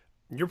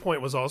 Your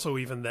point was also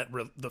even that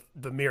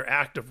the mere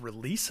act of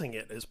releasing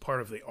it is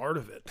part of the art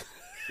of it.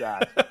 Yeah.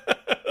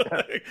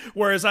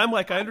 Whereas I'm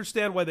like, I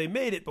understand why they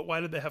made it, but why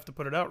did they have to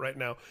put it out right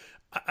now?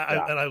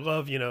 And I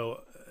love,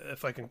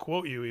 if I can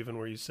quote you even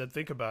where you said,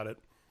 think about it.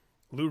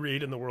 Lou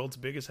Reed and the world's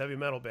biggest heavy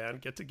metal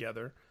band get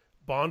together,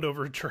 bond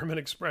over German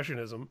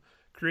expressionism,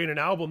 create an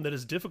album that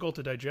is difficult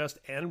to digest,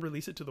 and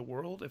release it to the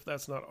world. If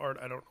that's not art,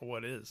 I don't know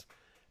what is.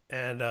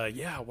 And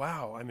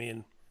wow. I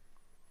mean,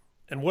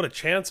 and what a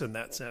chance in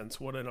that sense.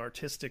 What an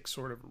artistic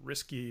sort of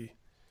risky.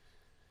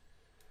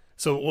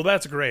 So, well,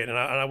 that's great. And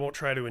I won't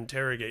try to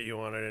interrogate you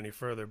on it any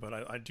further, but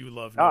I do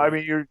love. No, I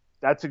mean,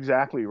 that's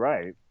exactly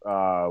right.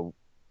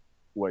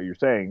 What you're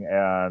saying.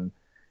 And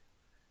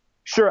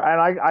sure, and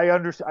I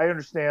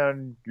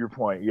understand your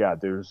point. Yeah,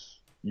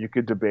 you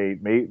could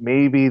debate.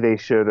 Maybe they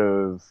should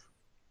have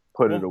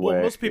put it away.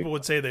 Well, most people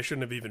would say they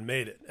shouldn't have even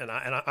made it, and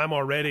I'm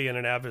already in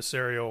an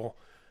adversarial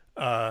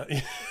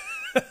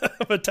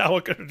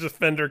Metallica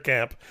defender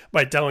camp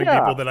by telling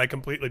people that I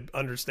completely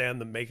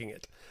understand them making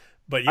it.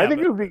 But yeah, I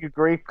think it would be it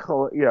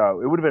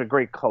would have been a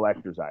great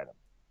collector's item.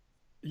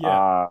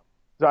 Yeah,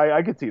 so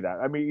I could see that.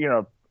 I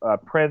mean,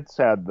 Prince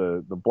had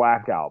the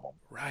Black Album,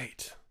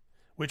 right?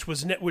 Which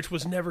was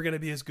never going to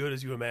be as good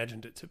as you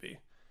imagined it to be.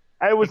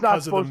 It was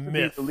not supposed to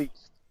be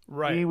released.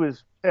 Right. He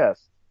was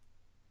pissed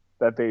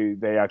that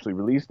they actually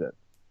released it.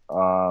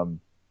 But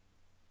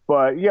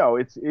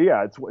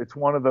it's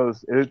one of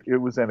those. It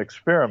was an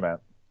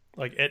experiment.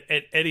 Like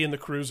Eddie and the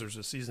Cruisers,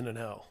 A Season in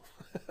Hell.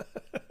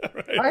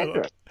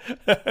 Right?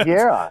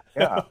 Yeah.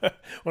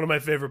 One of my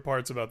favorite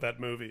parts about that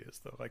movie is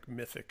the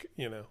mythic,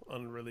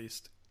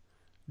 unreleased.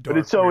 But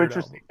it's so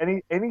interesting.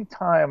 Any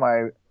time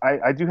I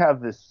do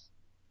have this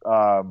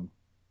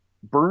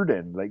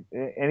burden, like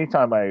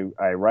anytime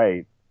I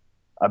write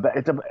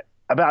it's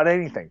about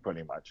anything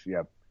pretty much.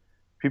 Yeah,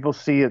 people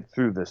see it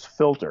through this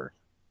filter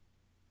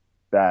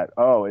that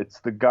it's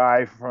the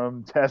guy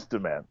from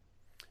Testament.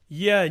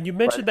 Yeah, and you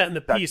mentioned that in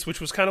the piece,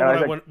 which was kind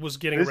of what I was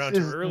getting around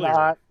to earlier.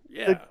 Not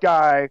the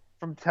guy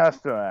from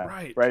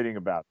Testament writing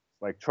about it.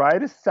 Like, try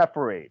to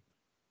separate,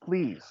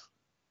 please.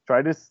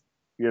 Try to,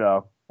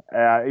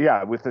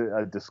 with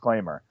a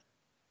disclaimer.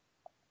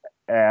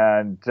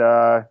 And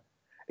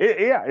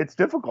it's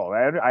difficult.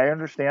 I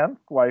understand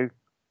why,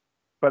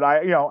 but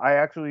I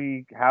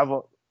actually have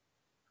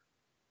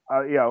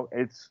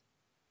it's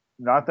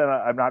not that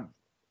I'm not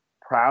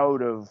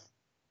proud of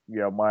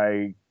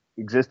my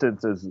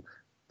existence as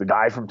the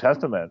guy from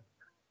Testament,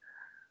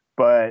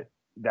 but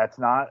that's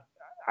not.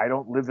 I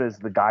don't live as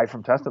the guy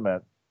from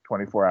Testament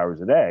 24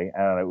 hours a day,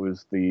 and it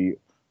was the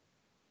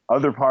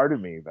other part of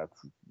me that's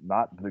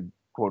not the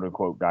quote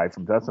unquote guy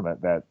from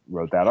Testament that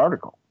wrote that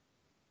article.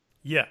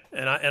 Yeah,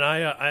 and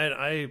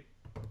I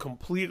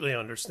completely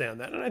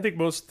understand that, and I think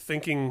most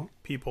thinking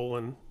people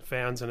and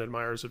fans and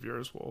admirers of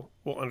yours will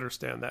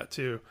understand that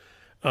too.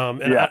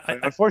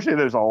 Unfortunately,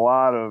 there's a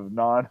lot of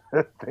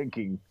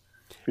non-thinking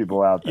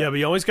people out there. Yeah, but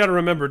you always got to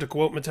remember to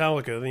quote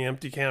Metallica: "The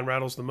empty can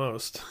rattles the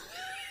most."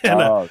 And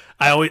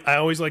I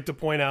always like to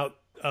point out,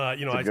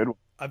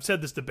 I've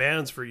said this to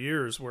bands for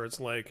years, where it's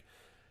like,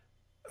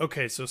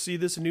 okay, so see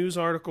this news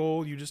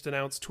article, you just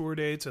announced tour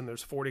dates, and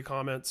there's 40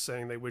 comments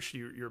saying they wish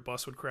your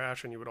bus would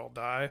crash and you would all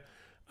die.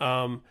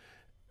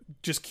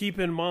 Just keep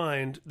in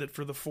mind that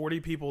for the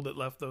 40 people that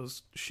left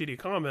those shitty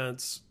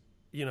comments,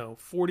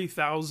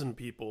 40,000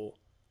 people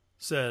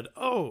said,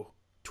 oh,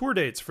 tour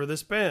dates for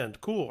this band,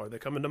 cool, are they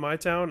coming to my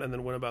town? And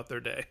then went about their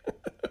day.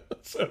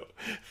 So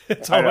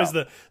it's always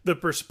the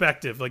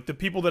perspective, like the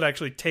people that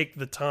actually take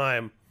the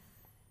time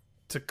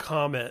to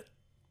comment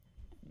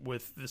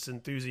with this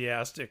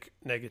enthusiastic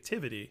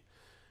negativity.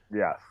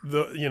 Yeah.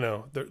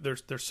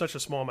 There's such a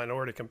small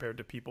minority compared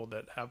to people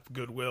that have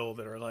goodwill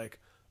that are like,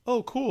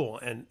 oh, cool,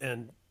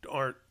 and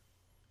aren't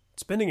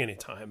spending any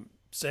time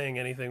saying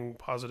anything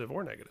positive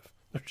or negative.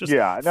 They're just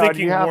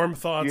thinking warm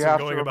thoughts and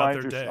going about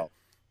their day.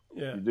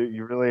 Yeah.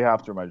 You really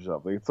have to remind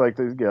yourself. It's like,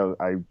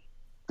 I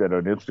did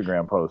an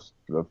Instagram post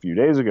a few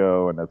days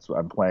ago, and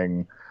I'm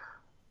playing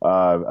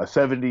a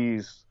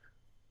 '70s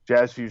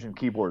jazz fusion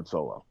keyboard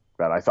solo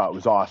that I thought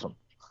was awesome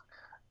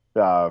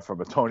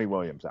from a Tony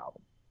Williams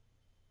album,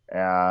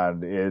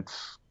 and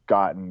it's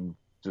gotten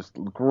just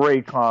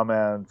great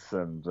comments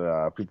and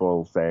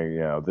people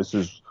saying, this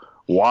is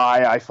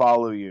why I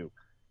follow you,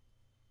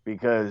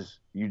 because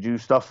you do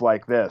stuff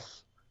like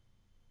this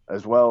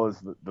as well as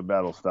the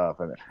metal stuff.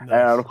 And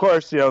of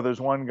course,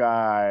 there's one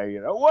guy,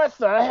 what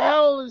the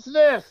hell is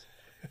this?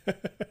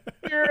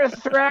 You're a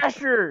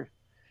thrasher.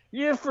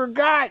 You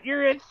forgot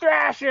you're a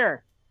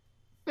thrasher.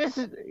 I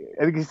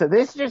think he said,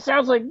 this just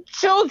sounds like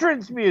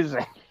children's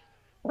music.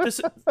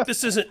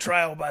 This isn't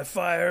trial by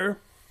fire.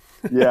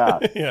 Yeah.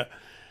 Yeah.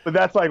 But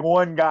that's like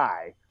one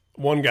guy.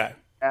 One guy.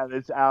 And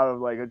it's out of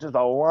like just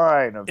a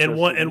line of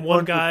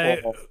one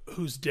guy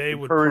whose day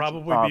would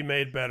probably be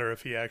made better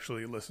if he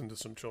actually listened to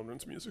some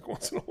children's music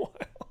once in a while.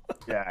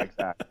 Yeah,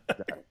 exactly.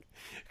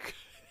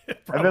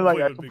 And then like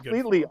a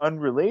completely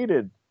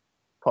unrelated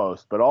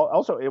post, but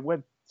also it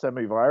went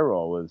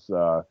semi-viral, was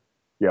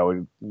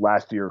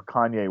last year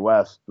Kanye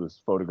West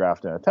was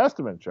photographed in a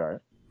Testament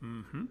chart.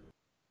 Mm-hmm.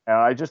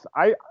 And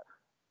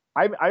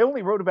I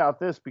only wrote about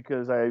this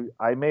because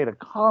I made a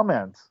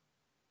comment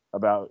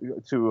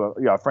to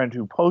a friend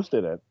who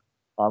posted it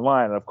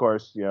online, and of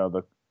course,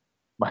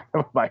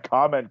 my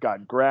comment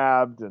got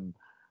grabbed and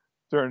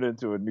turned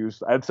into a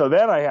news, and so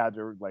then I had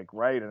to like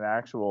write an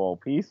actual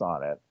piece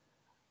on it.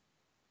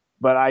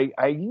 But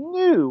I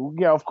knew,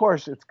 of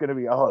course, it's going to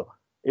be,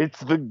 it's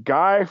the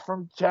guy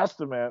from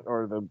Testament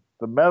or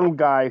the metal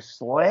guy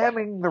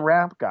slamming the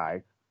rap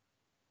guy.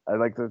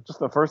 Just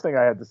the first thing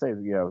I had to say,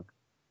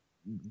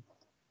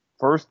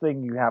 first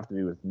thing you have to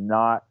do is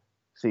not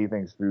see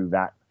things through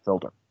that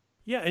filter.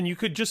 Yeah, and you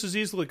could just as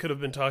easily could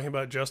have been talking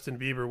about Justin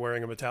Bieber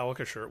wearing a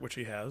Metallica shirt, which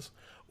he has,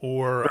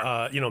 or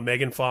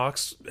Megan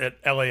Fox at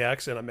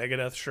LAX in a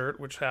Megadeth shirt,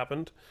 which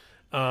happened,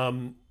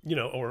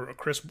 or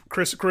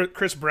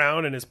Chris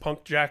Brown in his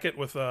punk jacket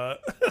with all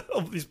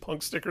these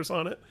punk stickers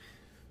on it.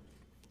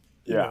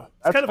 It's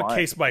kind of a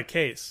case by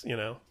case,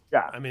 Yeah,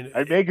 I mean,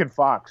 Megan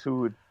Fox,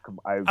 who would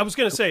I was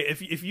going to say,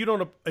 if you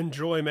don't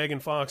enjoy Megan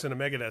Fox in a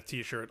Megadeth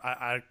T-shirt,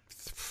 I've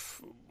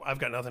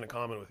got nothing in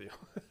common with you.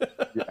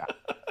 Yeah.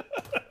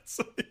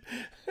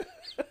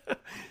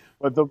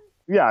 But the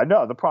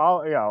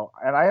problem,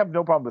 and I have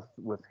no problem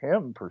with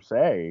him per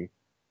se.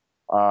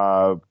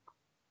 And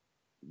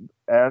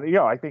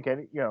I think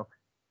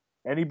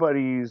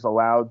anybody's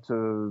allowed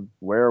to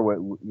wear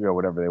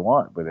whatever they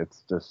want, but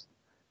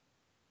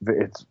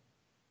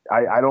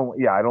I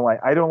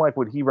don't like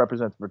what he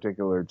represents in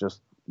particular,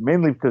 just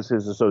mainly because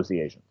his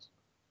associations,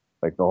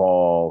 like the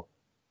whole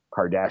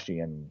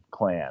Kardashian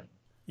clan.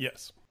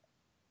 Yes.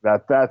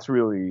 That's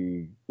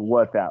really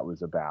what that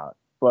was about.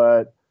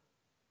 But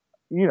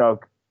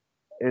it's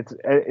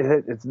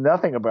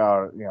nothing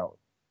about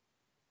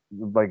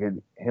like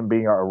him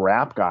being a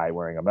rap guy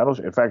wearing a metal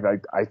shirt. In fact,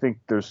 I think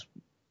there's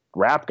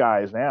rap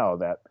guys now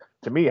that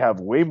to me have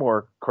way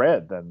more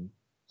cred than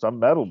some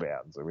metal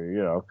bands. I mean,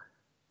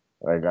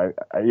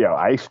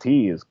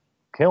 Ice-T is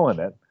killing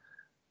it,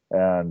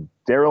 and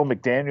Daryl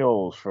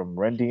McDaniels from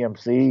Ren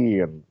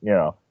DMC, and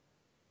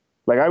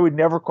I would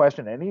never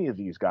question any of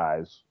these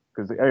guys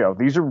because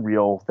these are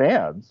real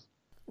fans,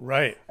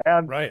 right?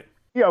 And right,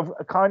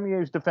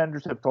 Kanye's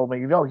defenders have told me,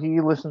 he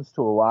listens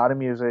to a lot of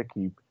music.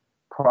 He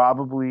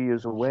probably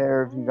is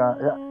aware if you got.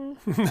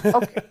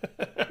 Okay,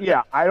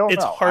 yeah, I don't know.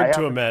 It's hard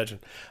to imagine.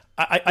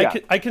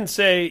 I can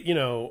say,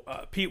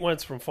 Pete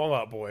Wentz from Fall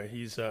Out Boy.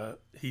 He's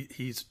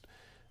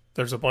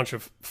there's a bunch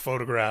of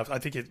photographs. I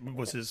think it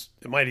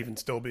might even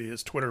still be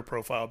his Twitter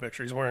profile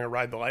picture. He's wearing a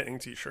Ride the Lightning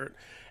t-shirt.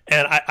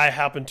 And I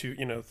happen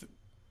to,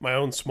 my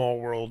own small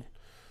world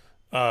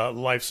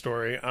life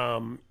story.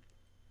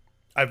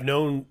 I've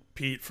known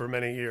Pete for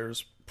many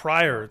years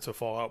prior to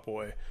Fall Out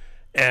Boy.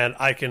 And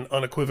I can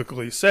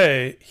unequivocally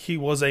say he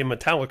was a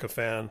Metallica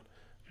fan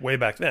way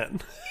back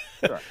then.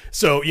 Sure.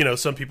 So,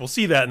 some people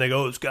see that and they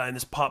go, this guy in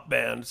this pop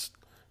band's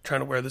trying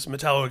to wear this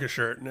Metallica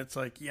shirt, and it's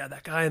like, yeah,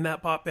 that guy in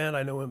that pop band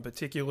I know in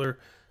particular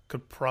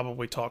could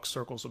probably talk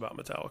circles about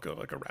Metallica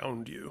like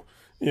around you.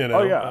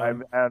 Oh yeah,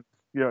 and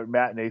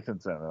Matt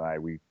Nathanson and I,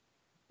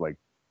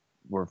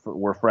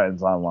 we're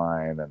friends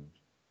online, and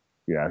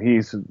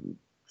he's a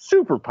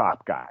super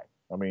pop guy.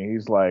 I mean,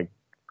 he's like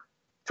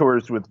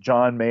tours with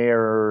John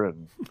Mayer,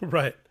 and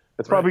right.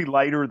 It's probably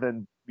lighter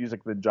than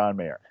music than John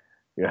Mayer.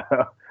 Yeah,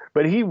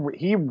 but he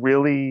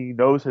really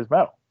knows his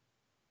metal.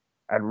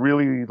 And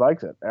really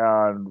likes it.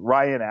 And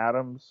Ryan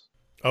Adams.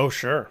 Oh,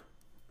 sure.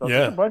 So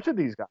yeah. A bunch of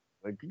these guys.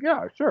 Like,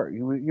 yeah, sure.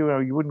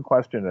 You wouldn't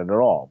question it at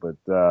all. But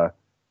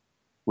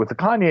with the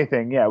Kanye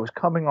thing, it was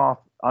coming on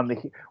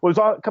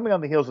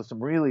the heels of some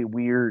really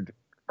weird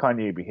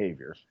Kanye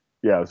behavior.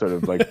 Yeah, sort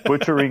of like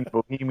butchering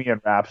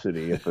Bohemian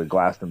Rhapsody at the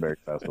Glastonbury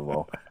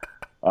Festival.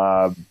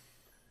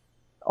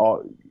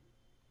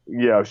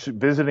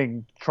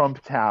 Visiting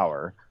Trump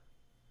Tower.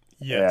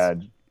 Yes.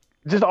 And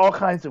just all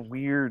kinds of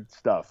weird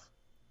stuff.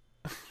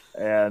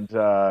 And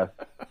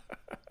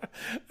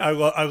I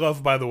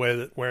love, by the way,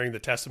 that wearing the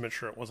Testament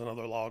shirt was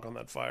another log on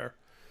that fire.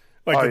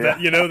 Like oh that,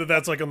 yeah,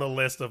 that's like on the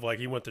list of like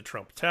he went to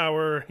Trump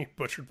Tower, he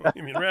butchered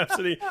Bohemian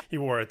Rhapsody, he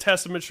wore a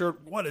Testament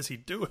shirt. What is he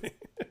doing?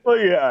 well,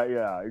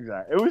 yeah,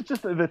 exactly. It was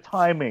just the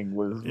timing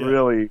was Yeah.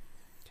 really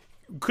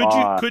Could you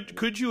odd.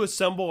 could you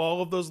assemble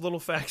all of those little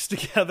facts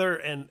together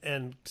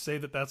and say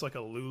that that's like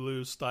a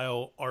Lulu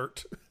style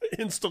art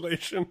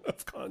installation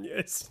of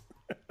Kanye's?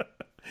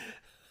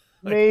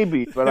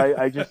 Maybe, but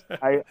I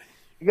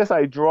guess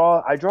I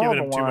draw Giving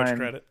the him too much line.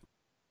 credit.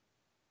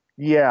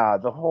 Yeah,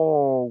 the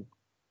whole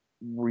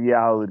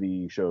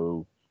reality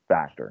show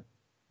factor,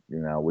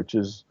 which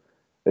is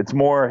it's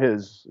more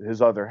his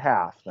other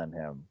half than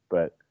him,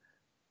 but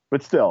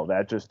still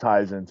that just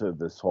ties into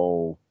this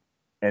whole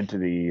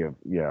entity of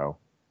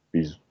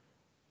these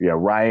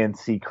Ryan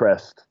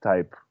Seacrest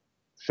type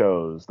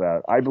shows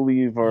that I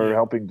believe are Yeah.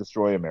 helping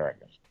destroy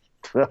America.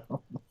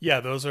 Yeah,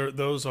 those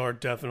are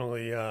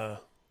definitely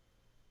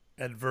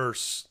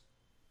adverse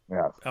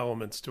Yeah,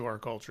 elements to our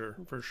culture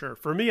for sure.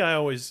 For me, I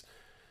always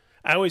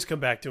come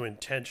back to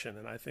intention,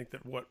 and I think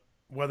that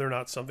whether or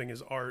not something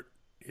is art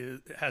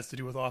it has to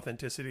do with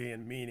authenticity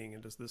and meaning,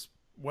 and does this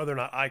whether or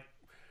not I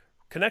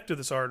connect to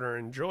this art or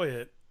enjoy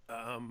it,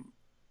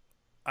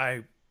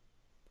 I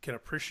can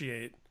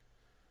appreciate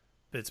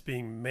that it's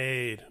being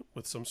made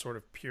with some sort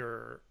of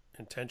pure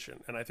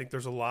intention. And I think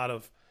there's a lot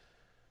of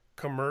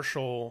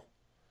commercial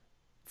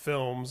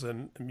films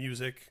and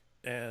music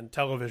and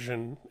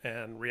television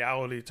and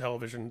reality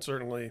television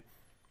certainly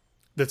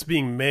that's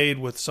being made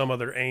with some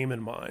other aim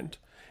in mind.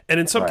 And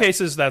in some right,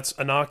 cases that's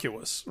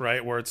innocuous,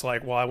 right? Where it's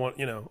like, well, I want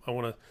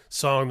a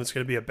song that's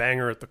going to be a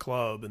banger at the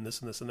club and this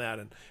and this and that.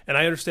 And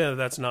I understand that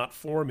that's not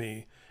for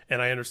me.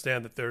 And I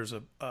understand that there's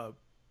a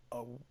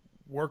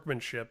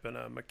workmanship and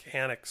a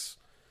mechanics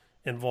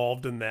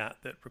involved in that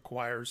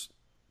requires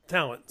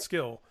talent,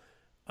 skill.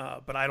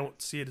 But I don't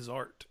see it as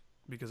art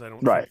because I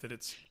don't right. think that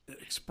it's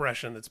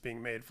expression that's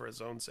being made for its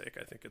own sake.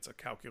 I think it's a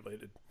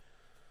calculated,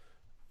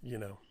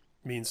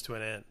 means to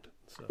an end.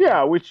 So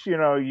Yeah, which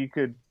you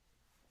could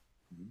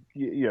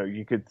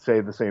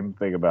say the same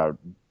thing about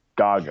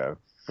Gaga,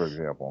 for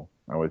example,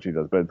 and what she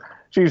does, but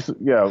she's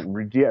a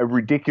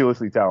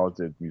ridiculously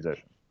talented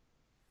musician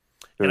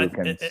and who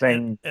can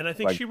sing and I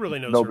think like she really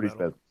knows her nobody's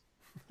metal.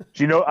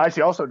 business.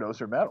 She also knows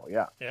her metal,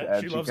 yeah. Yeah,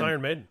 And she loves can,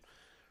 Iron Maiden.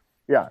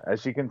 yeah, and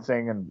she can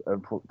sing and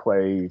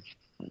play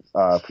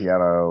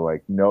piano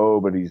like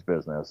nobody's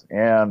business,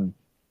 and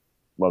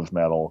loves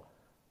metal.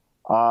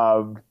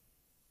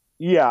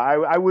 Yeah,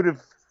 I would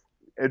have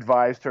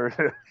advised her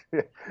to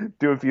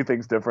do a few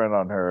things different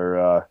on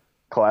her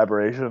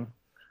collaboration.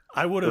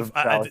 I would have. with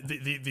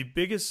Metallica. The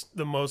biggest,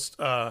 the most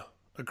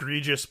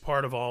egregious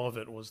part of all of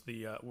it was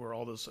the were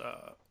all those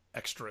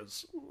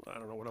extras. I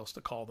don't know what else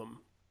to call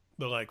them.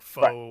 The like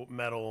Right, faux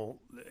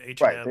metal right. They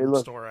H&M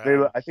look. store They ad.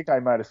 look. I think I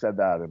might have said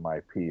that in my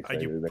piece.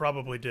 You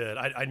probably did.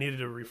 I needed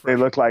to They refresh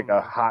look my like a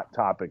memory. Hot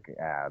Topic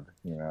ad.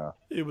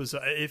 It was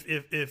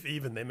if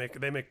even they make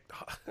they made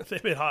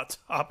Hot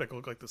Topic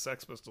look like the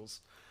Sex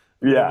Pistols.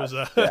 It Yeah, was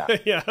yeah,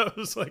 yeah, it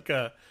was like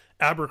a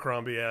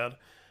Abercrombie ad.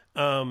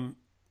 And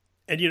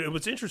it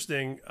was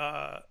interesting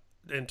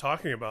in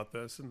talking about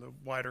this in the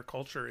wider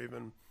culture.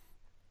 Even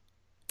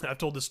I've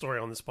told this story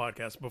on this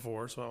podcast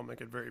before, so I'll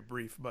make it very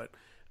brief. But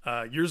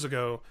years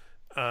ago,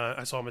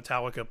 I saw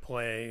Metallica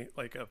play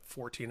like a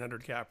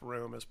 1,400 cap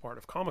room as part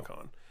of Comic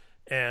Con,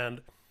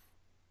 and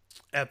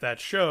at that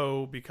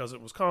show, because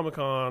it was Comic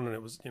Con and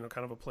it was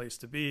kind of a place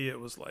to be, it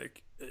was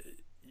like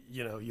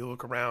you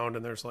look around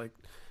and there's like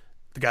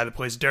the guy that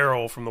plays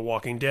Daryl from The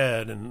Walking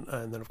Dead, and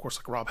then of course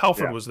like Rob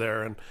Halford yeah. was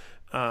there, and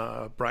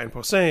Brian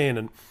Posehn,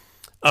 and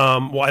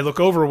well, I look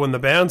over when the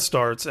band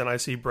starts and I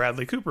see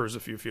Bradley Cooper's a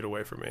few feet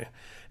away from me,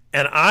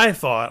 and I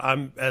thought,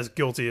 I'm as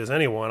guilty as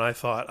anyone, I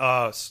thought,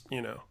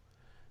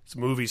 it's a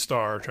movie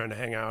star trying to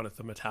hang out at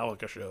the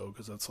Metallica show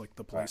because that's like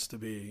the place to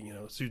be.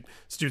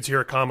 This dude's here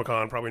at Comic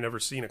Con, probably never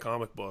seen a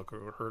comic book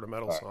or heard a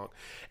metal song,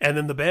 and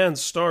then the band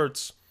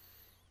starts,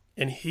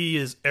 and he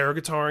is air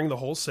guitaring the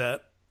whole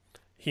set.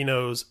 He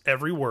knows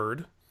every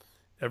word,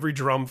 every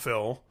drum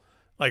fill,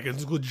 like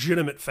it's a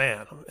legitimate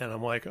fan. And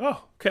I'm like,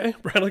 oh, okay,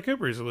 Bradley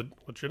Cooper, he's a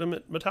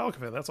legitimate Metallica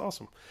fan. That's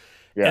awesome.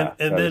 Yeah.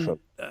 And that is then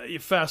you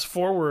fast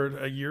forward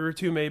a year or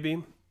two,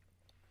 maybe,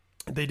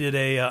 they did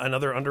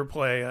another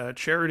Underplay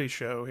charity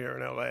show here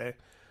in LA,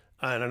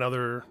 and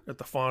another at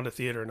the Fonda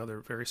Theater,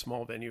 another very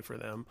small venue for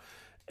them.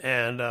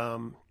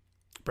 And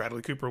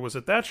Bradley Cooper was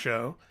at that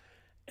show,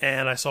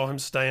 and I saw him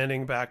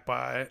standing back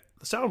by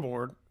the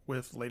soundboard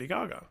with Lady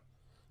Gaga,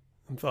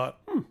 and thought,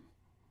 well,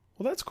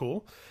 that's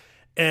cool.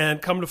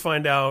 And come to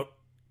find out,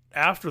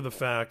 after the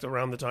fact,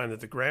 around the time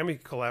that the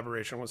Grammy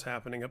collaboration was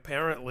happening,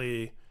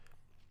 apparently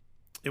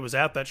it was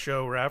at that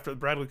show where after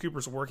Bradley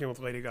Cooper's working with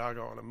Lady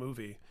Gaga on a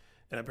movie,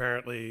 and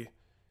apparently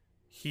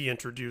he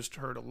introduced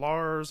her to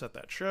Lars at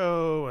that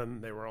show,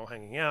 and they were all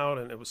hanging out,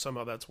 and it was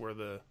somehow that's where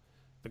the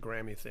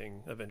Grammy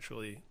thing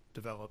eventually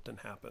developed and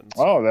happened.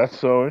 So Oh, that's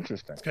so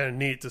interesting. it's kind of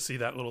neat to see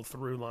that little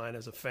through line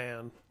as a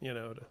fan,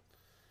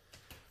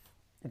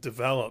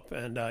 develop.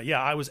 And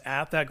yeah, I was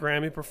at that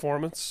Grammy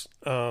performance.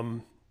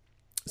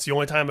 It's the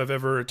only time I've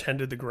ever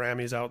attended the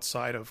Grammys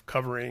outside of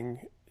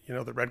covering,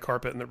 the red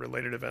carpet and the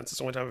related events. It's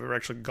the only time I've ever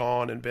actually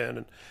gone and been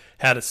and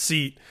had a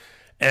seat.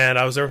 And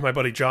I was there with my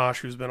buddy Josh,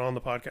 who's been on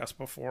the podcast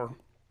before.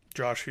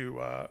 Josh, who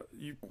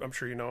I'm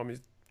sure you know him. He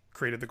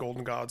created the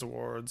Golden Gods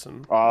Awards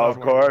and of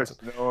course,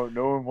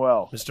 know him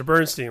well. Mr.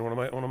 Bernstein, one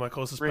of my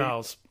closest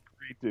pals.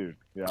 Great dude.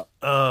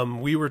 Yeah.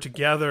 We were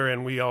together,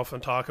 and we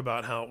often talk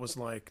about how it was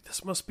like,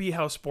 this must be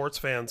how sports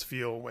fans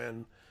feel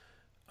when,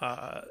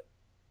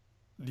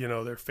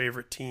 their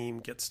favorite team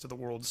gets to the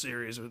World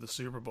Series or the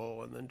Super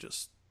Bowl and then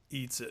just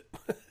eats it.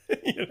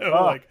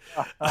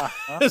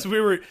 As we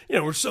were,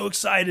 we're so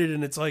excited,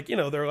 and it's like,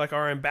 they're like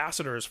our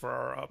ambassadors for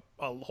our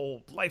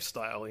whole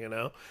lifestyle,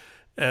 and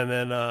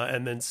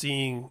then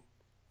seeing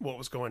what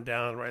was going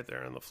down right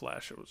there in the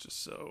flesh, it was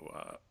just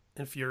so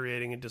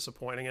infuriating and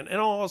disappointing. And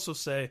I'll also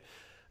say,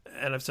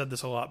 and I've said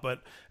this a lot,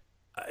 but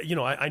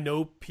I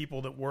know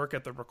people that work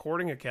at the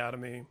Recording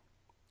Academy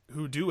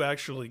who do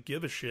actually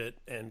give a shit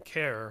and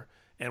care,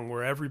 and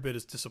were every bit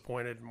as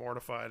disappointed and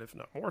mortified, if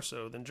not more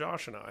so, than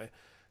Josh and I,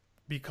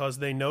 because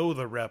they know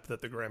the rep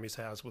that the Grammys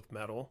has with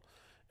metal,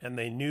 and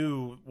they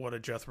knew what a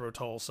Jethro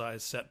Tull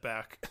size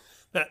setback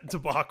that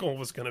debacle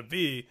was going to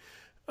be.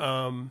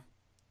 And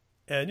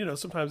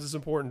sometimes it's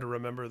important to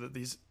remember that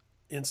these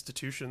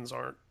institutions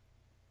aren't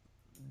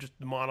just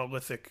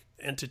monolithic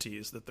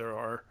entities, that there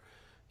are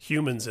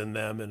humans in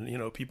them,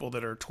 and people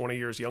that are 20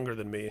 years younger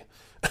than me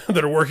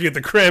that are working at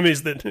the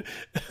Grammys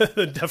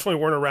that definitely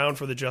weren't around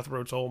for the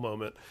Jethro Tull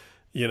moment,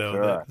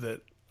 sure.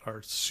 that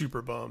are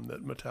super bummed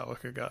that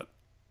Metallica got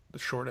the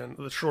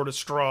shortest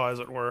straw, as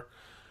it were.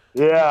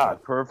 Yeah,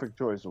 perfect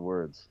choice of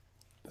words.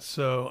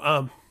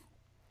 So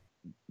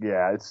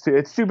yeah,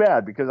 it's too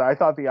bad, because I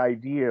thought the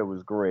idea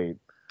was great.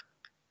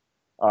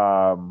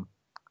 Yeah,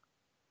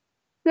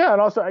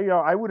 and also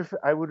I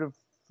would have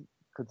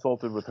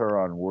consulted with her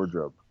on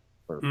wardrobe.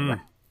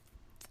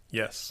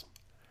 Yes,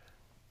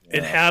 yeah.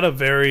 It had a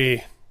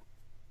very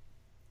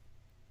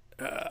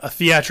a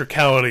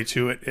theatricality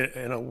to it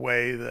in a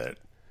way that,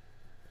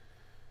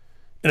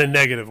 in a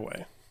negative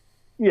way.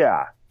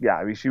 Yeah.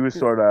 I mean, she was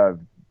sort of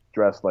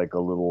dressed like a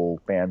little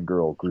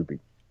fangirl groupie.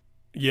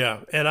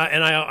 Yeah, and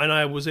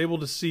I was able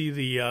to see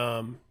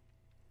the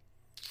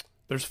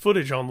there's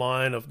footage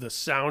online of the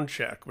sound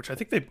check, which I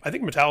think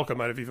Metallica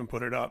might have even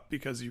put it up,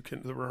 because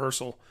the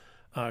rehearsal,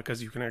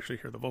 because you can actually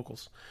hear the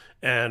vocals,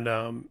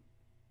 and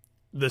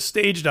the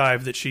stage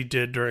dive that she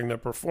did during the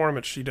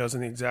performance, she does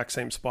in the exact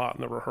same spot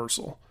in the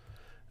rehearsal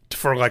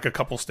for like a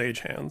couple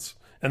stagehands,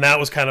 and that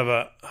was kind of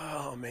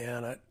oh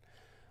man,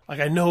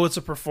 I know it's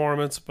a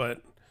performance,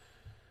 but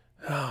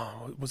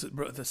was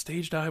it the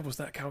stage dive? Was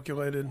that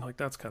calculated? Like,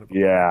 that's kind of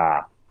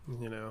yeah.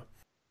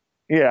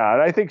 Yeah,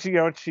 and I think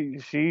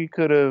she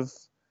could have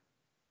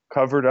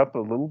covered up a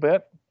little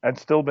bit and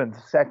still been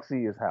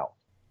sexy as hell.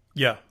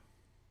 Yeah,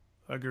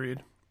 agreed.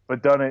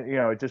 But done it,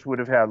 it just would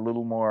have had a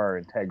little more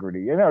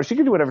integrity. She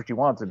can do whatever she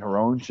wants in her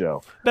own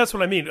show. That's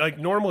what I mean. Like,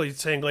 normally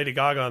saying Lady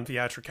Gaga and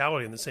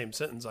theatricality in the same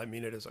sentence, I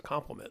mean it as a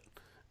compliment.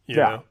 You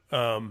know?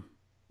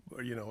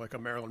 Like a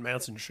Marilyn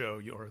Manson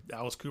show or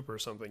Alice Cooper or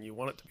something, you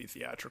want it to be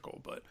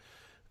theatrical, but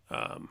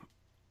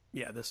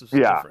this is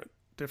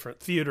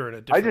different theater in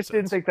a different I just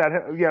didn't think that.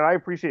 I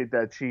appreciate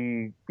that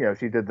she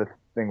did the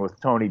thing with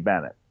Tony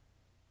Bennett.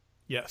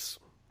 Yes.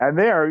 And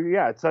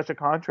it's such a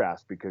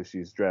contrast, because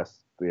she's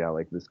dressed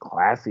like this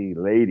classy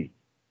lady,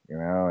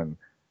 and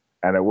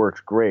it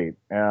works great.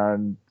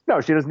 And no,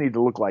 she doesn't need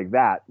to look like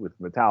that with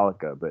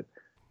Metallica, but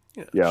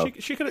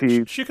she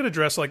could have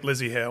dressed like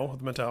Lizzie Hale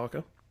with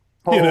Metallica.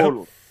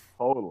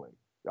 Totally.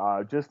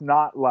 Just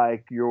not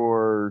like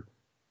you're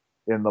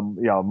in the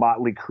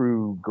Motley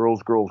Crue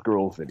girls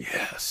video.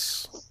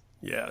 Yes.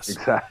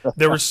 Exactly.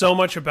 There was so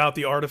much about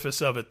the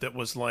artifice of it that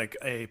was like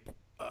an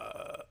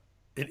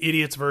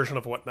idiot's version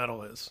of what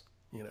metal is.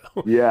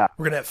 Yeah.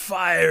 We're gonna have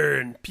fire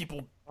and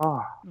people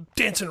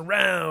dancing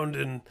around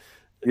and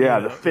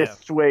the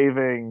fists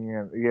waving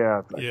and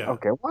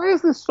okay, why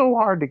is this so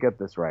hard to get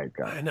this right,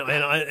 guys? I know,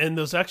 and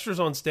those extras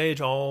on stage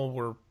all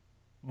were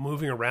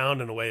moving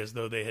around in a way as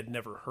though they had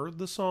never heard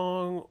the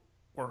song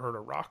or heard a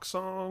rock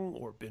song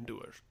or been to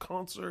a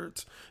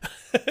concert.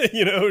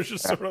 It was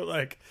just sort of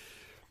like,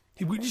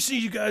 hey, we just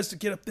need you guys to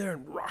get up there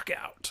and rock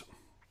out.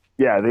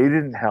 Yeah, they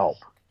didn't help.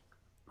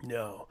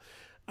 No.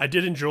 I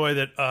did enjoy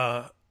that.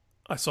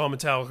 I saw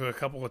Metallica a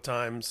couple of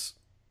times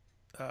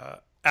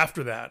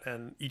after that,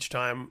 and each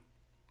time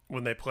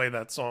when they play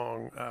that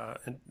song,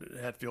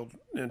 Hetfield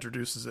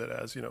introduces it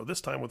as,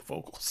 this time with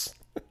vocals.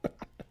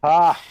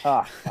 That's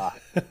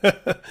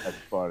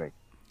funny.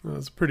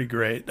 That's pretty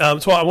great.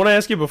 So I want to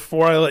ask you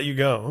before I let you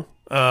go,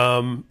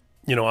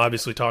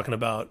 obviously talking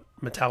about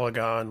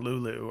Metallica and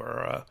Lulu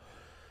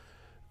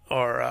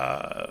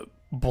are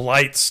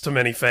blights to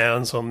many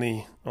fans on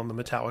the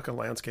Metallica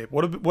landscape.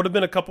 What have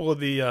been a couple of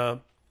the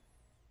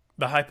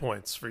high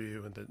points for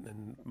you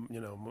and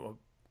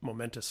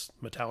momentous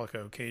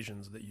Metallica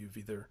occasions that you've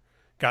either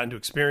gotten to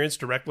experience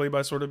directly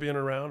by sort of being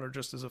around, or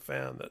just as a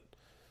fan that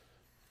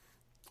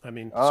I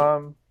mean,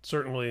 Um,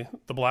 certainly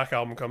the Black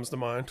Album comes to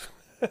mind.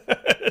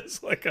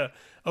 It's like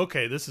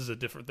okay, this is a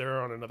different.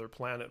 They're on another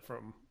planet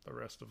from the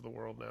rest of the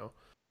world now.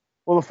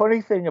 well, the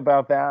funny thing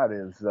about that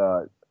is,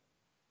 I'm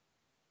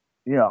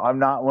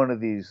not one of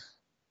these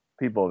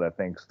people that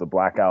thinks the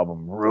Black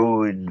Album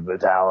ruined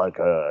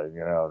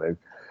Metallica.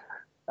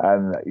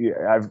 And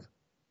I've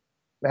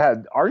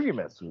had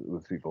arguments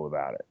with people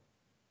about it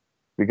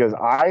because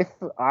I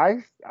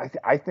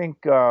think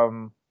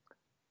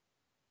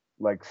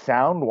like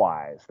sound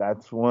wise,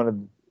 that's one of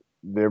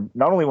their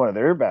not only one of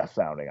their best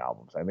sounding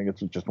albums. I think it's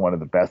just one of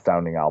the best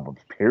sounding albums.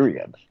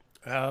 Period.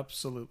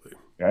 Absolutely.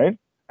 Right,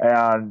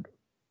 and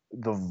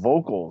the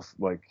vocals,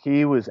 like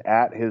he was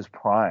at his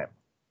prime.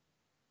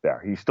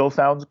 There, he still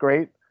sounds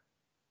great,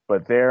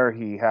 but there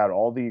he had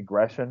all the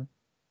aggression.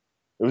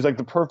 It was like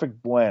the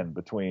perfect blend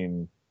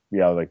between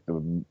like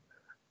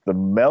the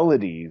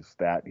melodies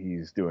that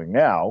he's doing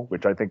now,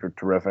 which I think are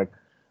terrific,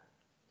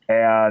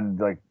 and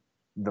like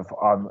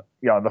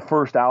the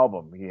first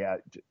album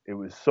it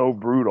was so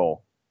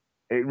brutal.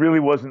 It really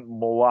wasn't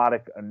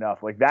melodic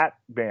enough. Like that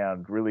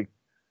band really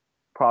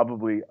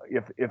probably,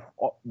 if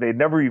they'd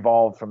never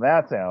evolved from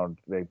that sound,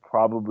 they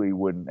probably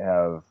wouldn't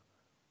have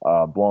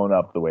blown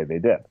up the way they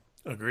did.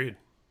 Agreed.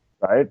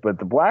 Right, but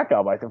the Black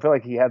Album, I feel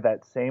like he had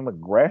that same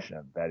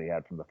aggression that he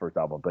had from the first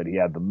album, but he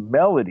had the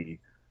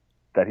melody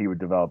that he would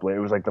develop later.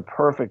 It was like the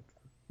perfect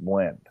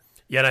blend.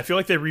 Yeah, and I feel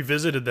like they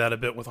revisited that a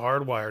bit with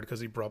Hardwired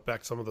because he brought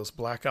back some of those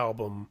Black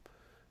Album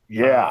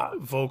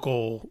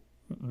vocal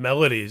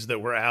melodies that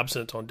were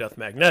absent on Death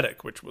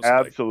Magnetic, which was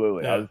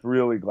absolutely. I was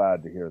really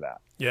glad to hear that.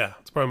 Yeah,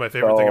 it's probably my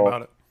favorite thing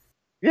about it.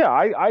 Yeah,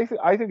 I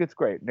think it's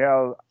great.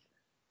 Now,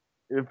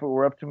 if it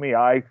were up to me,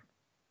 I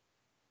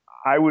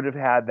would have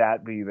had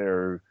that be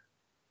their,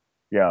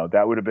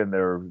 that would have been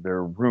their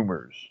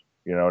Rumors,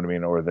 you know what I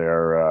mean, or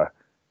their,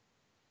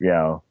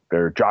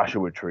 their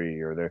Joshua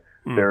Tree, or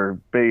their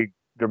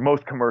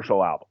most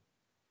commercial album.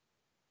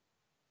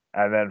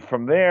 And then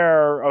from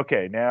there,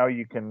 okay, now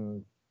you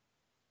can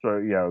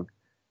sort of,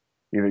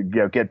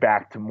 either get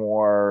back to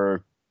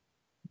more,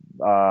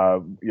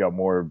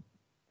 more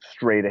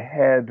straight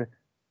ahead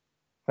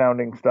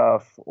sounding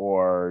stuff,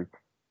 or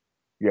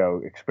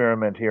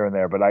experiment here and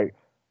there. But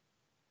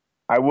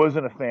I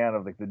wasn't a fan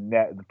of like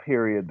the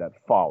period that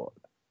followed.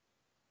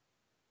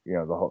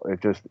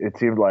 It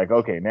seemed like,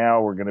 okay,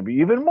 now we're going to be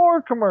even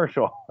more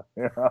commercial.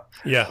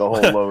 Yeah, the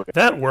whole load.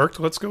 That worked.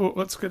 Let's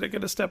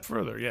get a step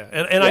further. Yeah,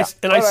 and I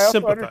sympathize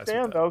understand with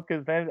that. Though,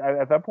 because then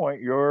at that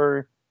point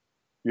you're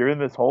in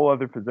this whole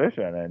other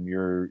position, and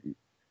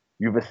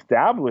you've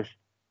established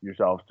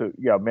yourself to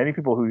many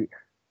people who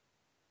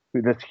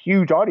this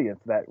huge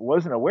audience that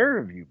wasn't aware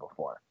of you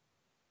before,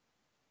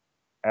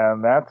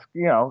 and that's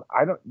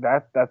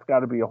that's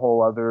got to be a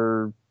whole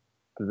other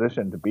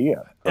position to be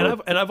in.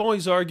 So and I've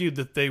always argued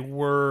that they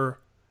were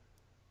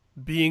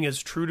being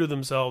as true to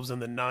themselves in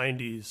the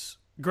 90s.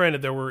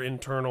 Granted, there were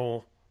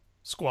internal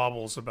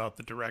squabbles about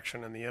the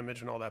direction and the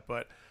image and all that,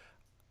 but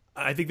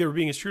I think they were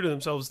being as true to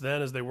themselves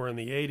then as they were in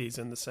the 80s,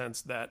 in the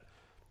sense that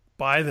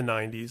by the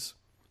 90s,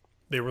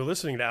 they were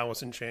listening to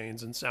Alice in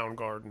Chains and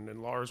Soundgarden,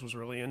 and Lars was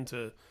really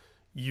into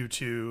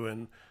U2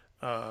 and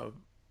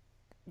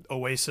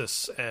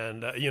Oasis,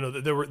 and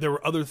there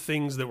were other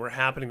things that were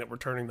happening that were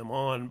turning them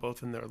on,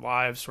 both in their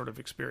lives, sort of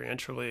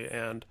experientially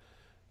and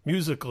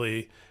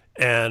musically.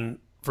 And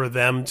for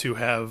them to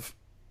have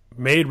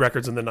made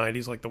records in the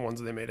 90s like the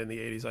ones they made in the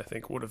 80s, I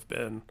think would have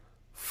been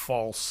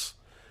false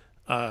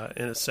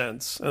in a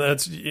sense. And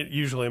that's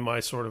usually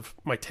my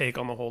take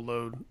on the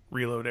whole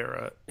reload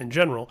era in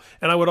general.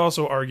 And I would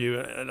also argue,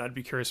 and I'd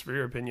be curious for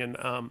your opinion,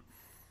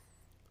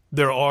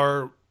 there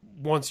are,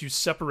 once you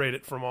separate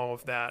it from all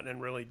of that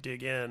and really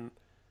dig in,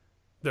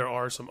 there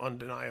are some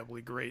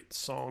undeniably great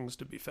songs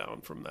to be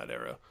found from that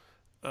era.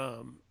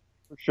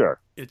 For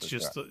sure.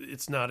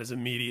 It's not as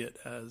immediate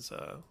as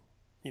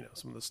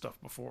some of the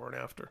stuff before and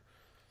after.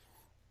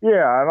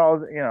 Yeah,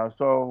 and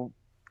so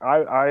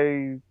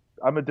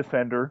I'm a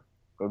defender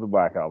of the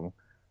Black Album,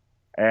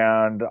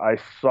 and I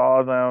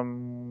saw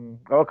them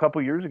a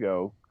couple years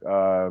ago.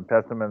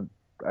 Testament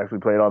actually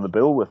played on the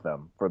bill with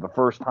them for the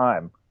first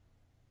time.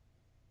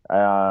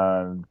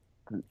 And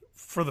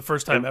for the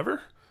first time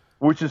ever,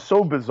 which is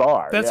so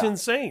bizarre. That's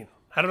insane.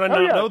 How did I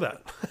not know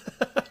that?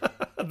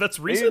 That's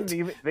recent.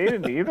 They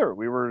didn't either.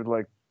 We were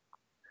like,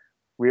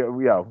 we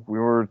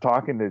were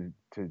talking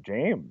to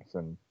James,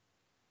 and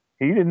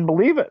he didn't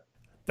believe it.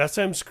 That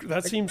seems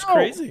crazy.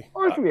 Of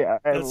course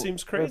that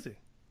seemes crazy.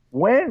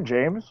 When,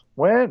 James?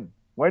 When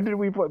did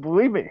we play?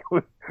 Believe me,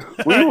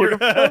 we were.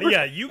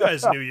 Yeah, you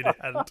guys knew you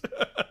hadn't.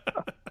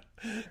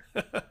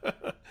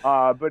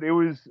 But it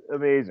was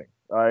amazing.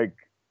 Like,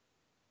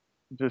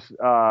 just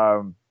first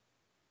of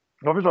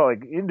all,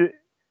 like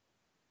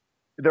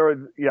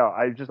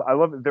I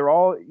love it. They're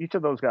all, each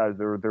of those guys,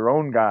 they're their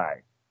own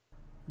guy.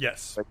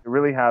 Yes, like they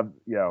really have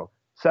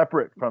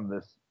separate from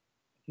this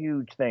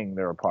huge thing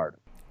they're a part of.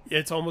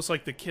 It's almost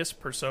like the Kiss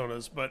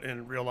personas, but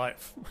in real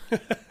life. You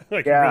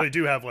really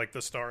do have like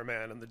the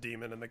Starman and the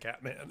Demon and the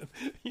Catman,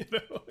 and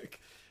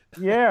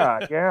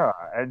yeah,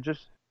 and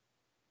just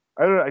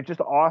I don't know. I just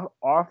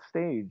off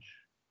stage,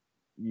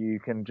 you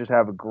can just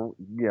have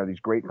these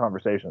great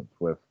conversations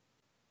with,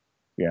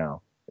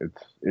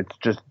 it's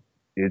just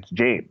it's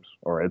James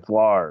or it's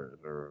Lars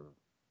or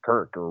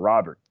Kirk or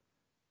Robert.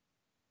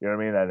 You know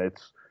what I mean? And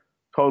it's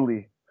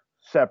totally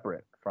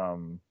separate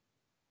from,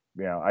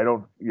 I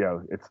don't,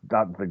 it's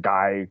not the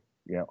guy,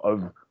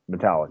 of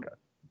Metallica.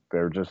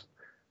 They're just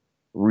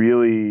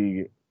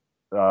really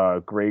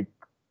great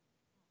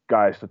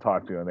guys to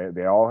talk to, and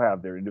they all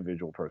have their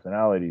individual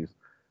personalities.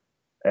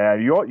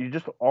 And you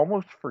just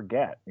almost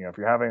forget, if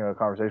you're having a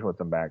conversation with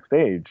them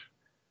backstage,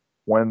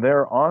 when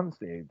they're on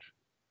stage,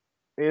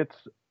 it's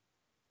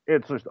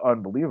just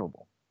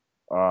unbelievable.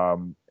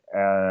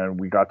 And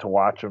we got to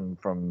watch them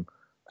from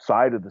the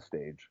side of the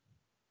stage.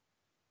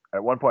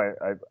 At one point,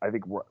 I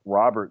think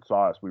Robert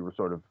saw us. We were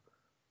sort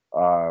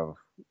of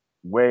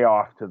way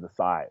off to the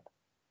side,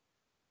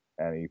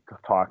 and he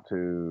talked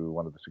to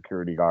one of the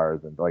security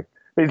guards and like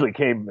basically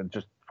came and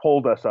just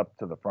pulled us up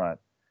to the front.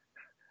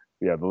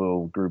 Yeah, the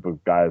little group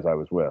of guys I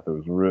was with. It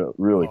was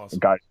really awesome.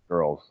 Guys and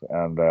girls,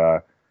 and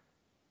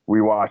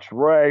we watched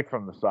right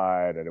from the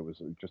side, and it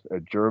was just a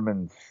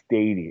German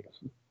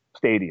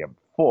stadium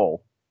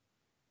full,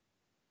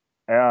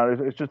 and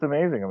it's just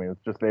amazing. I mean,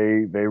 it's just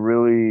they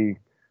really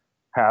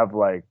have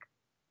like,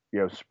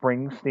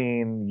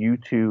 Springsteen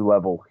U2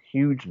 level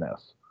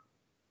hugeness,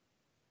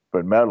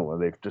 but metal,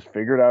 and they've just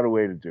figured out a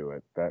way to do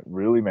it that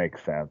really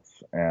makes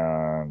sense.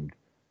 And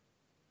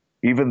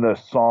even the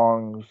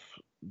songs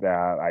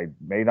that I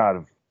may not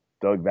have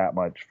dug that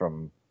much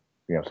from,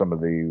 some of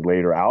the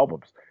later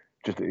albums,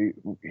 just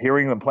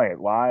hearing them play it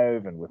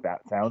live and with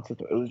that sound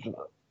system, it was just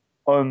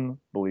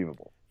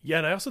unbelievable. Yeah,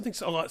 and I also think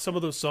some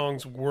of those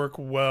songs work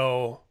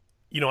well.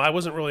 I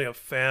wasn't really a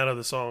fan of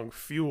the song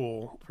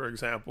Fuel, for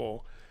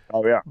example.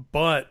 Oh, yeah.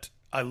 But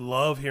I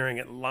love hearing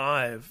it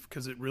live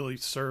because it really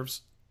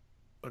serves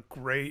a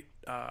great,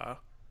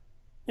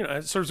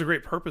 it serves a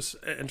great purpose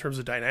in terms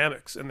of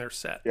dynamics in their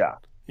set. Yeah,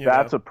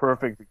 that's a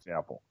perfect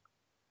example.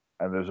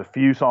 And there's a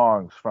few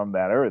songs from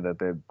that era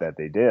that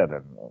they did.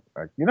 And,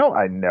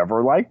 I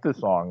never liked this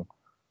song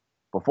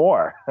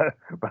before,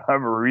 but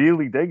I'm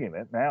really digging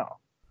it now.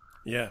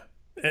 Yeah.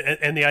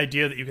 And the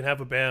idea that you can have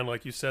a band,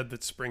 like you said,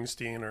 that's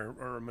Springsteen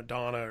or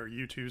Madonna or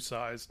U2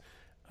 size,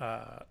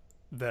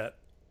 that,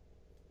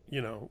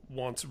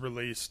 once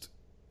released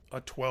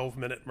a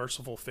 12-minute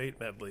Merciful Fate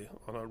medley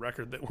on a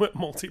record that went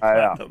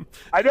multi-platinum.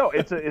 I know.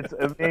 It's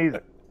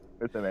amazing.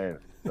 It's amazing.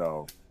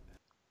 So,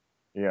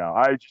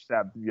 I just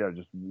have,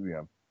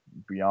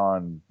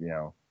 beyond,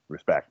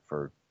 respect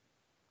for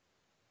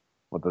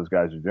what those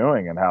guys are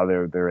doing and how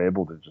they're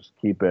able to just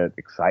keep it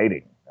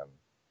exciting and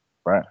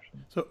fresh.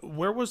 So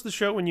where was the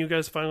show when you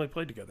guys finally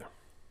played together?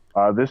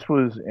 This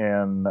was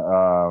in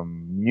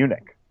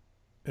Munich.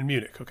 In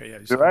Munich, okay, yeah.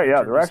 There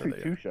were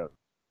actually two shows.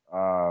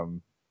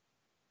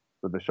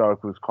 But the show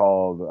was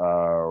called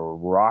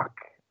Rock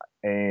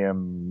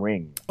am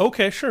Ring.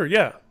 Okay, sure,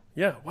 yeah.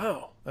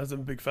 Wow, that's a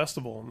big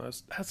festival, and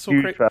that's so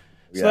huge great. Festival.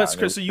 So that's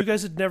great. So you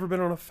guys had never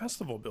been on a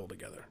festival bill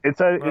together? It's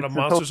a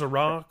Monsters of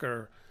Rock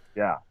or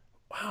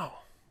Wow,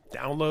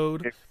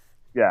 Download.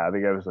 I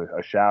think it was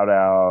a shout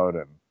out,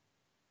 and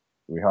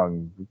we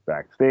hung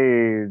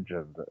backstage,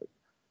 and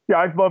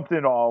I've bumped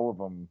into all of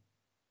them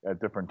at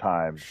different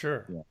times.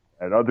 Sure.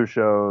 At other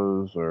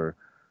shows or,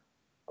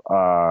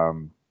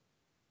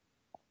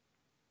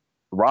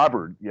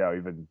 Robert,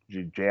 even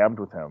jammed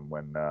with him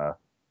when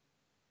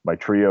my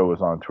trio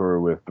was on tour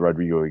with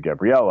Rodrigo and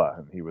Gabriela,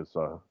 and he was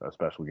a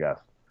special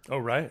guest. Oh,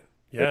 right.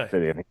 Yeah.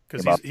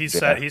 Because he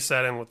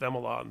sat in with them a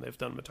lot, and they've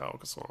done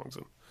Metallica songs.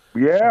 And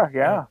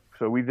Yeah.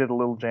 So we did a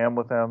little jam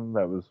with them.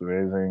 That was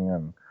amazing.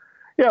 And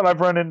and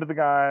I've run into the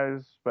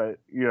guys, but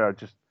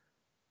just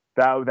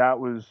that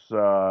was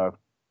the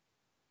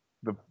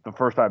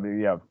first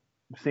time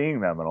seeing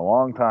them in a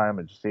long time,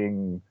 and just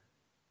seeing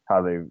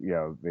how they've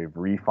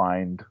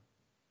refined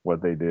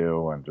what they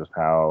do, and just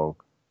how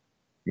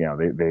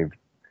they've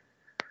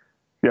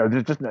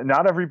just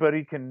not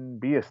everybody can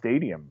be a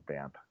stadium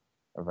band.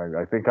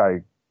 I think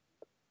I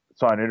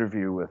saw an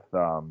interview with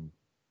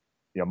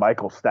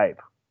Michael Stipe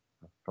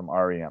from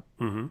REM,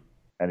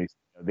 and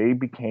they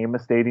became a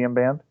stadium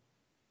band.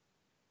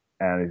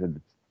 And he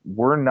said,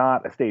 "We're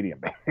not a stadium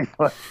band."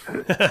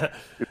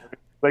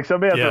 Like some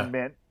bands are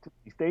meant to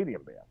be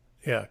stadium bands.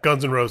 Yeah,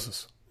 Guns N'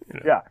 Roses.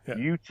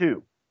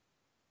 U2,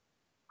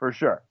 for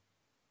sure.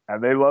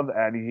 And they love.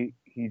 And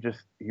he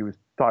was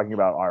talking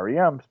about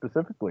REM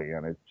specifically,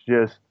 and it's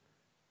just,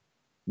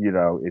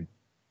 it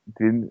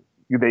didn't.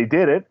 They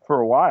did it for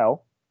a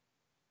while,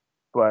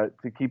 but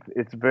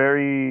it's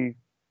very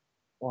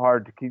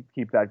hard to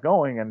keep that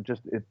going, and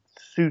just it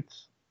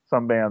suits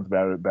some bands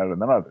better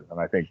than others. And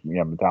I think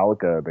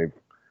Metallica, they've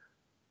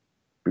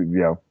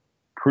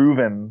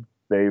proven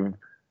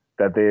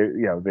that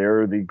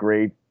they're the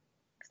great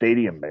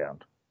stadium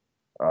band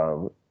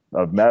of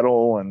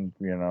metal and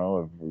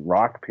of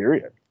rock,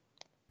 period.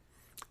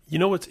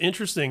 What's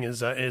interesting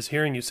is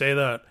hearing you say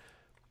that,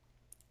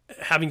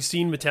 having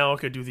seen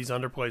Metallica do these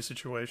underplay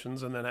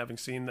situations, and then having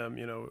seen them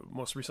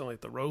most recently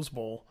at the Rose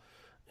Bowl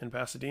in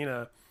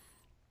Pasadena,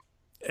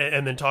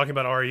 and then talking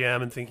about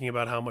REM and thinking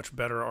about how much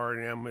better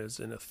REM is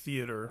in a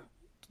theater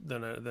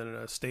than in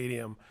a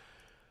stadium.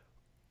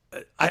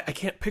 I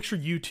can't picture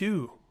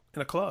U2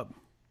 in a club.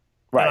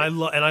 Right.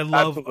 And I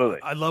love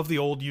Absolutely. I love the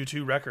old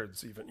U2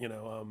 records even, you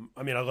know.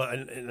 I mean,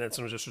 and that's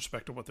no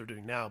disrespect to what they're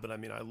doing now, but I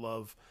mean, I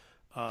love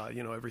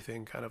you know,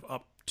 everything kind of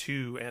up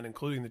to and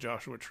including the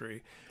Joshua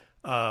Tree.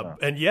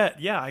 And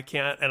yet, yeah, I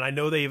can't, and I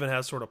know they even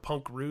have sort of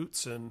punk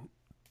roots,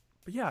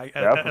 but yeah,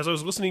 as I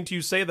was listening to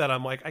you say that,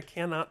 I'm like, I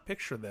cannot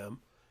picture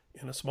them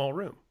in a small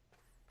room.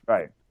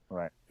 Right.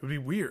 It would be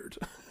weird.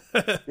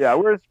 Yeah.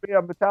 Whereas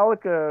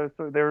Metallica,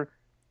 so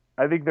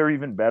I think they're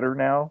even better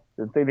now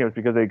than stadiums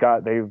because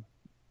they've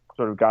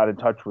sort of got in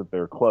touch with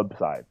their club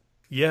side.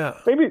 Yeah.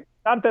 Maybe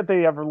not that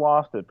they ever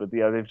lost it, but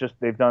yeah,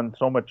 they've done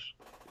so much.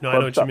 No, I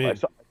know what stuff. you mean. I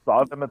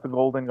saw them at the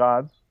Golden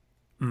Gods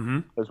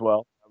as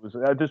well. This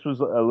was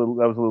a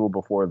little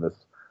before this.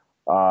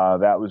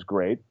 That was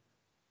great.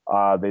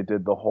 They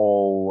did the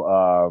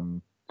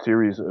whole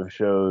series of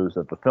shows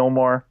at the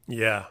Fillmore.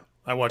 Yeah,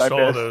 I watched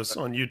all of those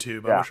on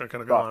YouTube. I wish I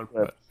could have gone,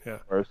 but yeah.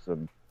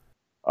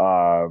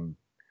 And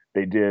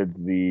they did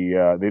they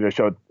did a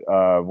show at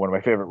one of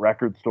my favorite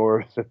record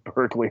stores at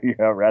Berkeley,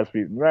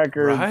 Rasputin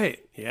Records. Right.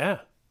 Yeah.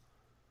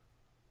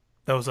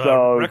 That was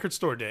a record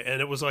store day,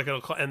 and it was like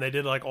and they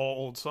did like all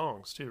old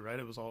songs too, right?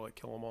 It was all like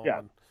Kill 'Em All.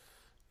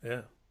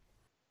 Yeah.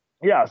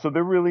 Yeah. So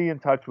they're really in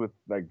touch with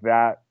like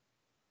that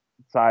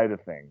side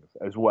of things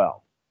as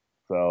well.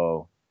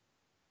 So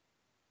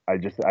I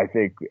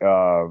think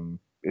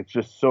it's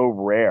just so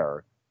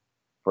rare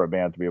for a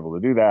band to be able to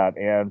do that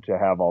and to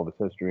have all this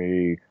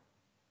history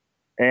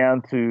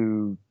and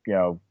to,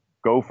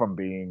 go from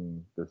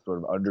being this sort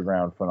of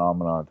underground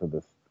phenomenon to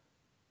this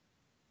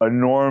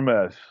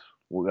enormous,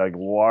 like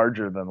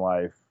larger than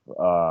life,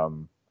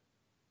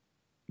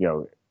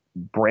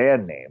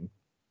 brand name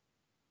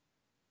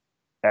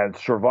and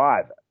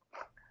survive it.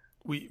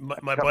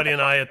 My buddy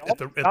and I at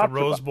the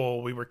Rose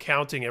Bowl, we were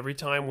counting every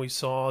time we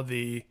saw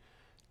the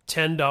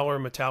 $10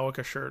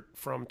 Metallica shirt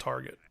from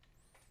Target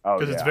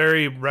because it's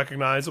very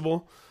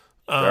recognizable.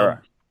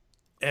 Sure.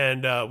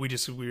 And we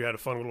had a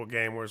fun little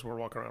game where we're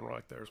walking around, we're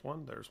like, there's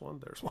one.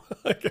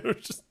 Like, it was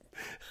just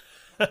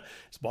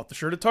bought the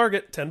shirt at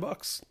Target,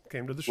 $10,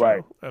 came to the show.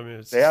 Right. I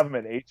mean, they have them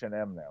at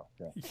H&M now.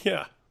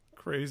 Yeah,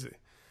 crazy.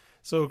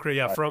 So crazy.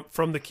 Yeah,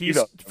 from the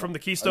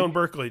Keystone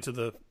Berkeley to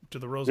the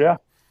Rose Bowl. Yeah.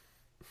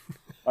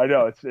 I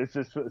know, it's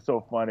just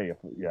so funny.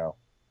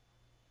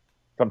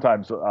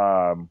 Sometimes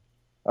I'm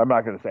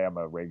not going to say I'm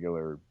a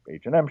regular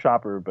H&M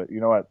shopper, but you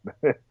know what?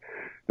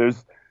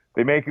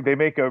 They make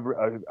a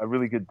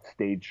really good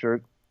stage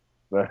shirt.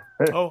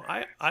 Oh,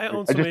 I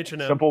own some H&M.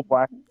 Simple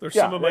black. There's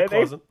some in my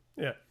closet.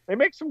 Yeah, they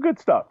make some good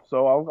stuff.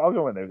 So I'll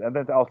go in there, and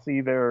then I'll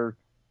see their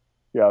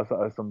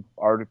some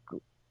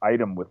article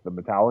item with the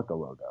Metallica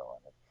logo,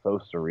 and it's so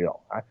surreal.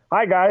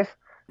 Hi guys.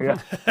 Yeah.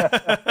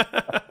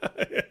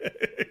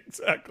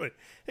 Exactly.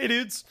 Hey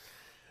dudes.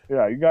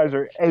 Yeah, you guys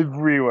are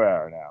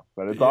everywhere now,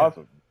 but it's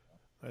awesome.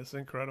 That's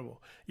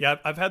incredible. Yeah,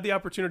 I've had the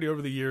opportunity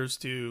over the years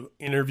to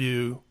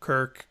interview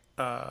Kirk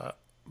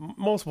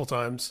multiple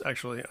times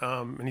actually,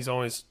 and he's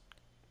always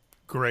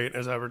great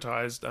as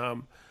advertised.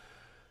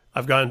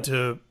 I've gotten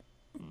to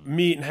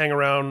meet and hang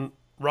around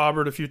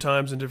Robert a few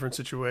times in different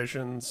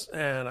situations,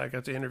 and I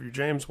got to interview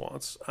James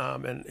once.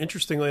 And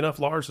interestingly enough,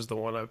 Lars is the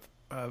one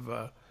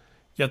I've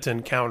yet to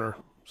encounter.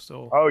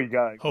 Still,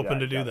 hoping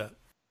to do that.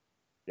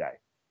 Yeah,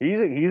 he's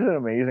an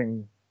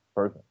amazing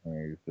person. I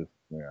mean, he's just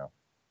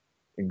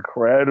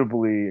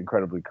incredibly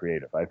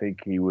creative. I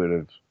think he would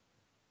have.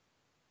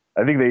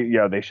 I think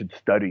they should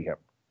study him.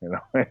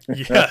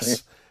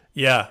 Yes.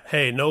 Yeah.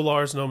 Hey, no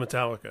Lars, no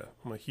Metallica.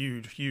 I'm a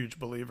huge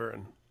believer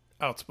and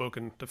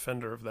outspoken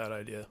defender of that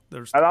idea.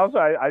 And also,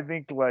 I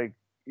think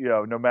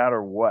no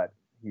matter what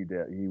he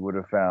did, he would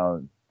have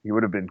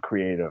been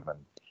creative and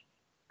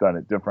done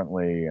it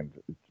differently. And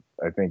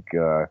I think,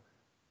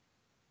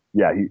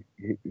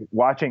 he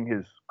watching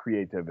his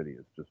creativity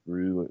has just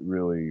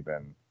really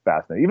been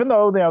fascinating. Even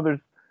though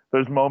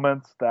there's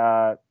moments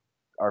that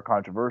are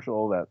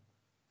controversial that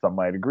some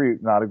might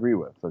not agree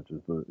with, such as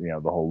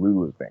the whole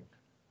Lulu thing.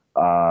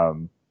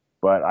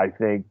 But I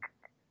think,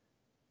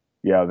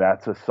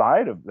 that's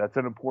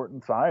an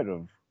important side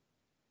of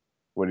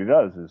what he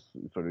does is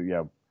sort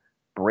of,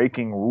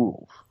 breaking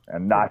rules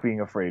and not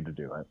being afraid to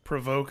do it.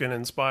 Provoke and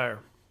inspire,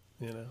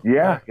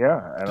 Yeah.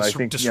 And I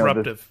think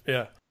disruptive.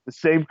 The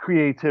same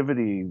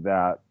creativity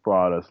that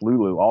brought us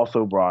Lulu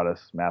also brought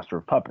us Master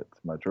of Puppets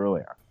much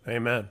earlier.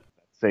 Amen.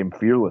 Same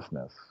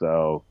fearlessness.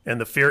 So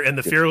the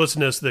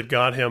fearlessness that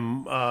got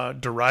him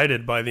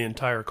derided by the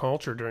entire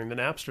culture during the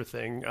Napster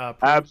thing.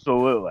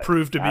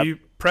 Proved to be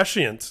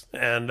prescient.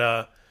 And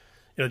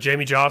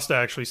Jamie Josta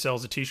actually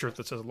sells a T-shirt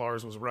that says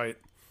Lars was right.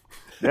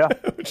 Yeah,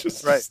 which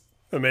is right.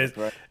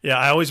 Amazing. Right. Yeah,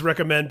 I always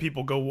recommend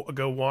people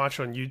go watch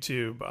on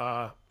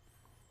YouTube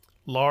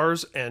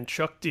Lars and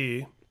Chuck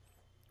D.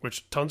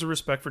 Which tons of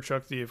respect for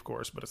Chuck D, of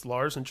course, but it's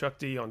Lars and Chuck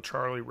D on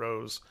Charlie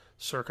Rose,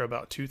 circa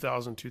about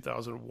 2000,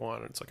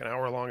 2001. It's like an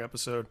hour-long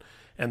episode,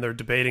 and they're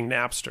debating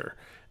Napster.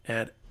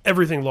 And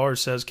everything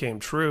Lars says came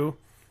true,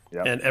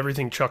 Yep. and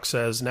everything Chuck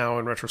says now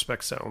in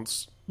retrospect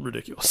sounds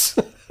ridiculous.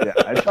 Yeah,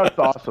 and Chuck's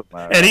awesome,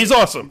 man. And he's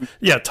awesome.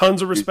 Yeah,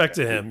 tons of respect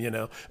to him,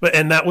 But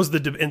and that was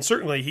and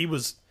certainly he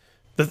was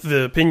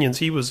the opinions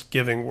he was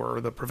giving were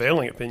the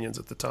prevailing opinions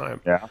at the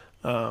time. Yeah.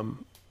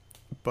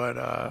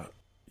 But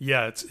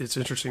yeah, it's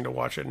interesting to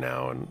watch it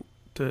now and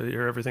to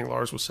hear everything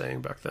Lars was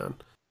saying back then.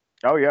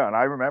 Oh yeah, and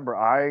I remember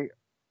I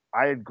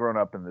had grown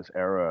up in this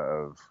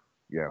era of,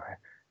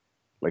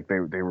 like they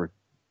were,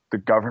 the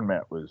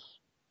government was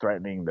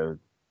threatening to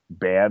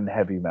ban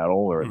heavy metal,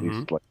 or at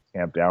least like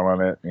tamp down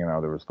on it.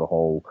 There was the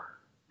whole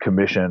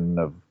commission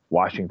of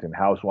Washington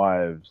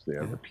Housewives,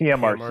 the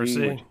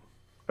PMRC, which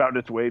found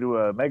its way to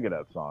a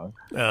Megadeth song.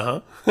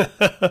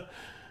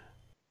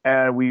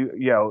 And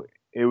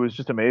it was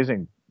just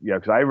amazing,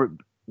 because I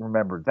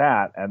remembered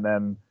that, and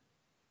then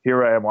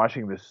here I am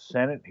watching this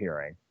Senate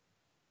hearing,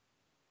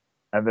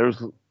 and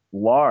there's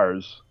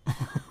Lars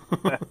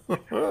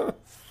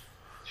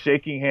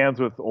shaking hands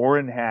with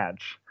Orrin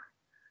Hatch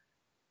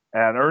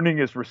and earning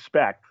his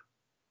respect,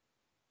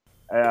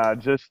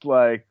 and just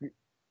like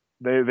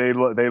they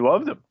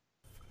loved him.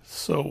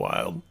 So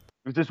wild.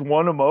 It just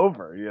won him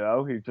over.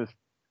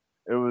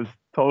 It was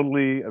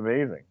totally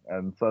amazing.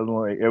 And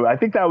suddenly, I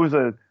think that was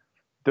a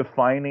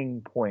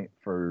defining point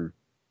for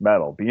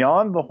metal,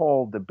 beyond the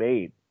whole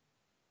debate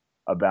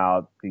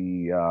about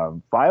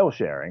the file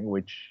sharing,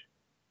 which,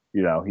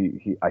 he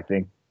I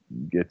think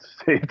it's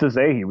safe to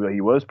say he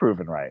was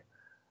proven right.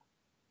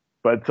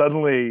 But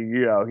suddenly,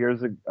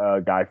 here's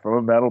a guy from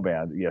a metal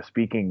band,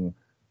 speaking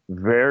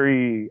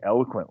very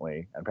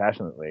eloquently and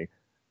passionately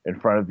in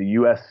front of the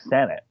U.S.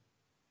 Senate.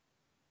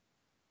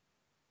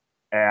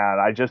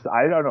 And I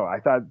don't know. I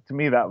thought, to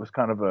me, that was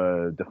kind of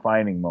a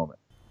defining moment.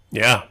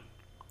 Yeah.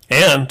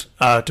 And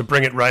to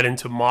bring it right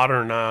into the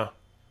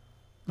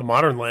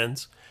modern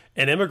lens,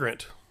 an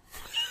immigrant.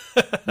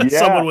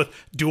 Someone with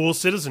dual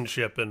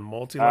citizenship and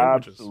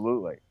multi-languages.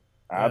 Absolutely.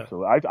 Yeah.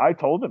 I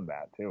told him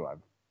that, too. I've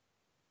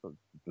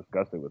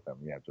discussed it with him.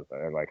 Yeah, just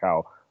like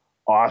how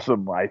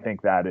awesome I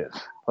think that is.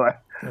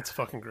 That's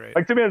fucking great.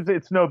 Like, to me,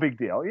 it's no big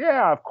deal.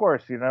 Yeah, of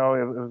course.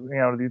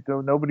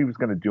 Nobody was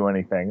going to do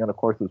anything, and of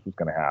course this was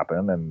going to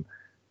happen. And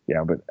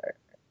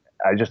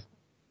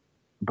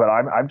but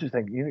I'm just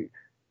thinking,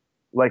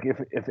 like,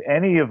 if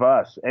any of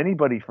us,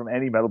 anybody from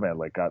any metal band,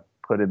 like, got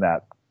put in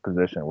that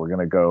position, we're going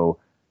to go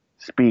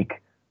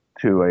speak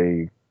to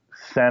a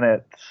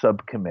Senate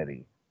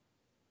subcommittee,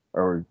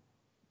 or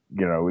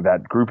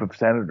that group of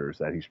senators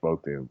that he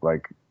spoke to,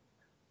 like,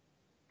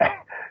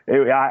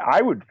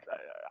 I would,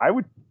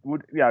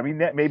 yeah. I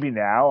mean, maybe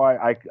now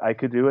I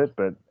could do it,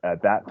 but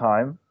at that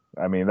time,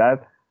 I mean,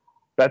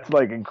 that's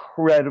like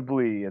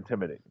incredibly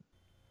intimidating.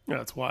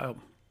 Yeah, it's wild.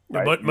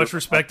 Right? But much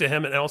respect to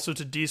him, and also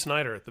to Dee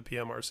Snider at the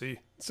PMRC.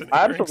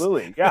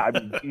 Absolutely, yeah. I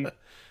mean,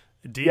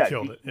 Dee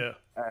killed it. Yeah,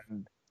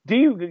 and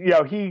Dee,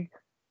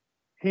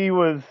 he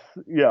was,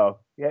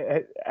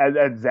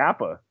 at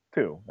Zappa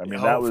too. I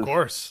mean, that was, of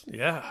course,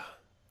 yeah.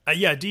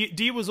 Yeah,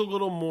 Dee was a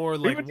little more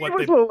like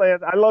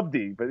I love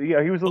Dee, but he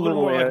was a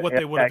little more like what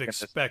they would have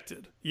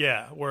expected.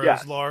 Yeah,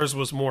 whereas Lars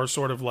was more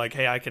sort of like,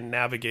 hey, I can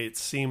navigate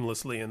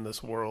seamlessly in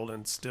this world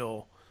and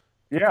still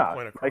get the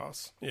point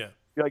across.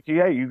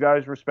 You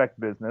guys respect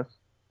business.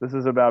 This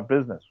is about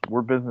business.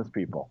 We're business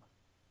people.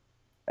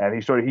 And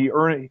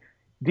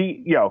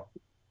Dee,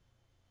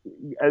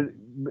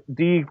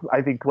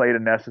 I think, played a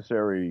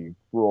necessary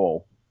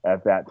role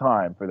at that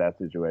time for that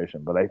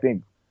situation. But I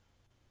think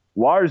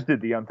Lars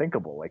did the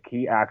unthinkable. Like,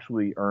 he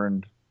actually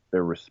earned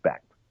their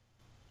respect.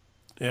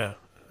 Yeah,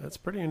 that's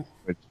pretty.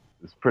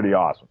 It's pretty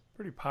awesome.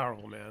 Pretty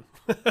powerful, man.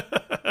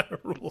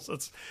 Rules.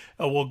 That's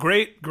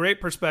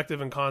great perspective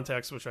and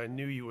context, which I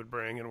knew you would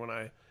bring. And when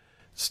I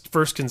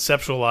first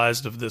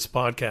conceptualized of this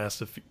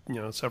podcast,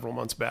 several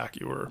months back,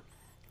 you were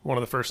one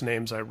of the first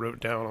names I wrote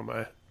down on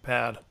my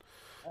pad.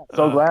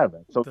 So glad,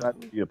 man. So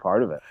glad to be a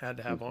part of it. Had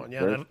to have on,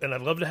 yeah. And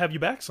I'd love to have you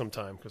back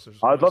sometime, because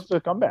I'd love to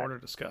come back. More to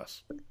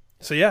discuss.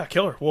 So yeah,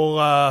 killer.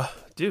 Well,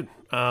 dude,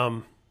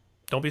 don't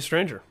be a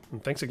stranger.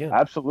 And thanks again.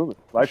 Absolutely.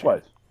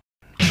 Likewise.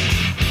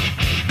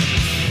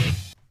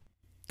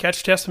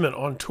 Catch Testament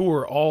on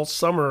tour all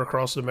summer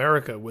across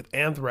America with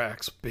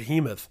Anthrax,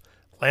 Behemoth,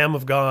 Lamb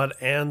of God,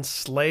 and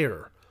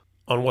Slayer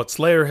on what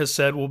Slayer has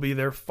said will be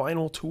their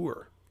final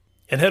tour.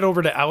 And head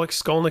over to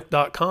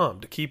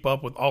alexskolnick.com to keep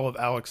up with all of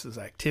Alex's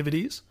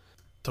activities,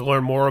 to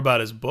learn more about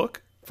his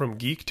book, From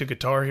Geek to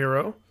Guitar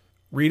Hero,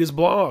 read his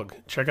blog,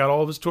 check out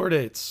all of his tour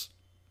dates,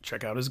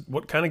 check out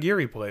what kind of gear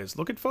he plays,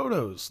 look at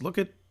photos, look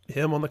at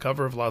him on the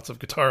cover of lots of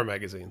guitar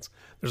magazines.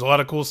 There's a lot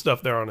of cool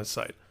stuff there on his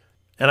site.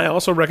 And I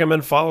also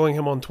recommend following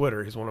him on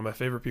Twitter. He's one of my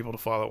favorite people to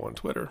follow on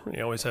Twitter.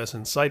 He always has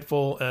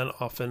insightful and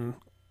often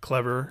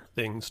clever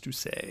things to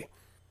say.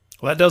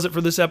 Well, that does it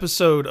for this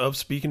episode of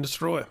Speak and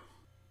Destroy.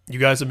 You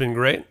guys have been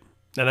great.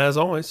 And as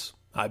always,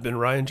 I've been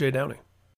Ryan J. Downey.